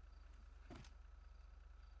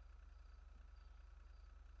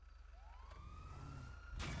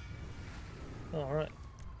 Alright.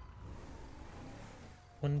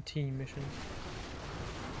 1 team mission.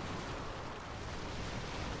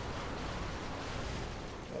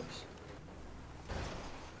 Oops.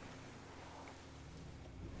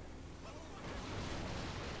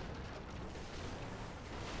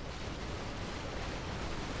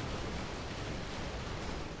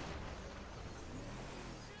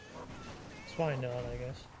 It's fine not, I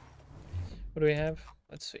guess. What do we have?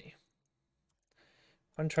 Let's see.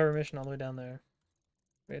 One Trevor mission all the way down there.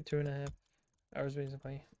 We had 2.5 hours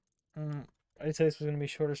basically. I'd say this was going to be a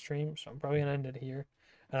shorter stream, so I'm probably going to end it here.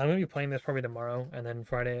 And I'm going to be playing this probably tomorrow, and then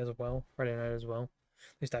Friday as well. Friday night as well.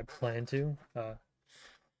 At least I plan to.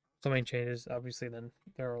 Something changes, obviously, then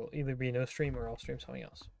there will either be no stream or I'll stream something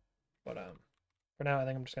else. But for now, I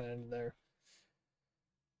think I'm just going to end it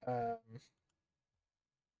there.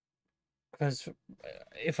 Because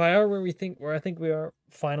if I are where I think we are,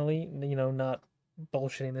 finally, you know, not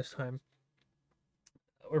bullshitting this time,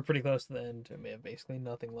 we're pretty close to the end, and we have basically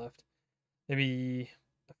nothing left. Maybe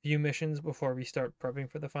a few missions before we start prepping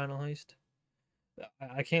for the final heist.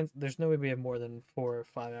 I can't. There's no way we have more than 4 or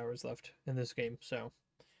 5 hours left in this game, so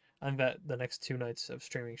I bet the next 2 nights of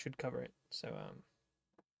streaming should cover it. So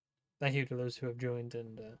thank you to those who have joined,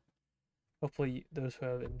 and hopefully those who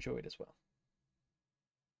have enjoyed as well.